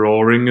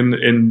overawing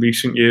in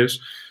recent years.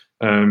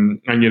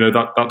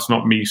 That's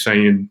not me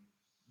saying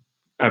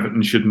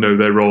Everton should know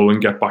their role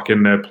and get back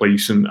in their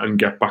place and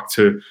get back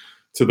to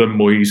the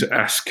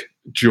Moyes-esque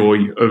joy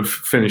of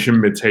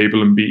finishing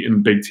mid-table and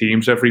beating big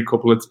teams every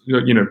couple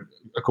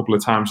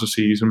of times a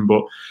season.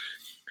 But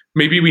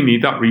maybe we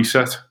need that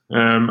reset,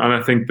 and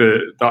I think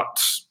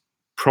that's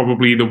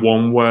probably the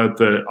one word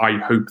that I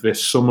hope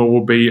this summer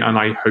will be, and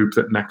I hope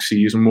that next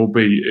season will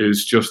be,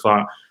 is just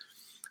that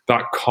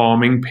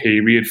calming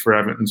period for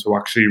Everton to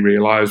actually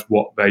realise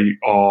what they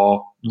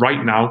are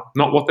right now,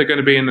 not what they're going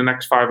to be in the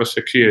next 5 or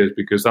 6 years,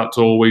 because that's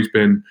always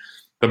been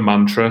the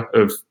mantra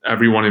of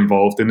everyone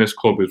involved in this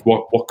club, is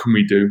what can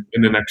we do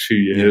in the next few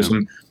years? Yeah.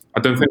 And I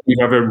don't think we've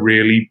ever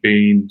really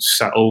been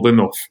settled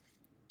enough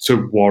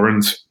to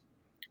warrant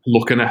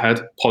looking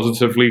ahead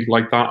positively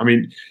like that. I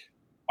mean,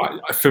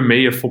 for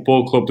me, a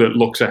football club that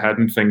looks ahead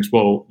and thinks,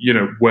 well,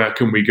 where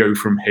can we go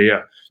from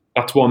here?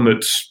 That's one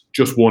that's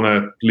just won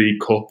a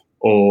League Cup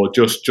or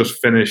just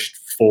finished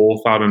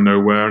fourth out of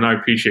nowhere. And I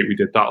appreciate we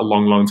did that a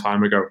long, long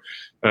time ago.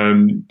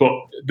 But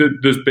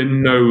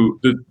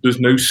there's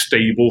no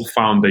stable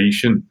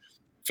foundation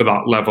for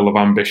that level of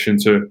ambition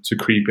to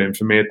creep in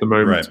for me at the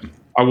moment. Right.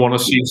 I want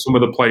to see some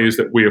of the players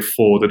that we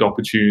afforded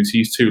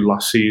opportunities to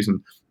last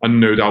season, and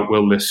no doubt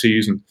will this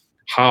season,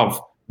 have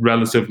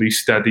relatively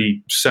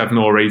steady 7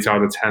 or 8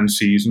 out of 10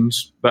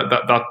 seasons.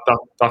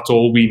 That's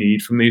all we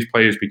need from these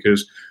players,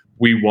 because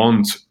we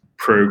want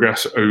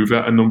progress over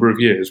a number of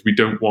years. We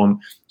don't want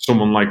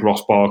someone like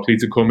Ross Barkley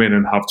to come in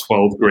and have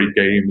 12 great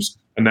games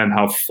and then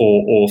have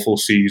 4 awful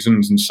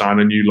seasons and sign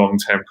a new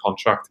long-term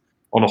contract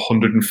on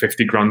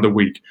 150 grand a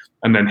week.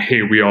 And then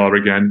here we are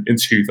again in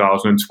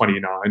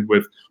 2029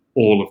 with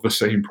all of the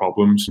same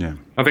problems. Yeah.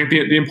 I think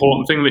the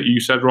important thing that you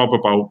said, Rob,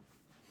 about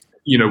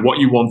what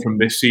you want from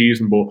this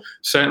season, but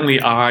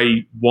certainly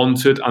I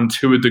wanted and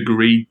to a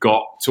degree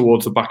got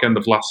towards the back end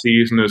of last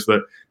season, is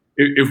that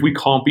if we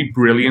can't be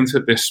brilliant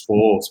at this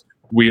sport,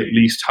 we at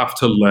least have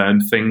to learn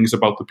things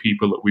about the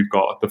people that we've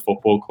got at the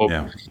football club.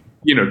 Yeah.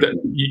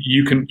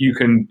 You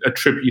can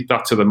attribute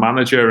that to the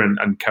manager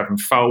and Kevin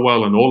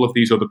Falwell and all of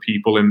these other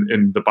people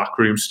in the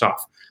backroom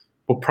staff.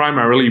 But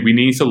primarily, we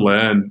need to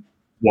learn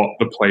what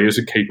the players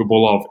are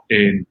capable of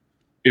in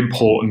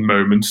important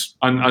moments.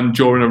 And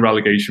during a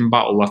relegation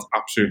battle, that's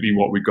absolutely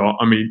what we got.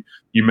 I mean,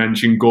 you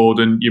mentioned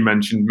Gordon, you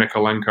mentioned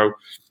Mykolenko.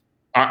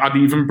 I'd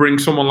even bring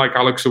someone like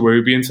Alex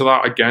Iwobi into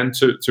that again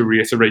to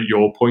reiterate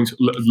your point.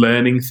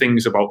 Learning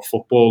things about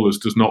footballers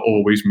does not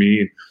always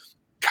mean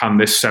can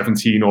this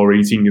 17 or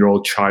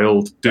 18-year-old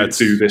child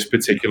do this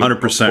particular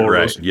 100%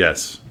 right,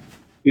 yes.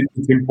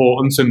 It's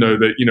important to know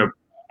that,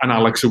 an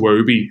Alex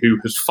Iwobi who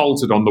has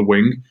faltered on the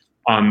wing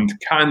and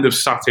kind of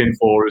sat in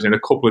for us in a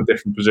couple of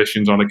different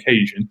positions on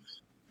occasion,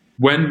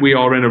 when we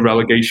are in a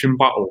relegation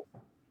battle,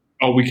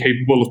 are we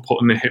capable of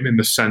putting him in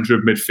the centre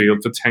of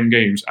midfield for 10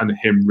 games and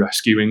him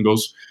rescuing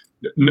us?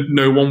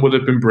 No one would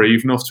have been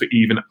brave enough to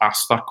even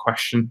ask that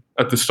question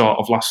at the start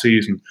of last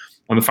season.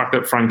 And the fact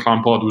that Frank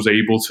Lampard was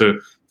able to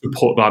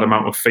put that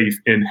amount of faith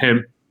in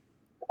him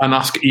and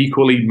ask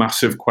equally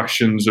massive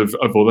questions of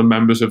other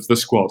members of the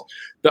squad,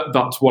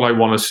 that's what I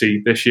want to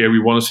see this year. We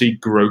want to see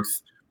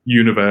growth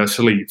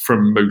universally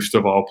from most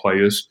of our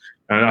players.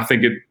 And I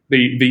think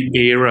the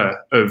era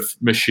of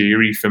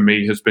Moshiri for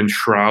me has been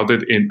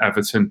shrouded in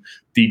Everton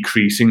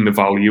decreasing the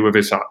value of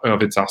its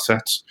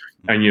assets.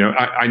 And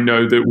I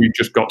know that we've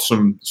just got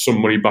some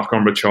money back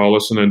on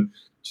Richarlison, and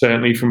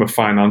certainly from a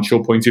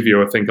financial point of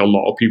view, I think a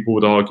lot of people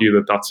would argue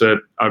that that's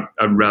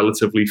a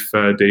relatively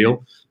fair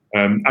deal.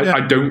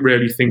 I don't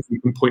really think we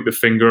can point the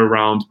finger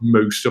around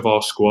most of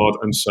our squad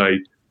and say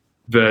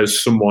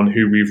there's someone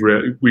who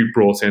we've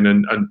brought in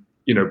and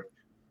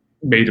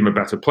made him a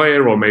better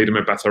player or made him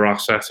a better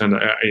asset. And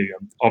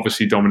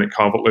obviously Dominic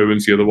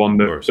Calvert-Lewin's the other one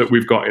that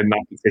we've got in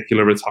that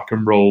particular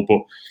attacking role.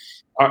 But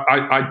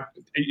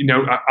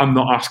I'm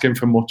not asking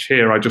for much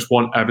here. I just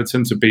want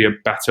Everton to be a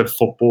better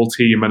football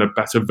team and a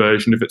better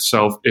version of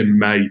itself in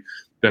May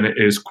than it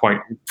is quite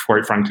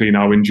frankly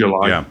now in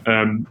July.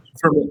 Yeah.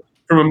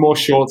 From a more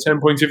short-term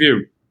point of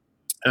view,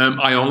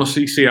 I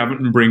honestly see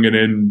Everton bringing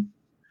in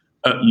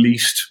at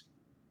least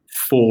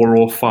 4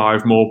 or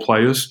 5 more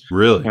players.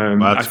 Really?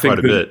 Wow, that's quite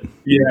a bit.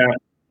 Yeah.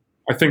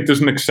 I think there's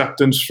an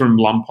acceptance from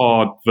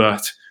Lampard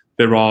that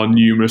there are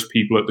numerous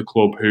people at the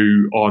club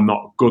who are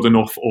not good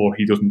enough or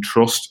he doesn't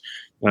trust.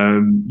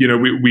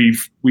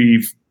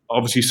 We've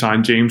obviously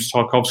signed James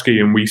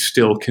Tarkowski, and we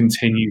still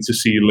continue to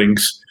see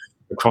links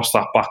across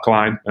that back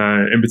line.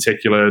 In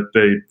particular,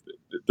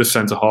 the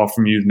centre half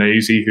from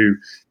Udinese,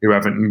 who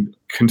Everton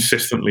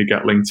consistently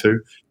get linked to.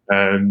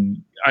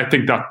 I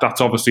think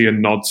that's obviously a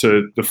nod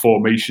to the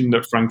formation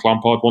that Frank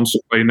Lampard wants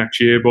to play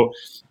next year, but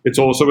it's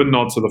also a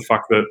nod to the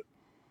fact that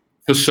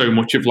for so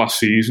much of last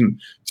season,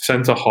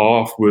 centre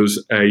half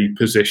was a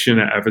position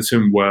at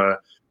Everton where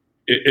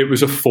it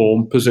was a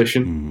form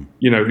position.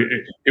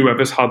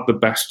 Whoever's had the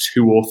best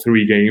 2 or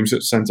 3 games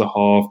at centre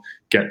half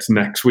gets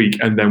next week,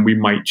 and then we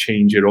might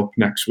change it up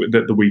next week,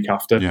 the week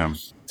after. Yeah.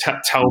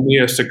 Tell me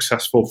a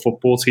successful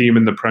football team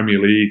in the Premier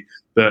League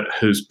that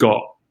has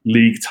got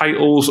league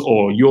titles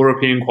or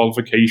European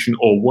qualification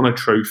or won a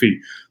trophy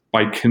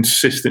by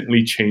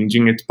consistently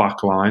changing its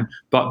back line.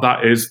 That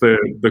is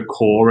the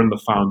core and the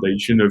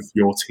foundation of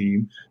your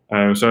team.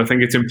 So I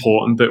think it's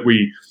important that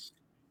we,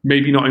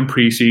 maybe not in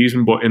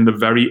pre-season, but in the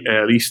very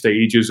early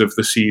stages of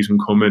the season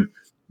coming,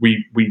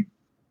 we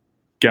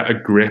get a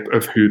grip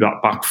of who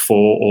that back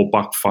 4 or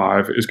back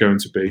 5 is going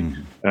to be.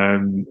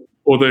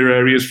 Other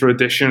areas for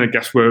addition, I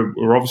guess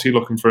we're obviously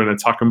looking for an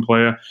attacking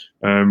player.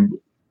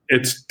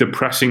 It's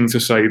depressing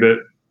to say that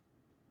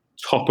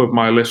top of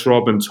my list,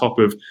 Rob, and top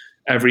of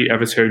every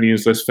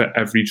Evertonian's list for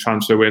every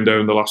transfer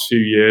window in the last few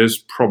years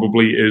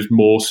probably is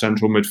more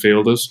central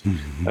midfielders.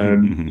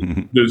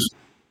 There's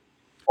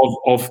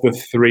of the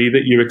 3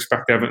 that you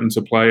expect Everton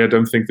to play, I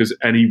don't think there's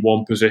any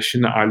one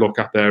position that I look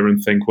at there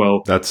and think,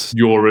 well,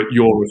 you're a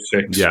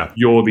 6,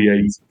 you're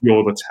the 8,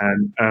 you're the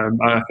 10. And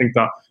I think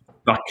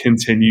that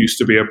continues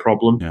to be a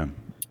problem. Yeah.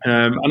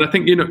 And I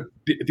think,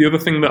 the other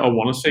thing that I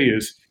want to see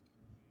is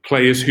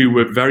players who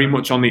were very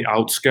much on the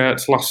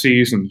outskirts last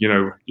season,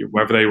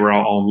 whether they were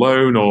out on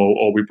loan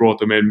or we brought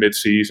them in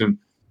mid-season,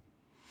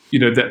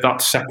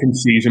 that second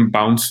season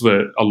bounce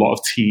that a lot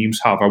of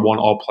teams have. I want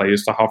our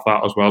players to have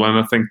that as well. And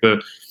I think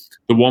the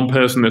one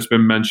person that's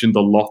been mentioned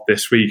a lot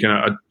this week,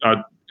 and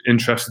I'm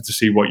interested to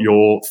see what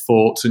your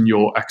thoughts and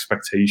your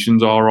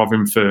expectations are of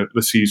him for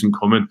the season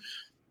coming,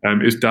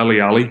 is Dele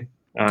Alli.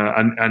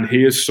 And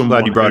he is someone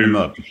glad you brought him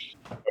up.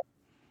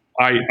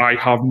 I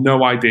have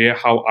no idea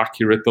how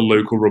accurate the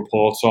local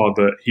reports are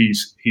that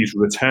he's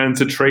returned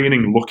to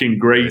training looking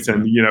great,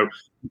 and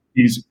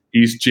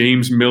he's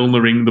James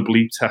Milnering the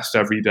bleep test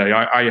every day.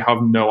 I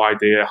have no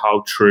idea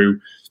how true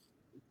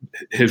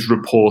his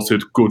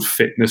reported good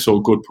fitness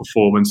or good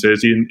performance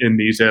is in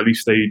these early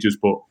stages,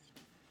 but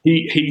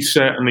he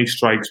certainly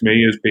strikes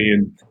me as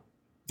being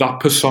that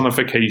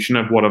personification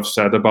of what I've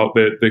said about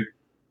the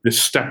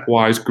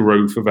stepwise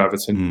growth of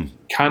Everton.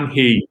 Can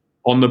he,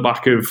 on the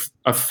back of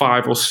a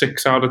 5 or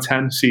 6 out of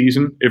 10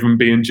 season, if I'm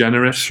being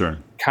generous,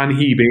 can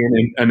he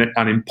be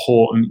an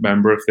important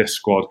member of this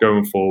squad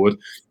going forward?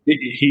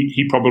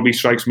 He probably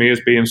strikes me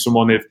as being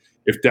someone,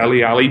 if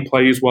Dele Alli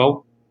plays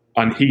well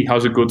and he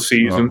has a good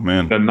season,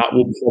 then that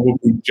will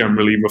probably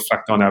generally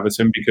reflect on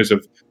Everton because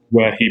of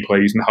where he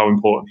plays and how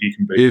important he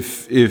can be.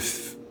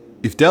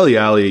 If Dele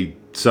Alli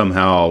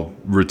somehow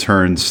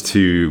returns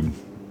to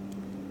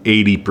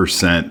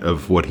 80%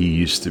 of what he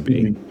used to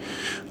be,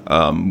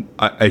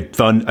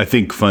 I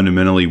think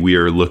fundamentally we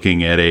are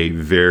looking at a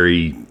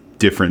very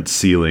different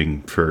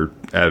ceiling for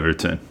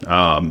Everton.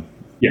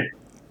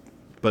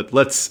 But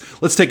let's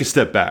take a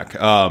step back.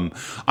 I'm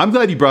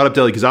glad you brought up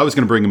Dele because I was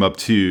going to bring him up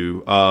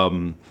too.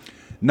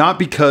 Not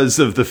because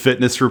of the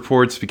fitness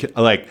reports, because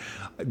I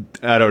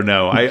don't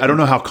know. I don't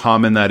know how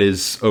common that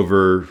is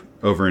over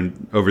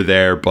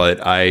there, but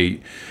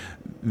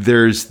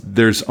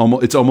there's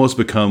almost, it's almost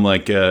become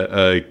like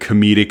a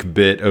comedic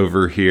bit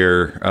over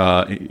here.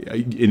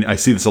 And I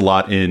see this a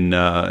lot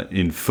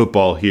in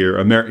football here,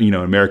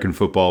 American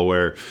football,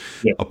 where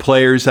a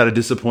player's had a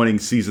disappointing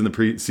season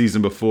the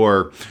season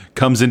before,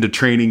 comes into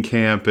training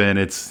camp and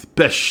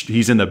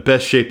he's in the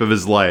best shape of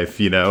his life,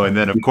 and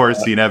then of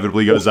course he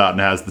inevitably goes out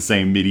and has the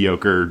same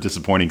mediocre,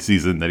 disappointing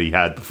season that he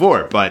had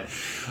before. But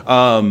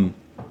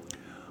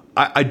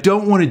I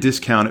don't want to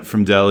discount it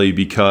from Dele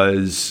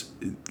because,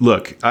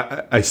 look,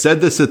 I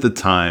said this at the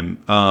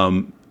time,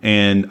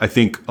 and I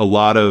think a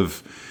lot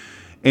of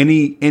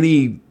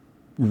any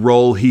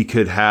role he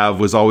could have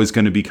was always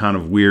going to be kind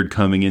of weird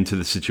coming into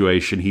the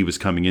situation he was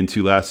coming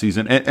into last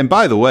season. And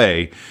by the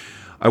way,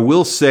 I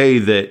will say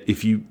that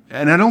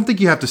and I don't think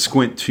you have to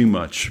squint too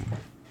much.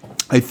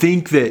 I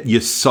think that you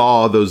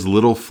saw those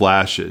little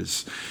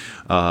flashes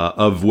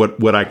of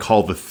what I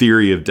call the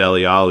theory of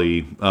Dele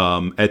Alli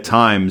at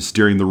times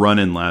during the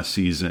run-in last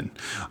season.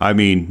 I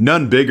mean,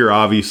 none bigger,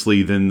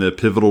 obviously, than the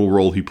pivotal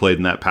role he played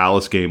in that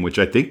Palace game, which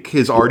I think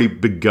has already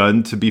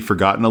begun to be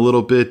forgotten a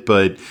little bit.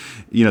 But,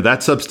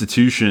 that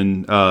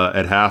substitution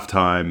at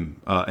halftime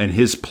and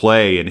his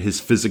play and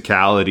his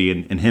physicality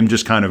and him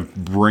just kind of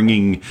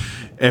bringing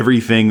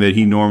everything that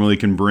he normally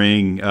can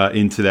bring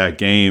into that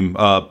game.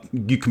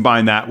 You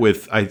combine that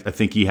with, I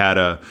think he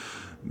had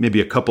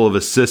maybe a couple of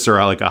assists or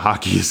like a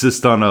hockey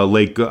assist on a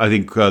late. I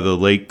think the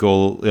late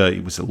goal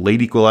it was a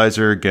late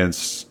equalizer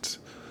against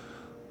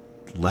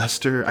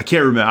Leicester. I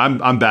can't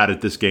remember. I'm bad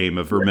at this game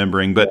of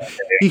remembering, but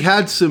he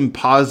had some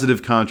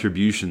positive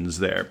contributions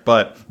there.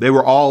 But they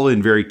were all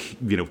in very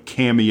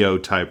cameo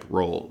type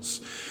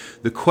roles.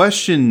 The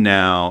question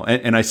now,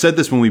 and I said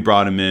this when we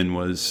brought him in,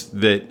 was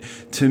that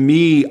to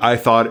me, I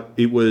thought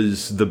it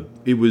was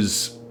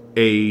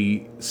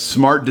a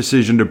smart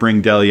decision to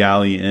bring Dele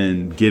Alli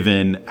in,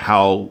 given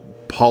how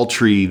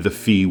paltry the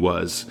fee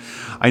was.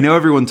 I know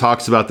everyone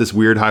talks about this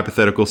weird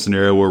hypothetical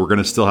scenario where we're going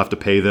to still have to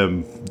pay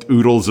them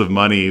oodles of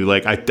money.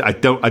 Like I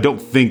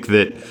don't think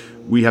that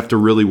we have to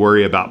really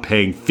worry about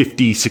paying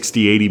 50,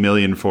 60, 80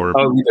 million for him.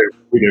 Oh,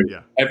 we do.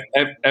 Yeah.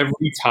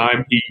 Every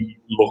time he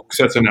looks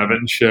at an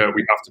Everton shirt,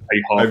 we have to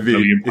pay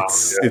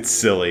 £500,000. It's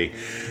silly.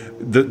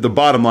 The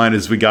bottom line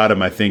is we got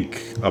him, I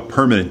think, a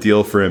permanent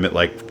deal for him at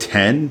like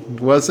 10,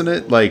 wasn't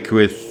it? Like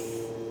with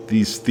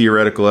these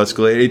theoretical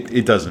escalate,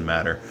 it doesn't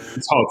matter.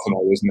 It's hard to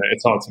know, isn't it?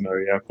 It's hard to know,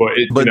 yeah. But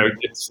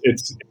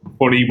it's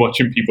funny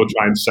watching people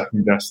try and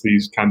second guess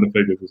these kind of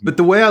figures. But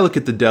the way I look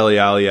at the Dele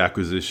Alli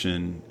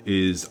acquisition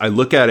is I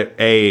look at it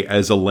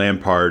as a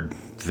Lampard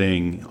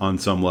thing on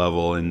some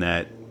level, in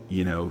that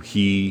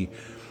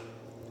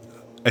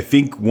I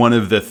think one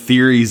of the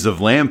theories of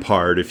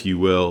Lampard, if you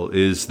will,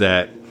 is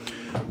that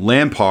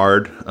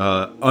Lampard,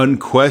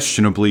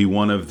 unquestionably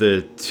one of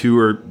the two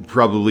or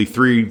probably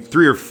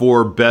three or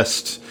four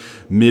best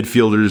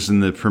midfielders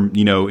in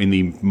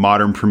the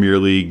modern Premier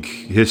League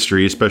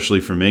history, especially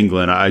from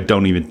England. I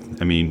don't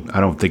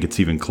think it's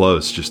even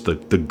close. Just the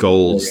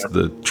goals,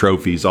 the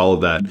trophies, all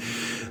of that.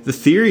 The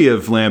theory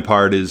of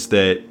Lampard is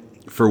that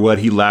for what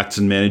he lacks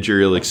in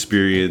managerial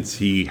experience,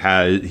 he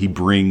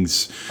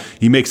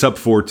makes up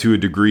for to a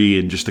degree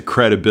in just the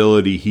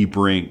credibility he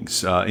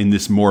brings in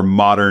this more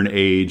modern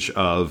age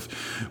of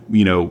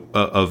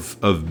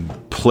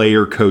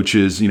player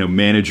coaches,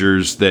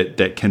 managers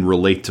that can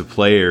relate to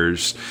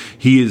players.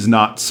 He is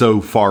not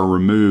so far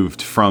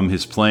removed from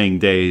his playing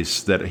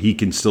days that he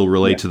can still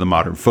relate to the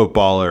modern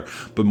footballer.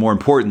 But more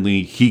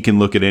importantly, he can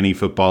look at any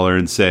footballer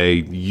and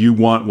say, "You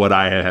want what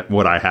I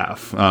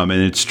have," and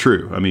it's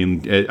true. I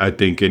mean, I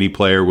think any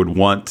player would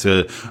want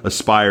to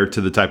aspire to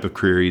the type of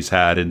career he's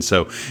had. And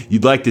so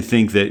you'd like to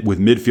think that with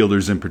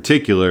midfielders in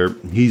particular,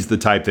 he's the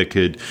type that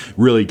could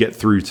really get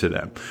through to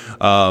them.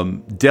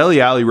 Dele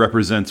Alli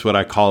represents what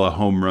I call a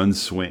home run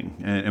swing.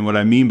 And what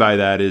I mean by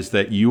that is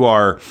that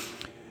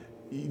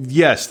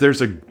yes,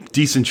 there's a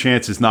decent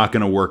chance it's not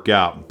going to work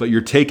out, but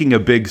you're taking a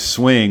big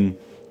swing.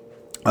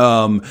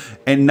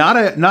 And not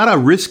a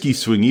risky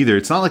swing either.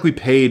 It's not like we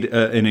paid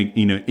an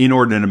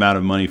inordinate amount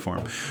of money for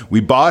him.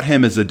 We bought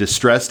him as a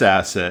distressed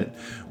asset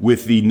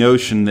with the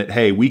notion that,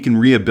 hey, we can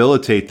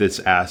rehabilitate this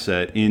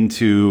asset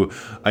into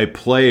a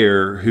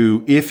player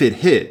who, if it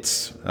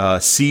hits,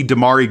 see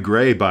Damari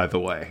Gray, by the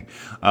way,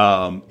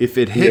 if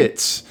it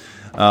hits,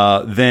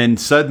 then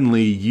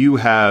suddenly you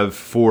have,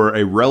 for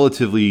a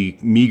relatively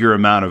meager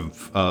amount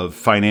of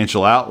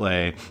financial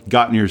outlay,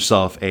 gotten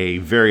yourself a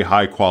very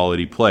high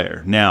quality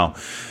player. Now,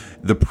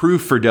 the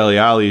proof for Dele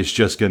Alli is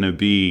just going to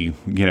be,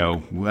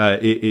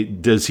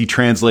 does he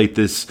translate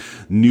this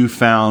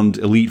newfound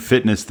elite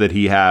fitness that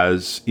he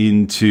has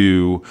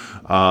into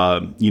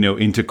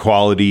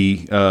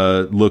quality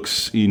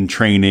looks in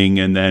training,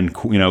 and then,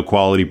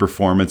 quality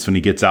performance when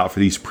he gets out for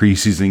these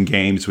preseason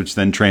games, which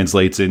then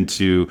translates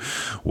into,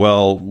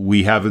 well,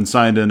 we haven't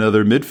signed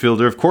another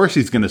midfielder. Of course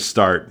he's going to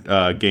start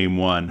game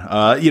one.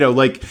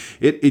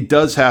 It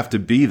does have to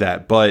be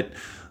that, but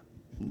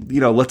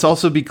let's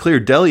also be clear.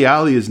 Dele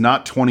Alli is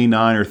not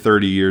 29 or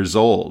 30 years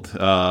old.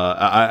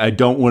 I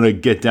don't want to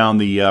get down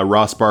the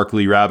Ross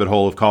Barkley rabbit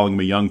hole of calling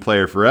him a young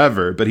player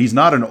forever, but he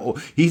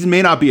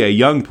may not be a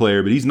young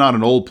player, but he's not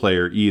an old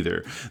player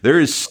either. There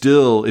is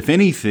still, if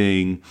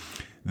anything,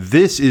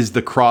 this is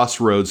the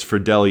crossroads for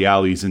Dele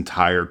Alli's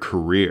entire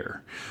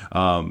career.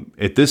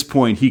 At this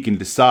point, he can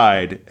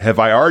decide, have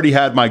I already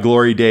had my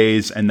glory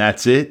days and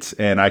that's it,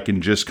 and I can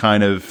just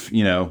kind of,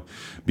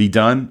 be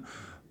done?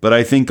 But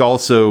I think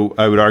also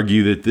I would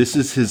argue that this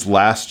is his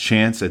last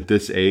chance at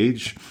this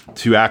age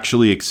to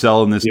actually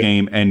excel in this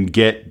game and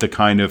get the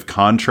kind of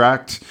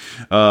contract,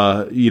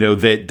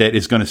 that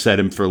is going to set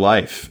him for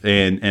life.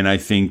 And I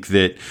think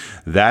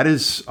that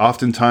is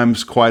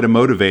oftentimes quite a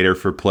motivator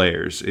for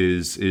players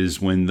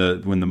is when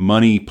the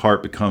money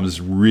part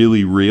becomes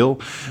really real.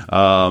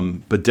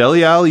 But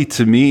Dele Alli,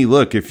 to me,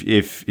 look,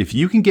 if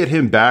you can get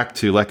him back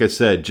to, like I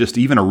said, just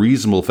even a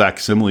reasonable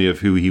facsimile of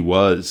who he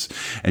was,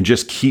 and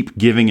just keep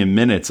giving him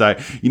minutes.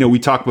 We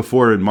talked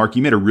before, and Mark,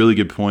 you made a really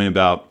good point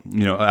about,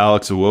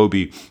 Alex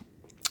Iwobi.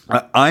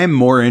 I am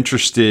more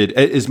interested,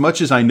 as much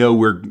as I know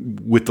we're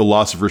with the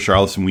loss of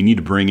Richarlison, we need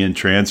to bring in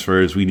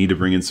transfers. We need to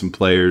bring in some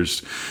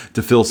players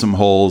to fill some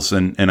holes.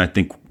 And I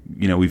think,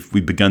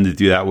 we've begun to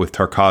do that with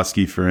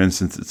Tarkowski, for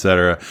instance, et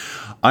cetera.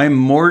 I'm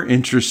more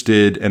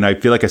interested, and I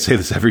feel like I say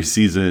this every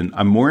season,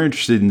 I'm more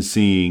interested in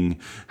seeing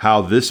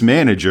how this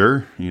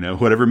manager,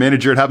 whatever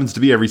manager it happens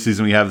to be every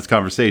season we have this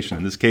conversation.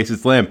 In this case,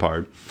 it's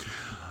Lampard.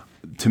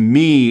 To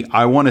me,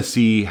 I want to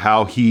see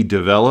how he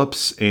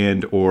develops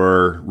and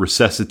or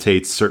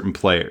resuscitates certain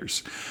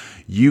players.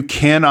 You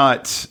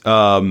cannot,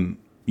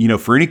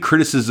 for any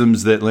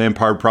criticisms that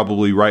Lampard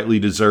probably rightly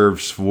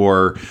deserves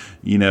for,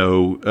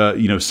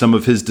 some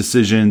of his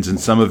decisions and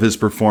some of his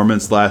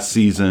performance last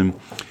season,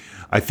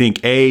 I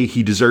think,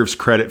 he deserves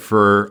credit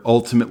for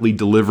ultimately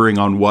delivering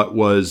on what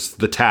was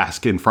the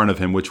task in front of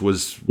him, which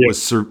was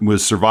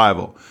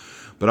survival.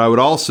 But I would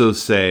also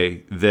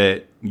say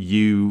that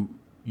you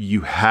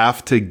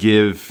have to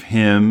give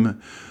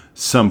him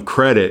some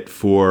credit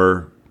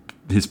for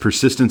his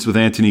persistence with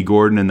Anthony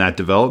Gordon and that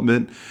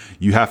development.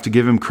 You have to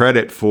give him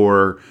credit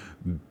for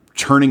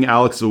turning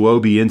Alex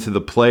Iwobi into the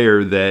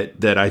player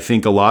that I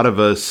think a lot of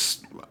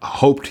us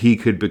hoped he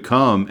could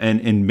become.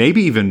 And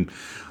maybe even,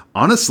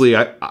 honestly,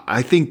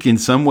 I think in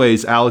some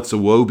ways Alex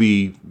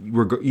Iwobi,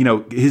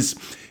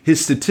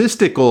 his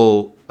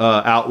statistical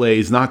outlay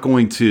is not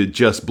going to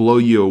just blow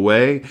you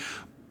away.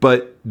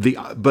 But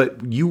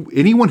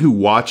anyone who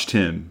watched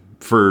him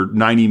for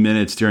 90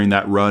 minutes during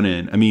that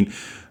run-in, I mean,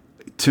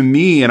 to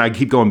me, and I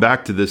keep going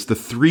back to this, the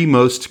three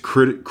most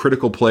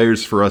critical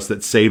players for us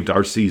that saved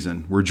our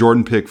season were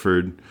Jordan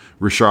Pickford,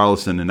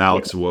 Richarlison, and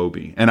Alex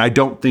Iwobi. And I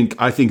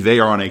think they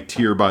are on a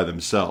tier by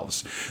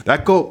themselves.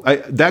 That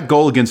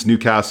goal against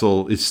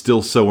Newcastle is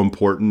still so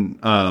important.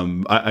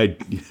 I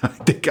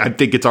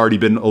think it's already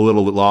been a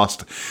little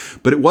lost,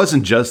 but it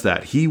wasn't just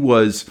that.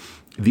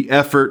 The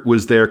effort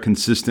was there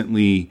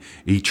consistently.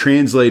 He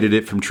translated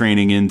it from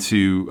training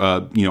into,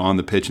 on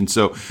the pitch. And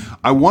so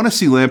I want to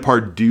see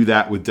Lampard do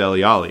that with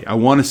Dele Alli. I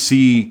want to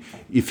see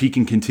if he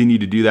can continue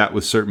to do that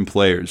with certain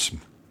players.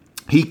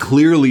 He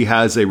clearly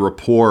has a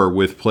rapport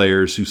with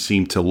players who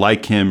seem to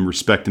like him,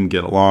 respect him,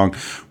 get along.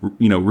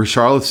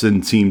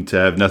 Richarlison seemed to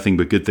have nothing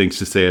but good things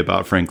to say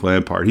about Frank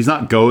Lampard. He's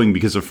not going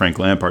because of Frank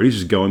Lampard. He's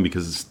just going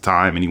because it's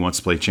time and he wants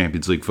to play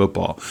Champions League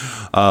football.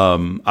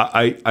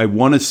 I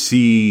want to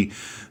see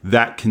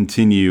that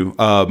continue.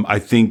 I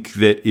think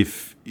that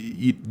if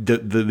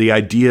the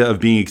idea of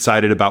being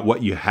excited about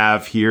what you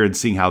have here and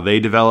seeing how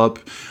they develop,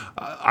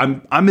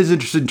 I'm as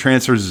interested in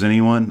transfers as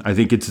anyone. I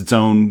think it's its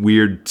own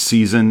weird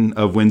season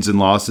of wins and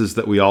losses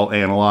that we all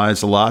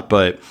analyze a lot.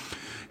 But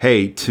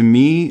hey, to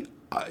me,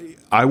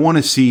 I want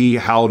to see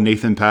how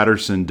Nathan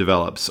Patterson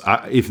develops.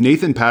 If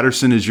Nathan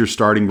Patterson is your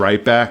starting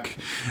right back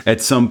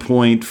at some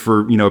point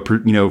for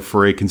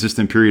for a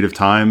consistent period of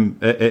time,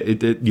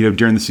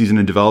 during the season,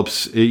 and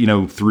develops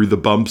through the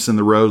bumps in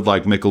the road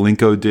like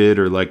Mikalenko did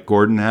or like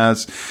Gordon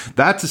has,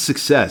 that's a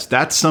success.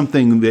 That's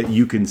something that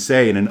you can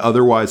say in an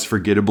otherwise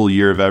forgettable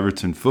year of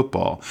Everton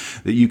football,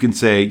 that you can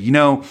say,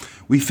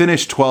 we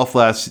finished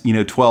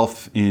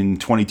 12th in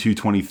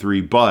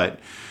 22-23, but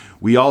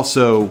we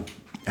also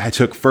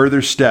took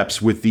further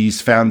steps with these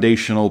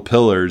foundational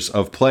pillars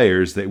of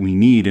players that we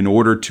need in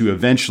order to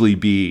eventually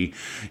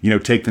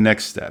take the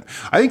next step.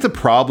 I think the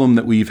problem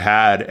that we've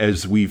had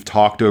as we've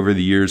talked over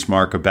the years,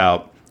 Mark,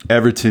 about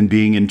Everton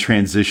being in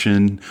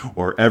transition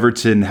or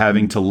Everton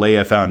having to lay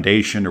a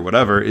foundation or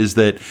whatever is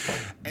that,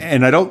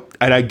 and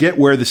I get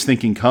where this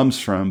thinking comes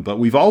from, but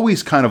we've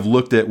always kind of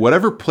looked at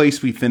whatever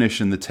place we finish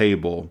in the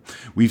table.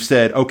 We've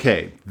said,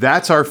 okay,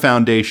 that's our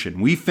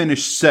foundation. We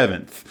finished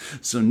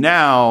 7th. So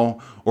now,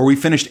 or we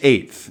finished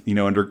 8th,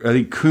 I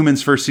think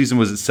Koeman's first season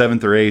was at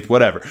 7th or 8th,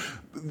 whatever.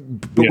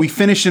 But we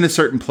finished in a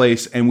certain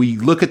place, and we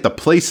look at the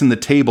place in the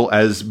table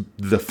as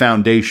the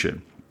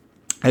foundation,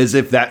 as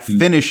if that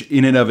finish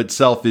in and of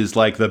itself is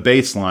like the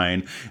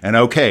baseline. And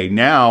okay,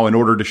 now in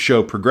order to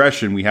show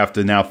progression, we have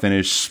to now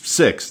finish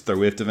 6th, or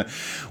we have to.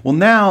 Well,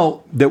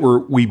 now that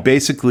we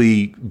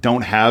basically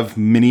don't have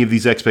many of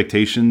these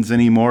expectations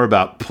anymore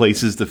about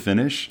places to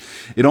finish,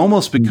 it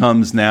almost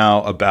becomes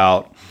now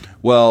about,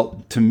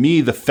 well, to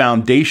me, the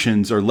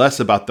foundations are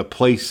less about the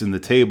place in the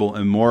table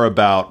and more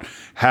about,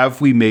 have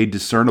we made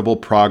discernible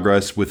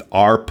progress with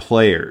our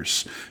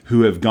players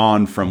who have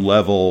gone from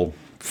level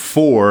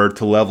 4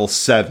 to level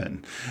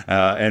 7,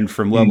 and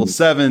from level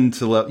 7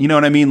 to you know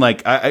what I mean?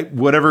 Like,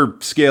 whatever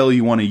scale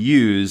you want to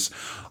use,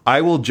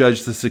 I will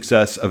judge the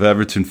success of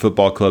Everton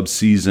Football Club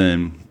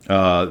season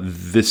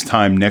this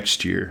time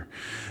next year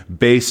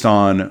based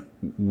on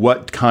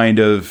what kind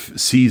of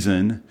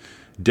season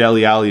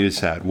Dele Alli has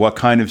had. What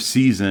kind of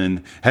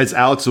season has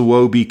Alex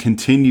Iwobi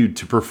continued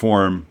to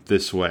perform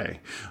this way?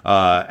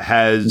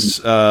 Has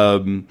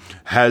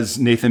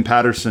Nathan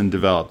Patterson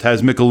developed?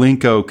 Has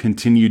Mikalenko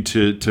continued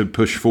to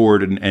push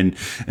forward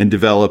and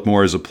develop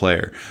more as a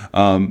player?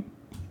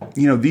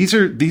 These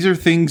are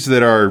things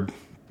that are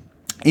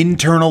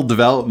internal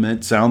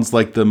development. Sounds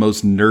like the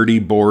most nerdy,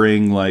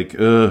 boring, like,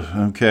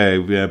 okay,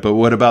 yeah, but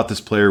what about this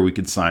player we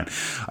could sign?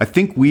 I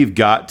think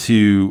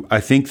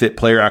that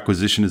player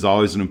acquisition is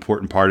always an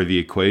important part of the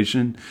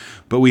equation,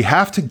 but we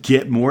have to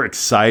get more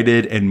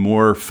excited and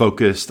more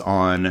focused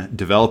on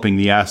developing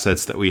the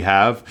assets that we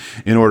have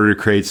in order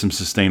to create some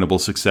sustainable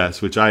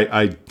success, which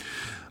I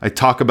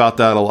talk about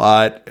that a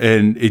lot,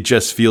 and it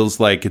just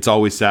feels like it's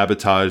always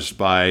sabotaged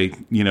by,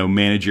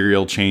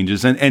 managerial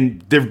changes.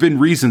 And there have been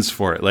reasons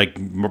for it. Like,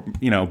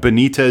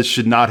 Benitez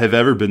should not have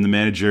ever been the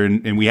manager,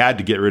 and we had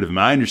to get rid of him.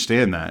 I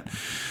understand that.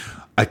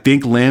 I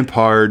think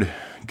Lampard,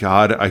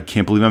 God, I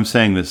can't believe I'm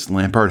saying this,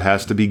 Lampard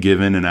has to be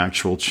given an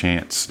actual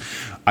chance.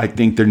 I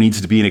think there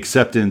needs to be an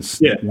acceptance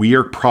that we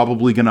are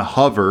probably going to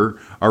hover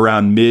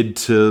around mid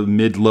to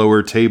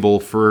mid-lower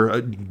table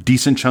for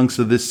decent chunks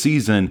of this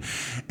season,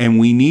 and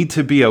we need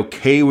to be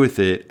okay with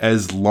it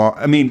as long.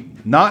 I mean,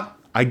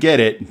 I get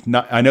it.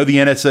 I know the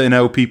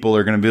NSNO people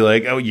are going to be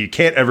like, oh, you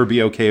can't ever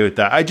be okay with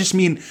that. I just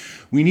mean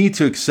we need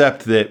to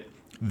accept that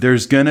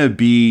there's going to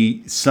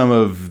be some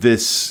of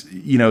this,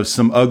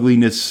 some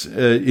ugliness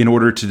in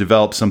order to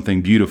develop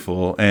something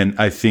beautiful, and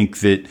I think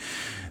that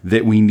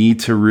we need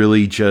to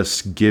really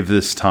just give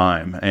this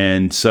time.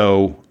 And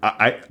so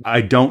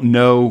I don't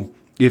know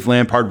if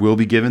Lampard will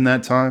be given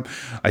that time.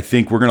 I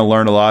think we're going to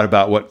learn a lot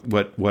about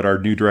what our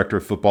new director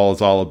of football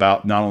is all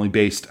about. Not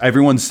only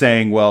everyone's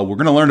saying, well, we're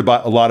going to learn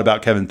a lot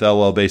about Kevin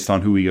Thelwell based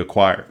on who we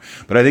acquire.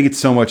 But I think it's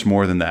so much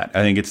more than that.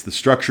 I think it's the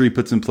structure he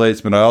puts in place,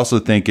 but I also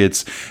think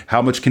it's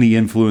how much can he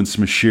influence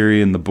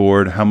Moshiri and the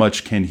board? How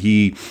much can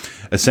he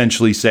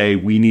essentially say,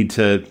 we need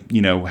to,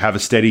 have a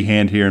steady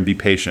hand here and be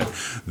patient.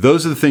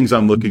 Those are the things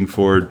I'm looking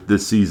for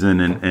this season,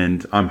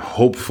 and I'm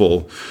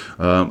hopeful.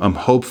 I'm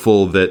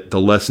hopeful that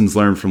the lessons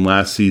learned from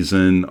last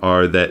season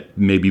are that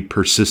maybe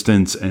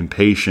persistence and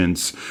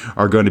patience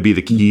are going to be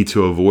the key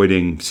to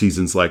avoiding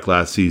seasons like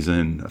last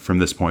season from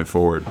this point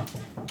forward.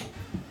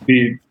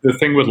 The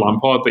thing with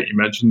Lampard that you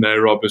mentioned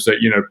there, Rob, is that,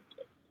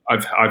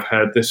 I've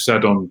heard this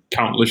said on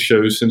countless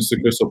shows since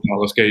the Crystal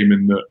Palace game,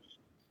 in that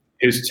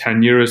his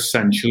tenure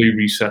essentially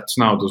resets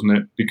now, doesn't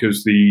it?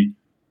 Because the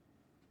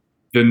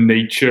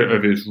nature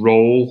of his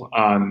role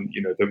and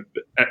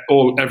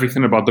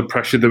everything about the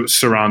pressure that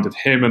surrounded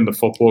him and the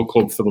football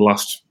club for the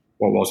last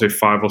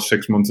 5 or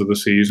 6 months of the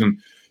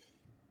season,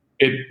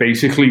 it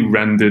basically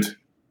rendered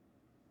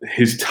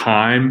his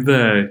time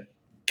there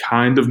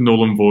kind of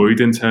null and void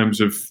in terms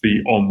of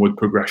the onward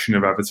progression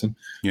of Everton.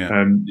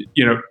 Yeah.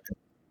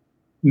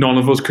 None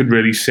of us could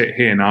really sit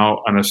here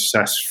now and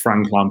assess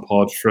Frank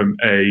Lampard from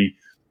a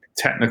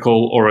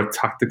technical or a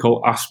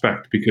tactical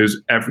aspect, because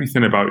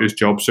everything about his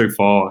job so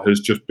far has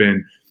just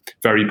been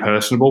very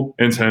personable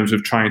in terms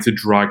of trying to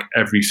drag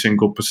every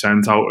single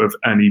 % out of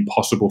any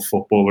possible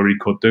footballer he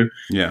could do.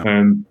 Yeah.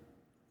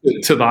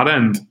 to that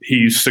end,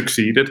 he's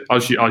succeeded,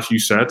 as you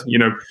said. You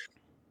know,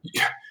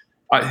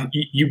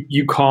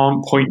 you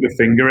can't point the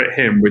finger at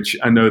him, which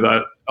I know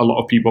that a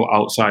lot of people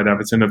outside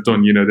Everton have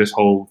done. You know, this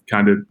whole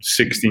kind of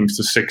 16th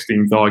to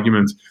 16th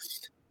argument.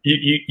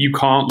 You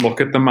can't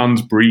look at the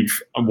man's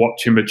brief and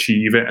watch him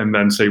achieve it and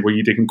then say, well,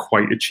 you didn't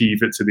quite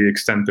achieve it to the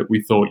extent that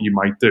we thought you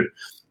might do.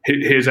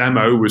 His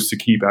MO was to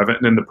keep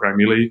Everton in the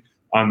Premier League.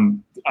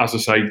 And as I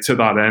say, to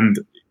that end,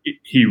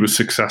 he was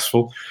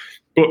successful.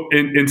 But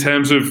in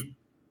terms of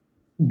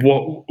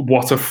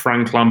what a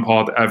Frank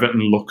Lampard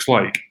Everton looks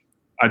like,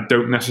 I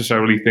don't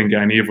necessarily think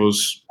any of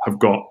us have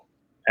got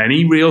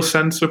any real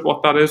sense of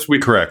what that is.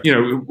 Correct. You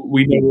know,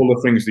 we know all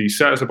the things that he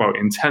says about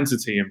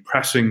intensity and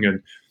pressing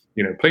and,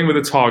 you know, playing with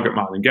a target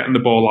man and getting the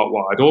ball out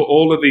wide.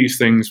 All of these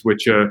things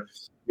which are,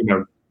 you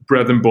know,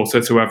 bread and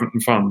butter to Everton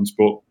fans.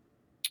 But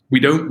we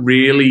don't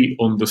really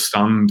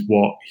understand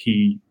what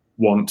he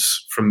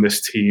wants from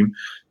this team.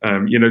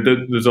 You know,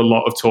 there's a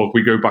lot of talk.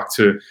 We go back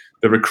to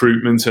the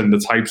recruitment and the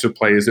types of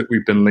players that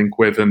we've been linked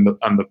with and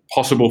the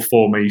possible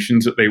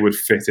formations that they would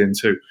fit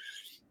into.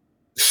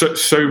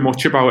 So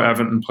much about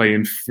Everton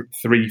playing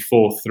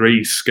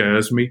 3-4-3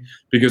 scares me,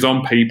 because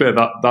on paper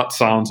that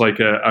sounds like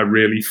a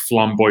really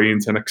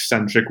flamboyant and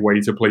eccentric way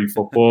to play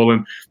football,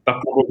 and that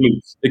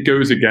probably it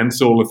goes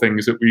against all the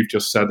things that we've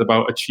just said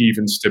about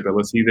achieving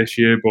stability this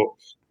year. But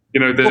you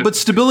know, but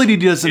stability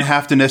doesn't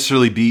have to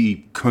necessarily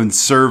be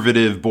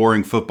conservative,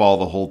 boring football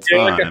the whole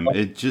time.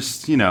 It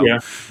just, you know,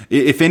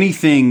 if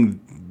anything,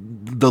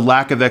 the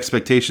lack of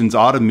expectations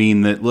ought to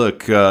mean that,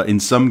 look, in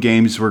some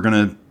games we're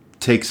going to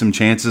take some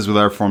chances with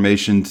our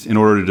formations in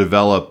order to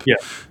develop,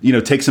 you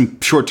know, take some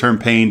short-term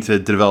pain to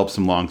develop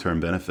some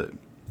long-term benefit.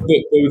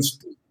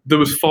 There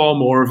was far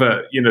more of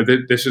a, you know,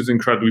 this is an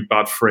incredibly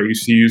bad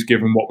phrase to use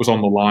given what was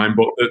on the line,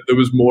 but there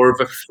was more of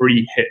a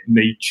free hit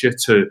nature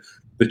to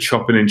the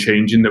chopping and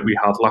changing that we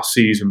had last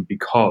season,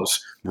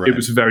 because it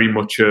was very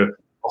much a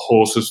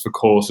horses for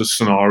courses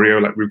scenario.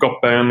 Like, we've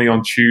got Burnley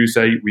on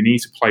Tuesday, we need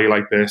to play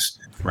like this,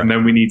 and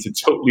then we need to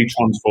totally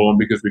transform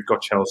because we've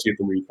got Chelsea at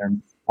the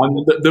weekend.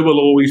 And there will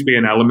always be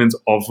an element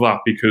of that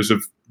because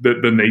of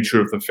the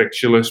nature of the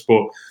fixture list.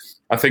 But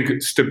I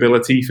think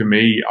stability for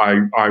me,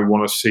 I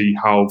want to see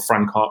how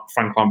Frank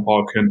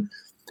Lampard can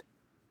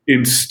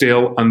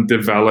instill and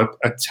develop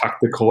a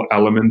tactical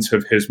element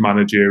of his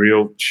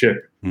managerialship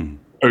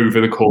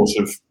over the course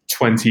of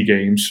 20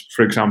 games,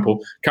 for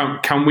example.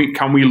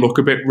 Can we look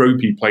a bit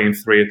ropey playing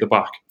three at the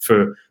back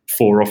for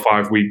 4 or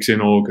 5 weeks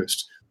in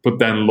August, but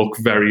then look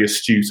very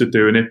astute at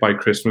doing it by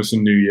Christmas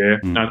and New Year?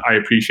 And I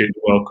appreciate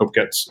the World Cup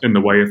gets in the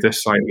way of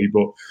this slightly,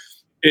 but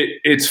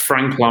it's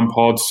Frank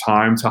Lampard's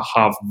time to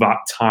have that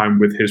time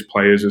with his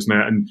players, isn't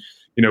it? And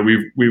you know,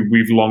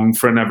 we've longed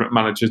for an Everton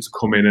manager to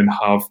come in and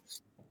have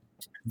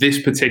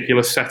this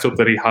particular setup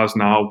that he has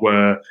now,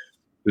 where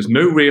there's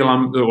no real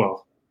I'm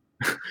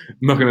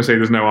not going to say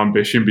there's no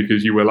ambition,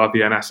 because you will have the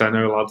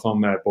NSNO lads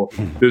on there, but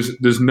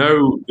there's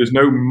no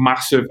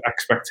massive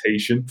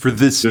expectation for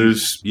this.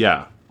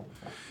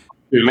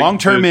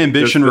 Long-term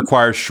ambition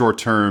requires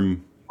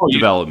short-term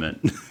development.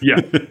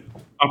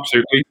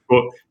 Absolutely.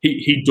 But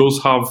he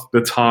does have the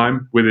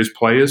time with his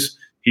players.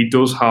 He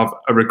does have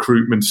a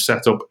recruitment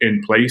set up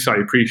in place. I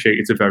appreciate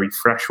it's a very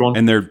fresh one.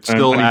 And they're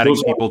still adding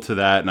people to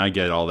that, and I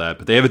get all that.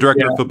 But they have a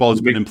director of football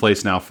who's been in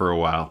place now for a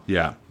while.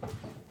 Yeah.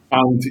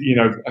 And, you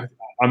know,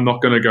 I'm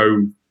not going to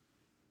go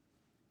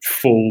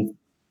full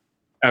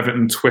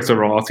Everton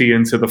Twitterati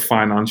into the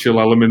financial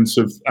elements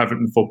of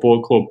Everton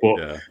Football Club,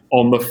 but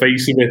on the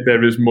face of it,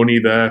 there is money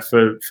there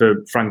for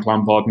Frank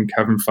Lampard and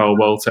Kevin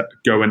Felwell to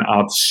go and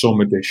add some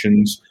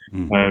additions.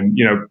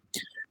 You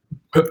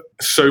know,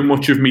 so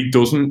much of me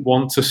doesn't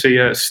want to see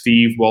a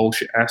Steve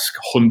Walsh-esque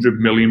 £100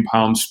 million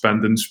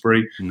spending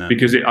spree,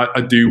 because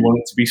I do want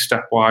it to be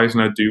stepwise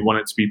and I do want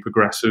it to be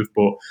progressive,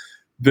 but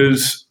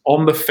there's,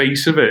 on the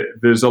face of it,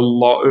 there's a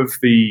lot of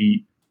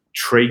the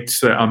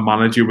traits that a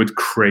manager would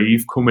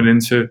crave coming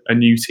into a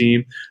new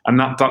team, and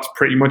that's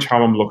pretty much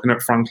how I'm looking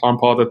at Frank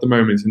Lampard at the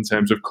moment in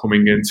terms of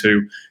coming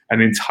into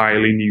an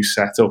entirely new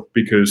setup,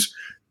 because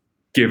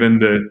given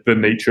the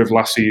nature of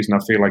last season, I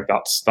feel like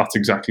that's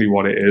exactly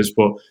what it is.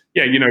 But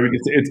yeah, you know,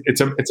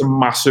 it's a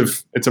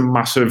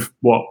massive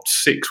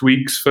 6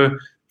 weeks for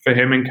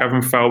him and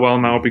Kevin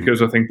Felwell now,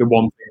 because I think the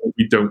one thing that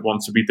we don't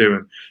want to be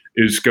doing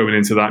is going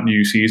into that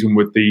new season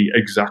with the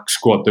exact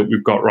squad that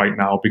we've got right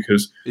now,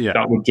 because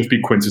that would just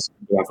be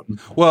quintessential Everton.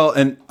 Well,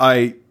 and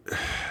I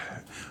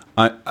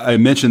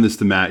mentioned this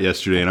to Matt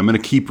yesterday, and I'm going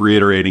to keep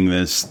reiterating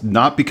this,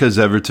 not because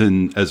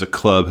Everton as a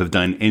club have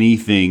done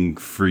anything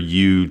for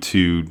you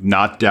to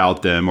not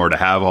doubt them or to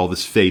have all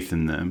this faith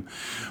in them,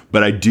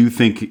 but I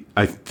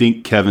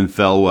think Kevin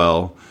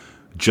Felwell,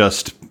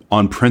 just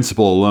on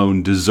principle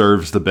alone,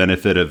 deserves the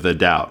benefit of the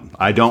doubt.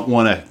 I don't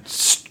want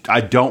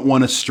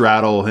to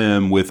straddle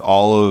him with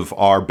all of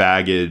our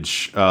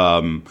baggage.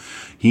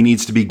 He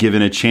needs to be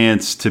given a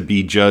chance to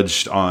be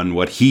judged on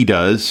what he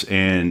does,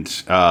 and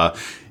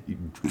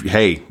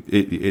hey,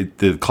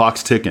 the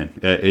clock's ticking.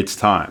 It's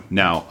time.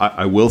 Now,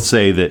 I will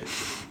say that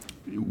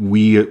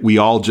we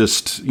all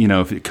just,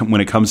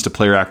 when it comes to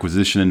player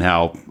acquisition and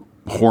how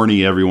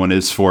horny everyone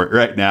is for it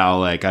right now,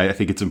 like I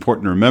think it's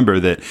important to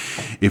remember that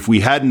if we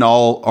hadn't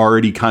all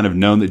already kind of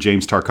known that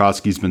James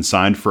Tarkowski's been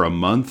signed for a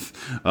month,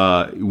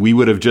 we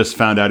would have just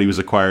found out he was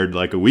acquired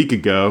like a week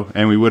ago,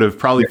 and we would have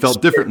probably felt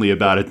differently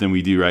about it than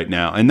we do right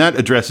now. And that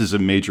addresses a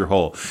major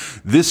hole.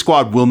 This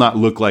squad will not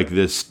look like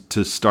this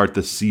to start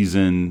the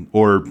season,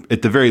 or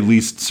at the very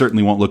least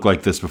certainly won't look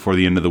like this before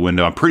the end of the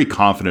window. I'm pretty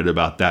confident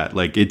about that.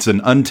 Like, it's an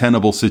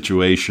untenable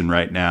situation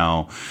right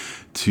now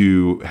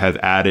to have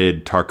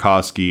added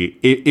Tarkowski,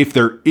 if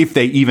they're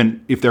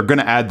going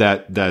to add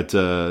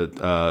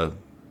the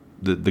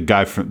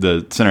guy from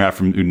the center half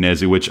from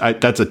Udinese, which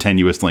that's a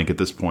tenuous link at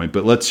this point,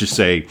 but let's just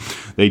say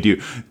they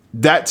do.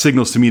 That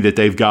signals to me that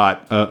they've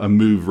got a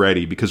move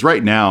ready, because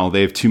right now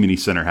they have too many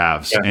center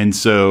halves, and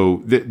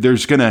so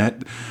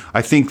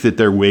I think that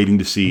they're waiting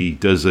to see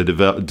does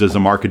a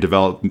market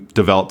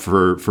develop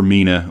for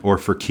Mina or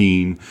for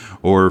Keane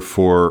or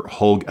for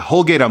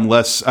Holgate.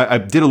 I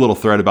did a little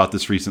thread about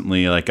this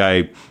recently. Like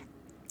I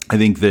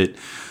think that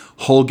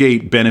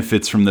Holgate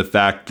benefits from the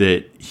fact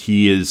that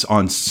he is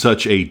on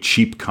such a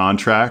cheap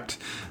contract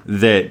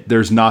that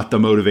there's not the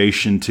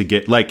motivation to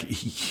get, like,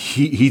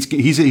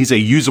 he's a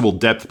usable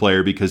depth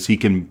player because he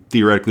can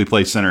theoretically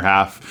play center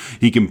half.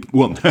 He can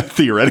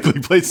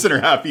theoretically play center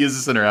half. He is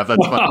a center half.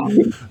 That's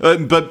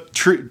fine. But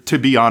to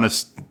be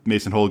honest,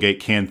 Mason Holgate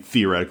can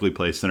theoretically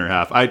play center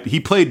half. He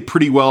played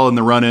pretty well in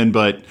the run-in,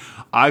 but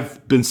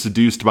I've been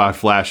seduced by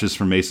flashes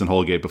from Mason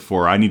Holgate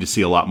before. I need to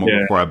see a lot more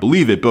before I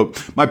believe it.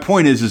 But my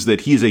point is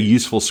that he's a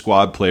useful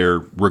squad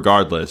player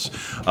regardless.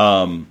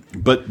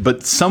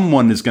 But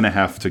someone is going to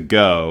have to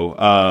go.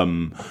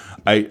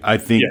 I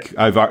think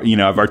I've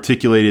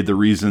articulated the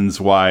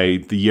reasons why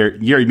the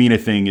Yerry Mina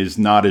thing is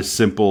not as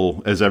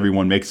simple as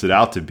everyone makes it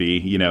out to be.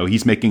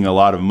 He's making a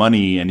lot of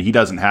money, and he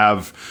doesn't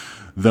have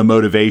the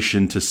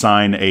motivation to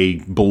sign a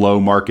below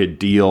market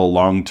deal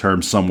long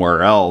term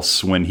somewhere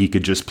else when he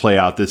could just play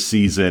out this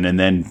season and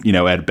then,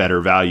 at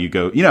better value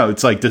go,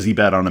 it's like, does he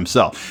bet on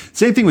himself?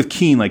 Same thing with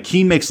Keane. Like,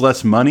 Keane makes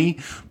less money,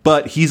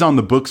 but he's on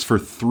the books for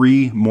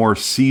 3 more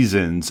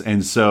seasons.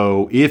 And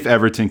so if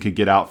Everton could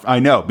get out, I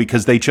know,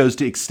 because they chose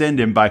to extend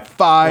him by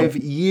 5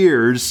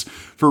 years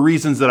for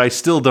reasons that I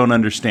still don't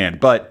understand.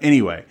 But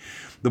anyway,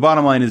 the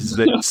bottom line is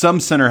that some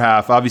center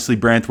half, obviously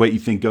Branthwaite, you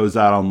think goes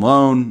out on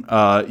loan.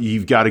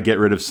 You've got to get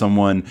rid of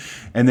someone.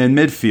 And then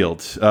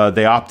midfield,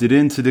 they opted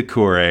into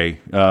Doucouré.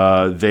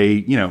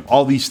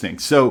 All these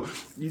things. So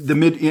the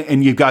mid,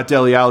 and you've got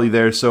Dele Alli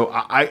there. So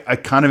I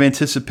kind of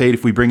anticipate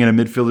if we bring in a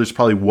midfielder, there's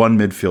probably one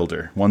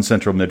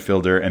central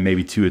midfielder, and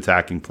maybe 2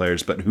 attacking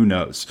players, but who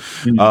knows?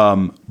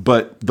 Mm-hmm.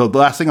 But the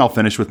last thing I'll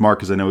finish with, Mark,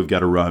 because I know we've got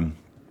to run,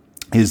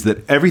 is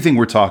that everything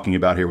we're talking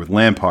about here with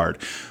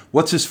Lampard,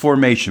 what's his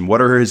formation?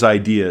 What are his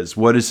ideas?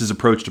 What is his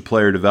approach to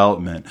player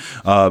development?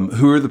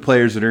 Who are the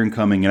players that are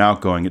incoming and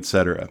outgoing,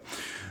 etc.?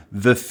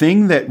 The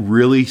thing that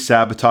really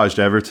sabotaged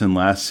Everton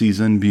last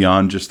season,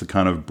 beyond just the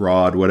kind of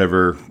broad,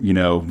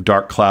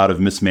 dark cloud of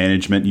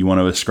mismanagement you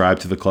want to ascribe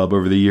to the club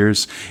over the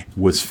years,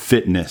 was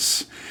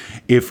fitness.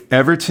 If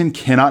Everton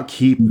cannot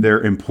keep their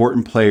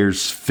important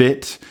players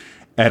fit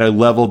at a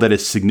level that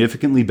is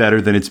significantly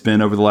better than it's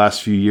been over the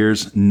last few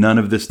years, none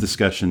of this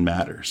discussion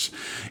matters.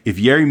 If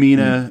Yerry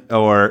Mina,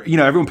 or,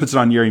 everyone puts it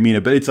on Yerry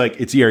Mina, but it's like,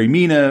 it's Yerry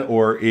Mina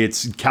or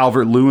it's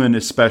Calvert-Lewin,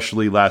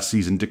 especially last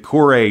season.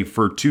 Doucouré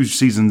for 2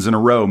 seasons in a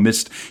row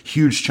missed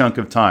huge chunk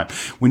of time.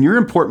 When your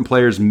important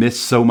players miss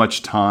so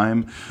much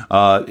time,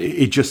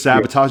 it just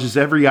sabotages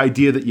every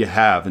idea that you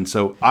have. And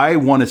so I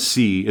want to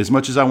see, as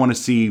much as I want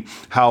to see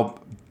how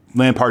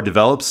Lampard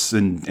develops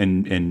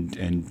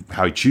and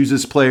how he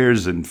chooses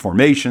players and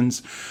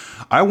formations,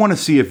 I want to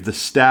see if the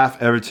staff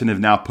Everton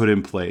have now put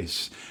in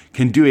place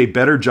can do a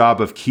better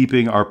job of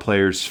keeping our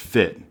players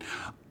fit.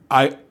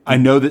 I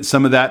know that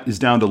some of that is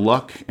down to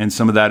luck and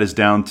some of that is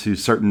down to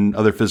certain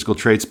other physical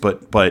traits,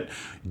 but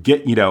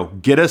get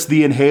us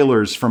the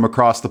inhalers from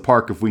across the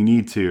park if we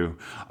need to.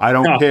 I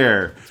don't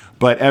care.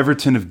 But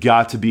Everton have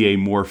got to be a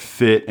more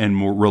fit and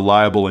more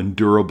reliable and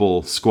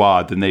durable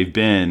squad than they've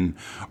been,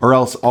 or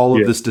else all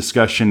of this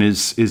discussion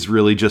is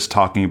really just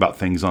talking about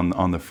things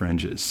on the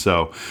fringes.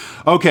 So,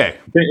 okay.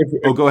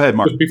 Go ahead,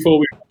 Mark. Just before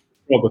we,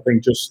 I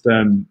think just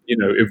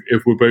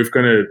if we're both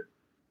going to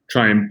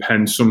try and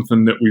pen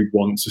something that we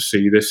want to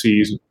see this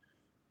season,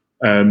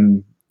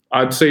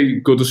 I'd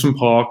say Goodison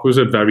Park was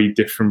a very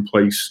different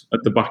place at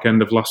the back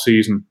end of last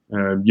season.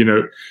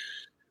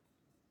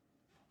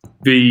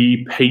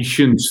 The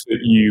patience that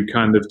you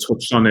kind of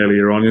touched on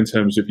earlier on in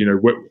terms of,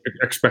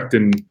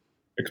 expecting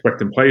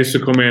players to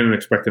come in and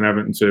expecting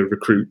Everton to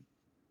recruit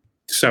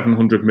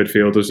 700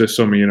 midfielders this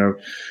summer,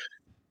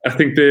 I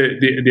think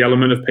the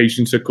element of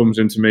patience that comes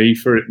into me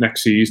for it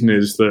next season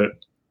is that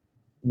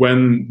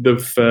when the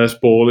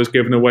first ball is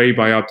given away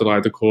by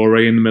Abdoulaye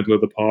Doucouré in the middle of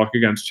the park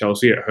against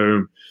Chelsea at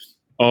home,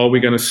 are we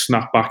going to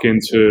snap back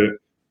into,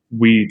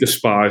 we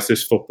despise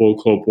this football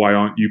club, why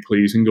aren't you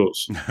pleasing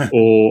us?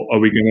 Or are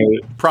we going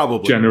to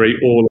probably generate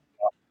all of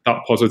that that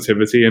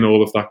positivity and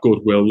all of that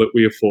goodwill that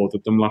we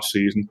afforded them last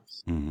season.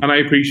 And I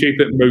appreciate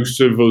that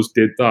most of us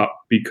did that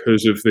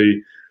because of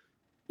the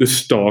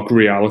stark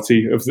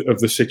reality of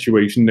the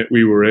situation that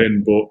we were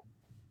in. But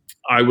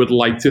I would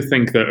like to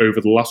think that over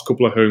the last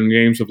couple of home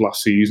games of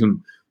last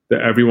season,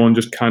 that everyone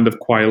just kind of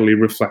quietly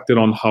reflected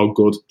on how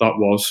good that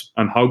was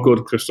and how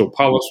good Crystal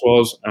Palace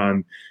was,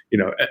 and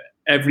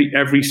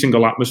every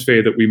single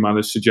atmosphere that we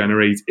managed to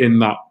generate in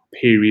that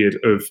period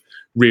of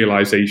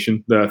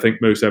realization that I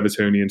think most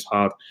Evertonians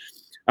had.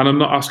 And I'm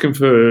not asking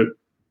for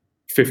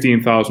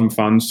 15,000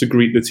 fans to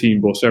greet the team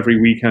bus every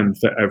weekend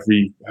for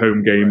every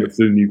home game of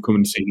the new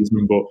coming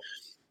season, but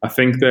I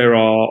think there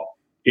are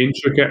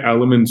intricate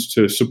elements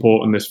to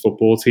supporting this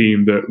football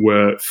team that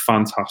were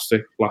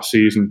fantastic last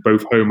season,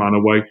 both home and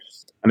away.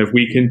 And if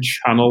we can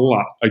channel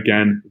that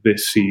again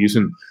this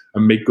season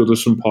and make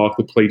Goodison Park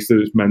the place that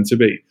it's meant to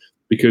be,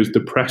 because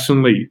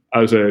depressingly,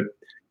 as a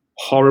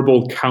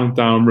horrible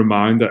countdown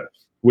reminder,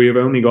 we have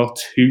only got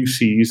 2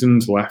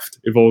 seasons left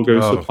if all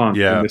goes to plan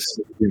in this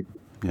season.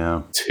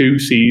 Yeah, 2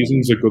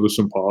 seasons at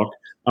Goodison Park,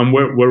 and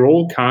we're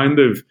all kind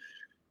of,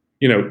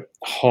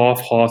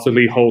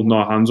 half-heartedly holding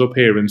our hands up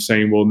here and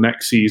saying, well,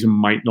 next season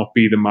might not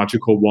be the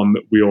magical one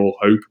that we all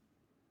hope.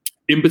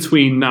 In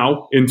between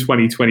now, in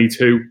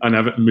 2022, and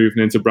Everton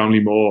moving into Brownlee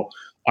Moor,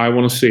 I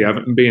want to see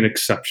Everton being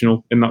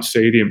exceptional in that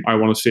stadium. I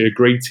want to see a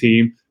great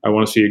team. I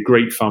want to see a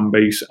great fan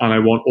base, and I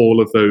want all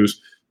of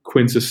those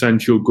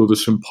quintessential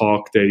Goodison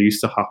Park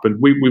days to happen.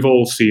 We've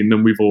all seen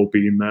them. We've all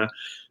been there.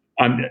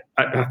 And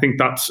I think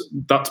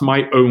that's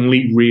my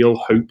only real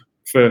hope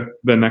for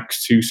the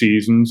next 2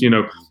 seasons.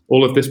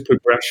 All of this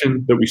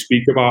progression that we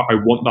speak about, I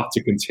want that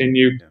to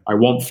continue. I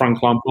want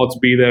Frank Lampard to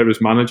be there as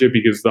manager,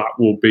 because that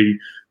will be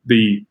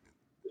the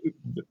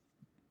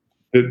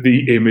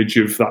image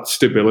of that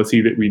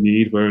stability that we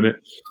need, won't it?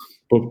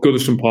 But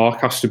Goodison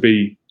Park has to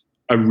be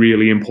a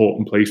really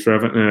important place for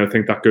Everton, and I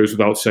think that goes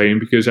without saying,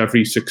 because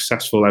every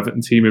successful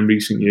Everton team in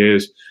recent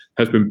years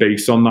has been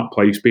based on that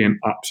place being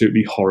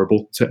absolutely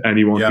horrible to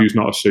anyone who's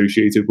not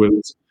associated with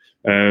it.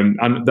 And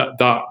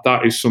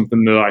that is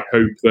something that I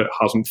hope that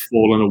hasn't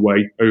fallen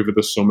away over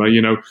the summer.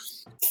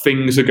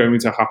 Things are going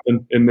to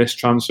happen in this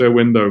transfer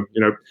window.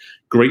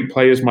 Great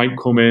players might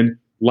come in,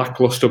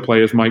 lackluster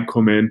players might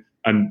come in,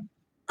 and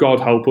God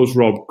help us,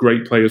 Rob,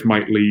 great players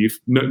might leave.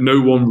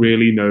 No one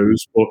really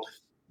knows, but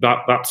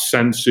that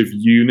sense of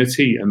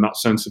unity and that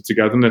sense of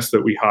togetherness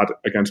that we had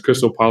against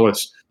Crystal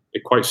Palace,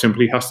 it quite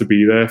simply has to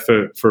be there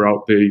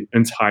throughout the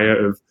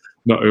entire of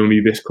not only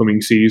this coming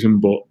season,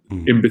 but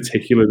in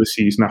particular the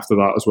season after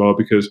that as well,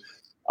 because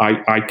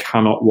I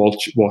cannot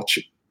watch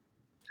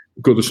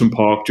Goodison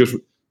Park just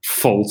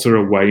falter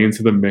away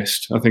into the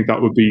mist. I think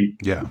that would be,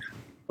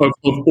 of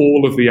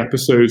all of the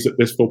episodes that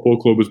this football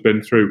club has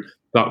been through,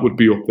 that would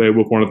be up there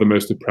with one of the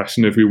most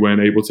depressing if we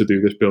weren't able to do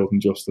this building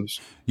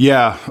justice.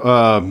 Yeah,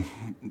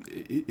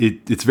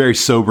 it's very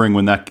sobering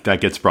when that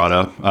gets brought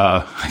up.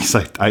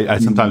 I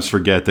sometimes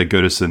forget that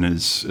Goodison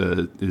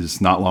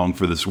is not long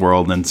for this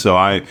world, and so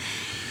I'm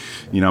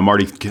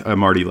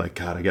already like,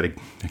 God, I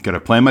gotta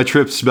plan my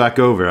trips back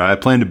over. I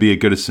plan to be at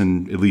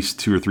Goodison at least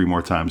 2 or 3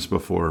 more times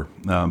before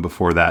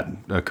that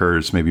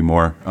occurs, maybe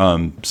more.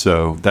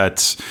 So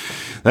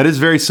that is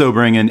very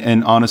sobering,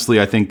 and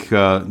honestly, I think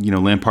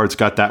Lampard's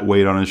got that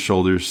weight on his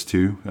shoulders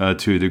too,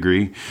 to a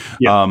degree.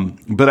 Yeah.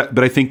 But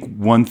I think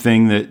one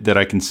thing that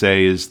I can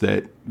say is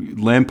that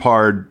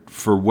Lampard,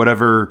 for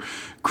whatever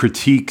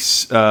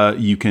critiques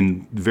you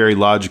can very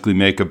logically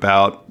make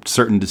about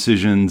certain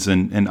decisions,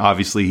 and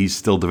obviously he's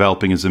still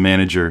developing as a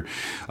manager,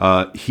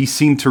 he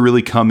seemed to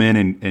really come in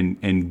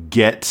and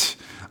get,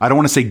 I don't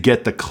want to say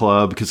get the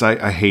club, because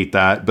I hate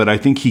that, but I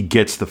think he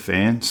gets the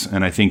fans,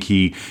 and I think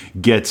he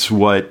gets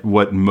what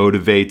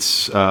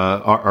motivates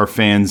our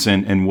fans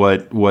and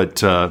what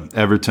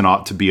Everton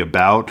ought to be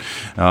about.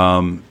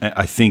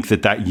 I think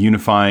that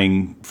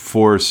unifying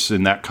force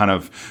and that kind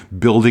of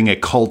building a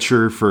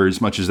culture, for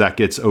as much as that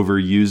gets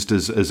overused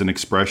as an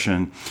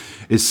expression,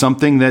 is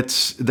something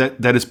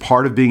that is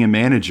part of being a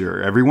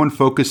manager. Everyone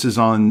focuses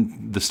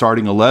on the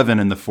starting 11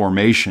 and the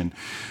formation,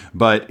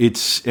 but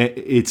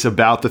it's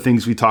about the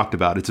things we talked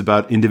about. It's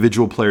about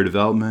individual player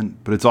development,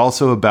 but it's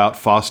also about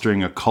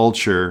fostering a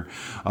culture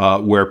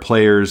where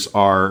players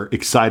are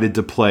excited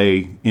to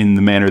play in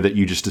the manner that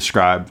you just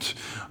described.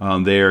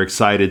 They are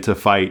excited to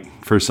fight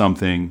for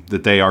something,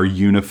 that they are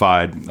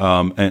unified,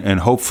 and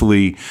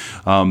hopefully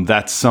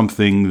that's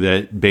something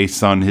that,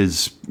 based on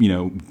his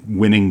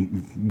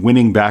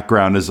winning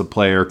background as a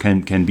player,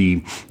 can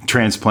be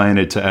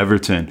transplanted to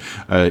Everton.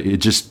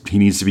 He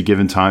needs to be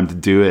given time to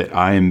do it.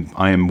 I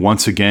am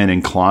once again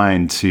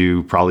inclined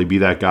to probably be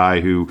that guy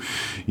who,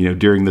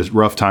 during the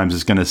rough times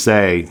is going to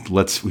say,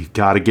 we've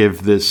got to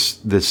give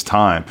this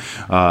time.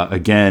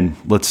 Again,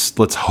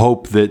 let's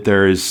hope that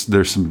there's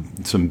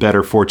some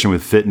better fortune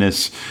with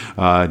fitness,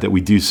 that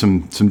we do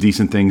some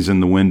decent things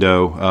in the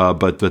window,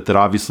 but that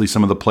obviously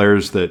some of the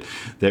players that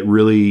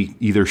really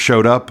either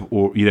showed up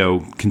or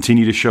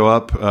continue to show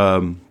up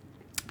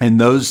And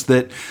those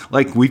that,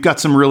 like, we've got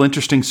some real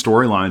interesting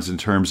storylines in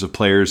terms of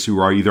players who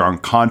are either on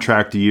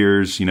contract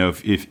years. You know,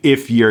 if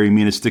Yerry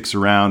Mina sticks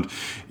around,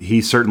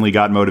 he certainly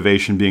got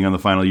motivation being on the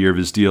final year of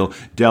his deal.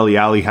 Dele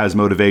Alli has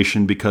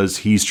motivation because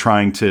he's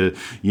trying to,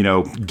 you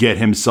know, get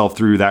himself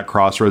through that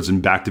crossroads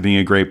and back to being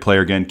a great player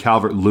again.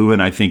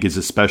 Calvert-Lewin, I think, is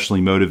especially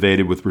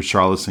motivated with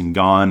Richarlison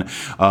gone,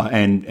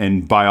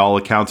 and by all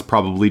accounts,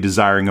 probably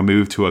desiring a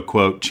move to a,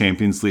 quote,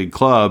 Champions League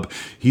club.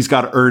 He's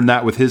got to earn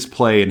that with his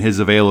play and his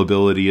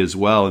availability as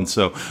well. And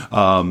so,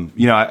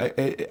 you know,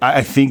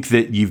 I think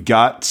that you've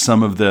got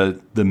some of the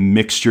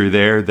mixture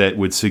there that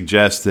would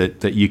suggest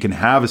that you can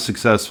have a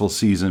successful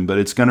season, but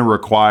it's going to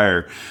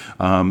require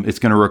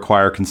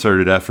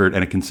concerted effort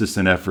and a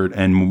consistent effort,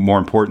 and more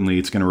importantly,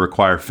 it's going to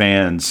require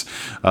fans,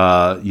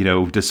 you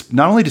know,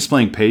 not only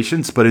displaying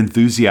patience but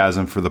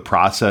enthusiasm for the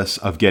process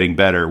of getting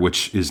better,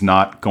 which is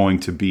not going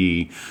to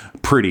be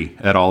pretty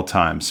at all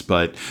times.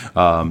 But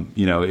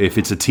you know, if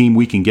it's a team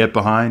we can get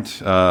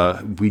behind,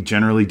 we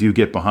generally do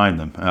get behind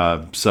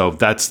them. So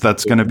that's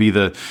going to be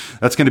the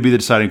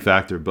deciding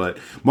factor. But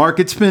Mark,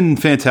 it's been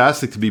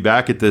fantastic to be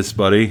back at this,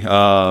 buddy.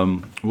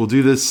 We'll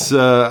do this.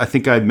 I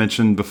think I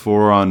mentioned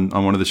before on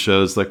one of the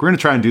shows, like, we're going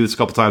to try and do this a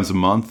couple times a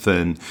month.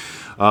 And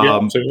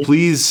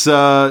please,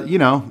 you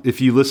know,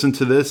 if you listen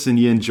to this and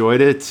you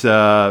enjoyed it,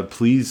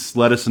 please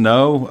let us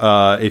know.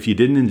 If you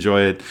didn't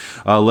enjoy it,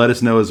 let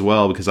us know as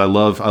well, because I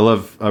love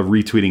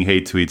retweeting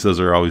hate tweets. Those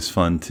are always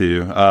fun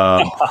too.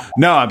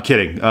 No, I'm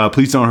kidding.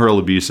 Please don't hurl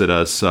abuse at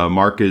us.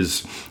 Mark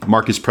is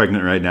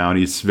pregnant right now, and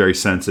he's very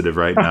sensitive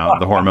right now.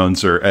 The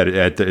hormones are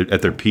at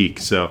their peak.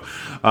 So,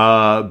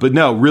 but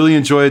no, really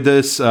enjoyed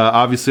this.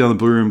 Obviously, on the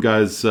Blue Room,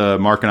 guys,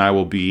 Mark and I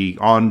will be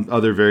on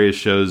other various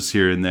shows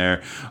here and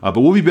there, but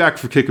we'll be back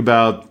for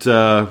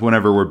Kickabout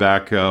whenever we're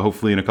back.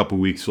 Hopefully in a couple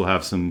weeks we'll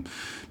have some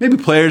maybe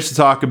players to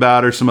talk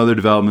about or some other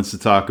developments to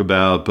talk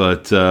about,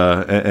 but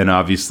and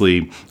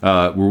obviously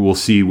we'll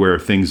see where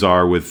things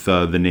are with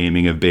the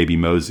naming of Baby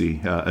Mosey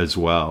as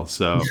well.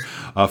 So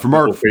for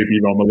Mark, Baby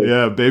Romelu.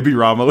 Yeah, Baby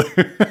Romelu.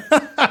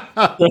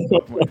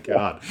 Oh my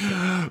God.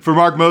 For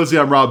Mark Mosey,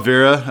 I'm Rob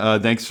Vera.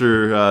 Thanks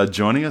for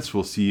joining us.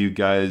 We'll see you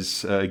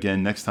guys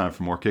again next time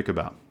for more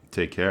Kickabout.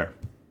 Take care.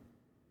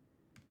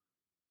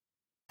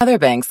 Other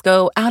banks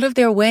go out of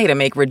their way to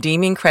make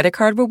redeeming credit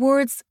card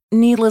rewards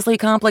needlessly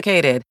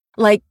complicated,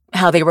 like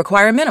how they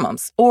require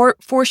minimums or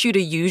force you to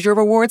use your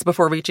rewards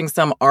before reaching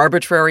some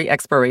arbitrary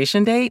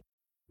expiration date.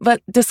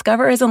 But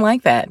Discover isn't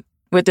like that.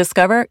 With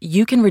Discover,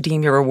 you can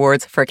redeem your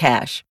rewards for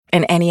cash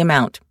in any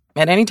amount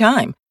at any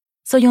time,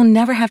 so you'll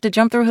never have to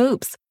jump through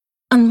hoops.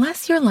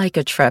 Unless you're like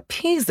a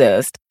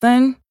trapezist,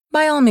 then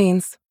by all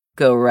means,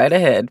 go right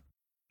ahead.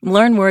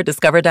 Learn more at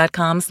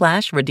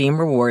discover.com/redeem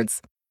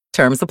rewards.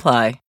 Terms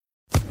apply.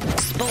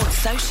 Sports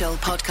Social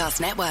Podcast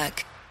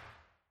Network.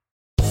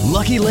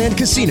 Lucky Land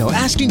Casino,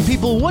 asking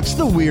people, what's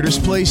the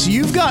weirdest place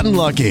you've gotten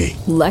lucky?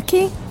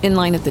 Lucky? In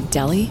line at the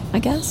deli, I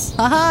guess?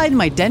 Aha, in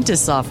my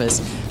dentist's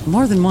office.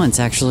 More than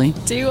once, actually.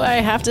 Do I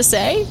have to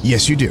say?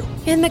 Yes, you do.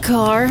 In the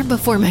car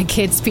before my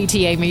kids'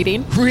 PTA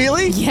meeting.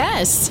 Really?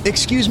 Yes.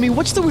 Excuse me,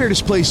 what's the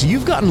weirdest place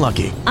you've gotten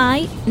lucky?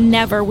 I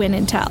never win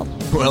and tell.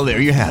 Well, there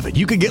you have it.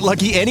 You can get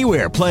lucky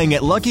anywhere, playing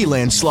at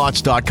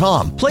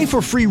LuckyLandSlots.com. Play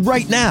for free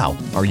right now.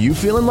 Are you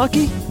feeling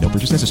lucky? No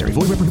purchase necessary.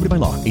 Void where prohibited by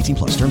law.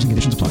 18+. Terms and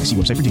conditions apply. See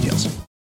website for details.